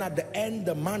 And then at the end,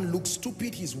 the man looks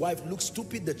stupid, his wife looks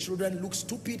stupid, the children look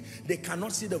stupid. They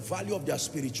cannot see the value of their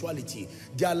spirituality.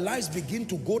 Their lives begin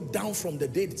to go down from the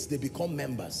day they become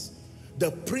members.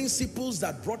 The principles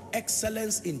that brought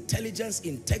excellence, intelligence,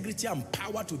 integrity, and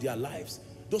power to their lives,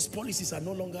 those policies are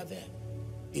no longer there.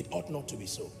 It ought not to be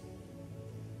so.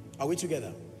 Are we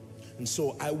together? And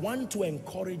so I want to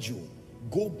encourage you,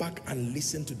 go back and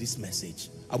listen to this message.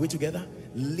 Are we together?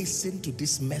 Listen to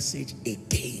this message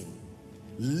again.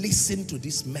 Listen to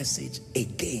this message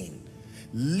again.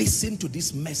 Listen to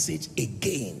this message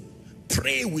again.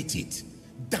 Pray with it.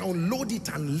 Download it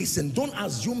and listen. Don't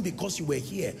assume because you were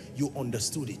here, you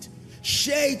understood it.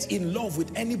 Share it in love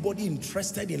with anybody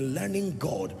interested in learning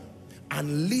God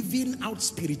and living out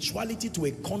spirituality to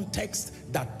a context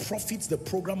that profits the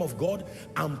program of God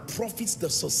and profits the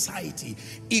society.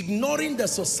 Ignoring the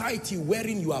society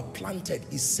wherein you are planted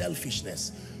is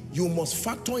selfishness. You must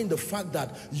factor in the fact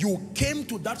that you came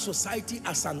to that society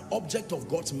as an object of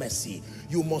God's mercy.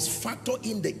 You must factor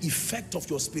in the effect of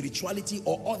your spirituality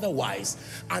or otherwise,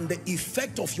 and the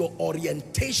effect of your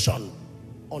orientation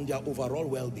on their overall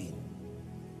well-being.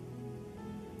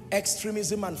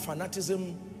 Extremism and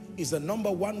fanaticism is the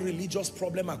 #1 religious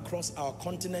problem across our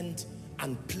continent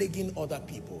and plaguing other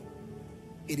people.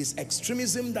 It is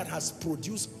extremism that has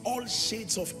produced all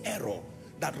shades of error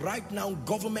that right now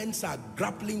governments are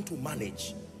grappling to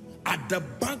manage. At the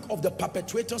back of the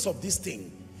perpetrators of this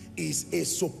thing is a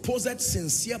supposed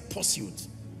sincere pursuit,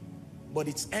 but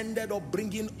it's ended up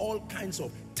bringing all kinds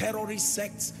of terrorist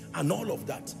sects and all of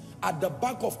that. At the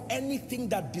back of anything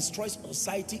that destroys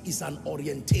society is an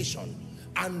orientation,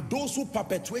 and those who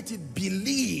perpetuate it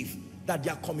believe that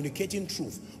they are communicating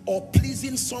truth or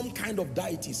pleasing some kind of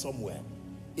deity somewhere.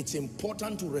 It's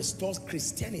important to restore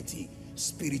Christianity,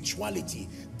 spirituality,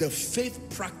 the faith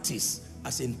practice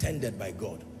as intended by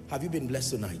God. Have you been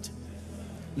blessed tonight?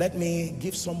 Let me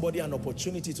give somebody an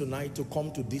opportunity tonight to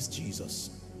come to this Jesus.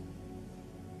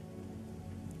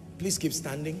 Please keep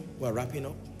standing. We're wrapping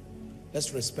up.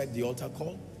 Let's respect the altar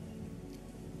call.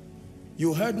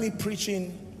 You heard me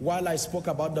preaching while I spoke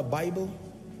about the Bible,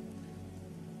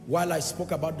 while I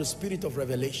spoke about the spirit of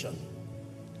revelation.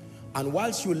 And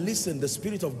whilst you listened, the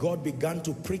Spirit of God began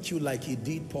to prick you like he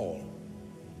did Paul.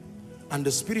 And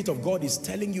the Spirit of God is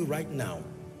telling you right now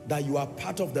that you are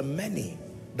part of the many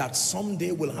that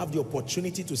someday will have the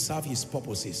opportunity to serve his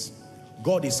purposes.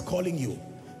 God is calling you.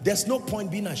 There's no point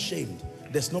being ashamed.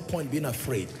 There's no point being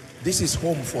afraid. This is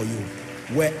home for you.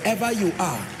 Wherever you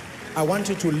are, I want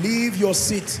you to leave your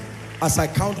seat as I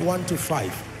count 1 to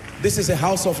 5. This is a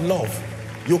house of love.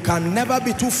 You can never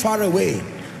be too far away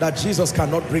that Jesus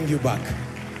cannot bring you back.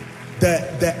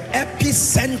 The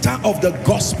epicenter of the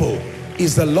gospel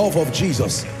is the love of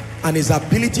Jesus and his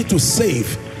ability to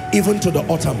save even to the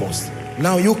uttermost.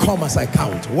 Now you come as I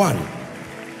count. 1.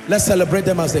 Let's celebrate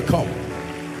them as they come.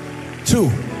 2.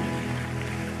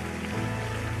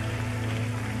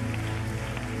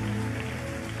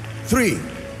 3.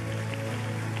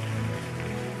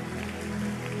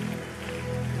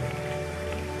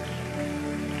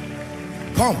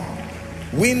 Come.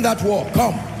 Win that war.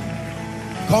 Come.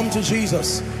 Come to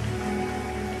Jesus.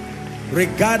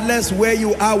 Regardless where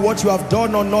you are, what you have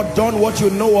done or not done, what you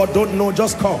know or don't know,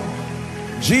 just come.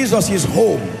 Jesus is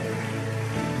home.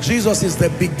 Jesus is the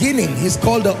beginning. He's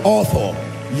called the author.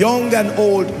 Young and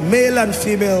old, male and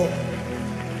female.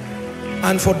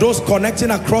 And for those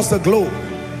connecting across the globe,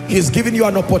 he's giving you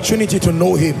an opportunity to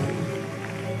know him.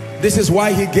 This is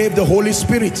why he gave the Holy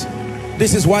Spirit.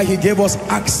 This is why he gave us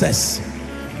access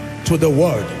to the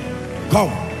word. Come.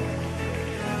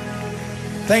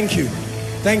 Thank you.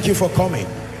 Thank you for coming.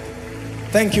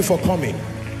 Thank you for coming.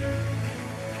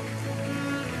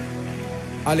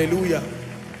 Hallelujah.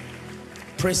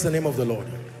 Praise the name of the Lord.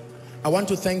 I want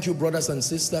to thank you, brothers and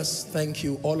sisters. Thank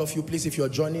you, all of you. Please, if you're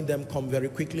joining them, come very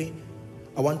quickly.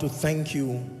 I want to thank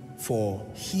you for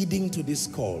heeding to this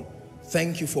call.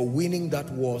 Thank you for winning that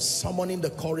war, summoning the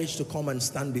courage to come and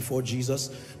stand before Jesus.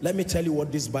 Let me tell you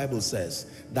what this Bible says,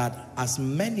 that as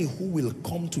many who will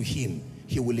come to him,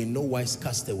 he will in no wise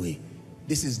cast away.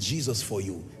 This is Jesus for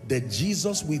you. The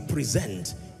Jesus we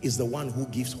present is the one who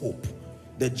gives hope.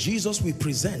 The Jesus we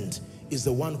present is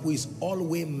the one who is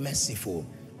always merciful,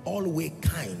 always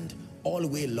kind,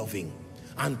 always loving.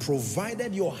 And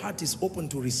provided your heart is open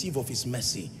to receive of his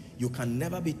mercy, you can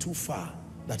never be too far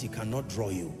that he cannot draw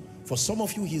you. For some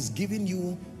of you, he's giving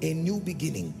you a new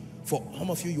beginning. For some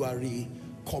of you, you are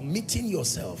recommitting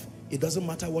yourself. It doesn't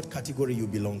matter what category you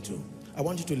belong to. I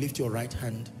want you to lift your right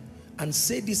hand and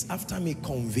say this after me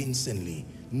convincingly.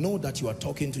 Know that you are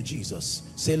talking to Jesus.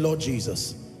 Say, Lord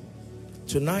Jesus,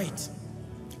 tonight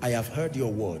I have heard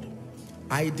your word.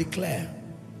 I declare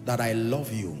that I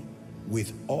love you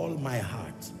with all my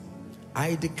heart.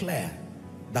 I declare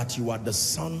that you are the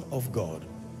Son of God.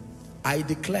 I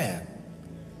declare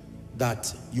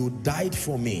that you died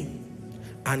for me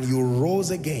and you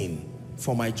rose again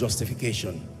for my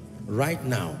justification. Right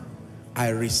now, I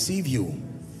receive you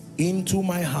into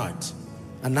my heart,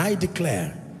 and I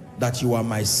declare that you are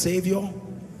my Savior,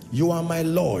 you are my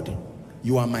Lord,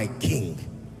 you are my King.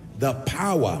 The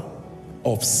power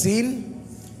of sin,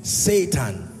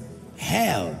 Satan,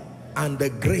 hell, and the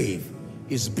grave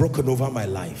is broken over my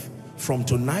life. From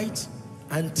tonight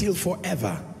until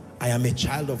forever, I am a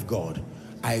child of God.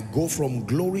 I go from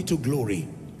glory to glory,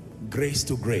 grace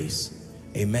to grace.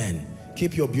 Amen.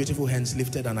 Keep your beautiful hands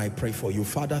lifted and I pray for you.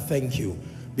 Father, thank you,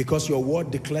 because your word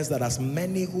declares that as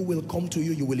many who will come to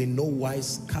you, you will in no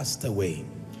wise cast away.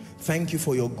 Thank you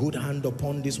for your good hand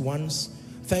upon these ones.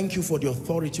 Thank you for the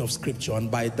authority of scripture,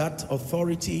 and by that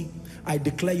authority I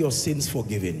declare your sins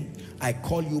forgiven. I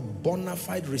call you bona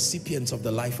fide recipients of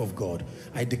the life of God.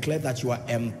 I declare that you are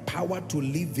empowered to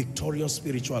live victorious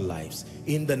spiritual lives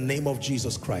in the name of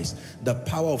Jesus Christ. The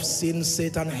power of sin,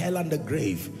 Satan, hell, and the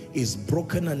grave is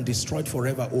broken and destroyed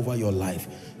forever over your life.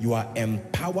 You are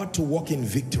empowered to walk in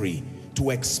victory, to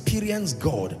experience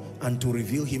God, and to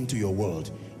reveal him to your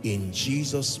world. In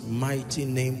Jesus' mighty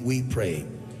name we pray.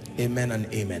 Amen and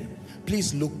amen.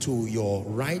 Please look to your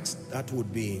right. That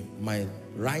would be my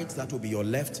right. That will be your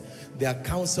left. There are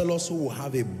counselors who will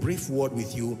have a brief word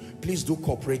with you. Please do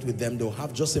cooperate with them. They'll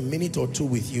have just a minute or two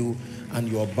with you, and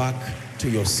you're back to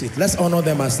your seat. Let's honor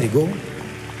them as they go.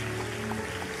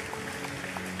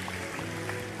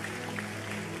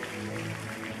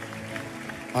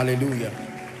 Hallelujah.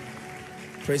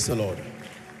 Praise the Lord.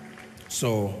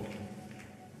 So,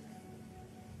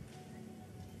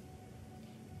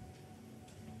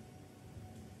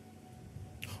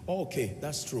 okay,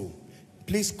 that's true.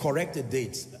 Please correct the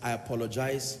date. I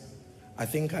apologize. I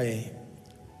think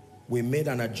we made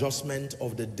an adjustment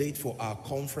of the date for our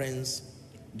conference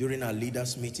during our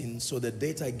leaders meeting. So the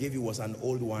date I gave you was an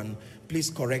old one. Please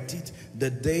correct it. The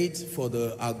date for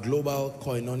our global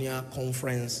Koinonia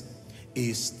conference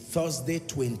is Thursday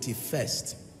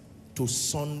 21st to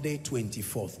Sunday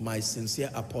 24th. My sincere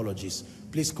apologies.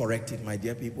 Please correct it, my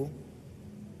dear people.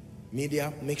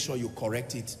 Media, make sure you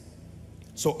correct it.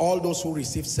 So all those who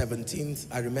received 17th,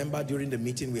 I remember during the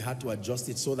meeting we had to adjust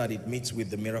it so that it meets with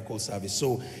the miracle service.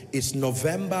 So it's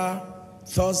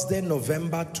Thursday,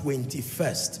 November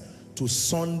 21st to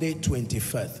Sunday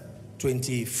 24th.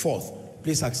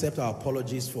 Please accept our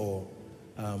apologies for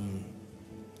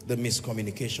the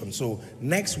miscommunication. So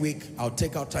next week, I'll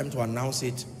take our time to announce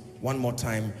it one more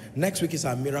time. Next week is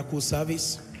our miracle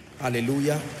service.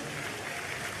 Hallelujah.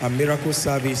 A miracle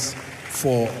service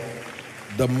for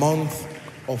the month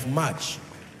of March.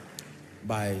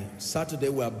 By Saturday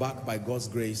we are back by God's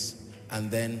grace, and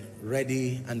then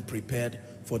ready and prepared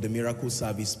for the miracle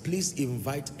service. Please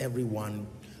invite everyone.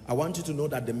 I want you to know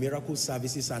that the miracle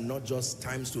services are not just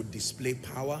times to display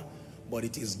power, but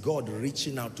it is God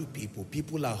reaching out to people.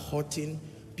 People are hurting,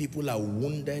 people are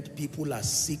wounded, people are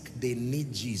sick, they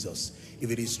need Jesus.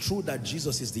 If it is true that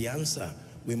Jesus is the answer,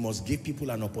 we must give people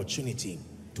an opportunity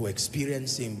to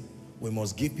experience him. We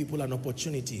must give people an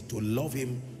opportunity to love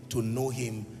him, to know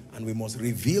him, and we must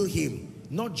reveal him,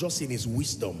 not just in his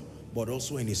wisdom, but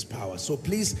also in his power. So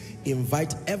please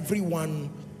invite everyone,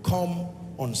 come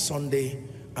on Sunday,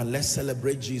 and let's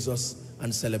celebrate Jesus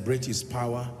and celebrate his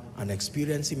power and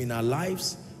experience him in our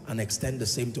lives and extend the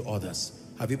same to others.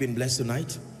 Have you been blessed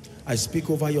tonight? I speak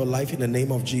over your life in the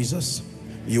name of Jesus.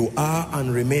 You are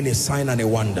and remain a sign and a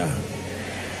wonder.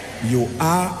 You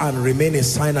are and remain a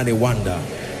sign and a wonder.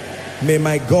 May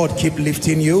my God keep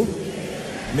lifting you.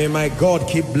 May my God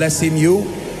keep blessing you.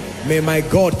 May my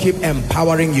God keep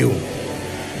empowering you.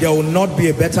 There will not be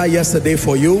a better yesterday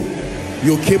for you.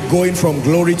 You keep going from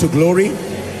glory to glory,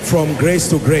 from grace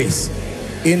to grace.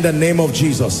 In the name of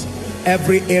Jesus.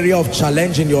 Every area of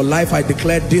challenge in your life, I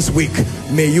declare this week,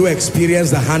 may you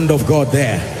experience the hand of God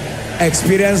there.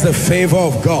 Experience the favor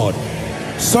of God.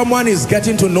 Someone is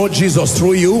getting to know Jesus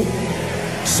through you.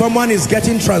 Someone is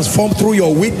getting transformed through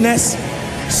your witness.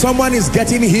 Someone is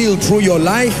getting healed through your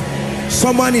life.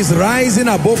 Someone is rising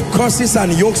above curses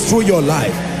and yokes through your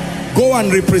life. Go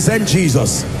and represent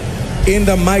Jesus in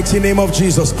the mighty name of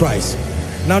Jesus Christ.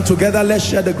 Now together, let's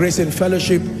share the grace in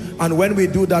fellowship. And when we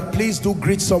do that, please do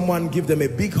greet someone, give them a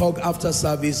big hug after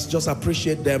service. Just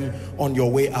appreciate them on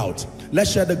your way out.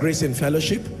 Let's share the grace in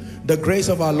fellowship. The grace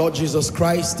of our Lord Jesus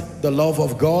Christ, the love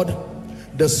of God,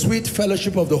 the sweet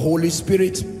fellowship of the Holy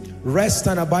Spirit, rest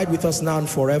and abide with us now and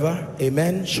forever.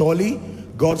 Amen. Surely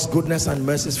God's goodness and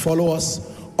mercies follow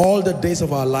us all the days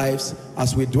of our lives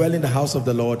as we dwell in the house of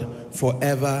the Lord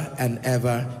forever and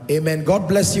ever. Amen. God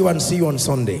bless you and see you on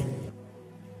Sunday.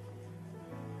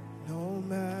 No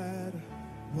matter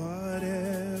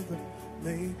whatever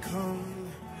may come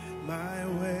my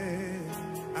way,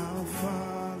 I'll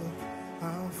follow,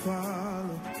 I'll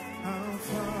follow, I'll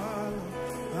follow,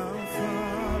 I'll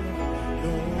follow.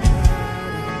 No matter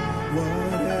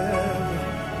whatever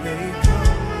may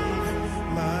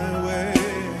come my way,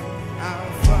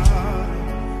 I'll follow,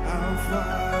 I'll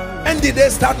follow. And did they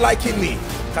start liking me?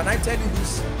 Can I tell you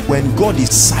this? When God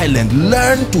is silent,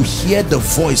 learn to hear the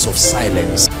voice of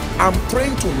silence. I'm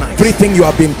praying tonight. Everything you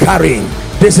have been carrying,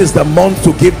 this is the month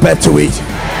to give birth to it.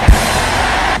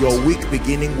 Your week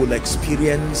beginning will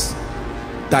experience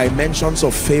dimensions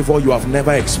of favor you have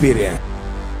never experienced.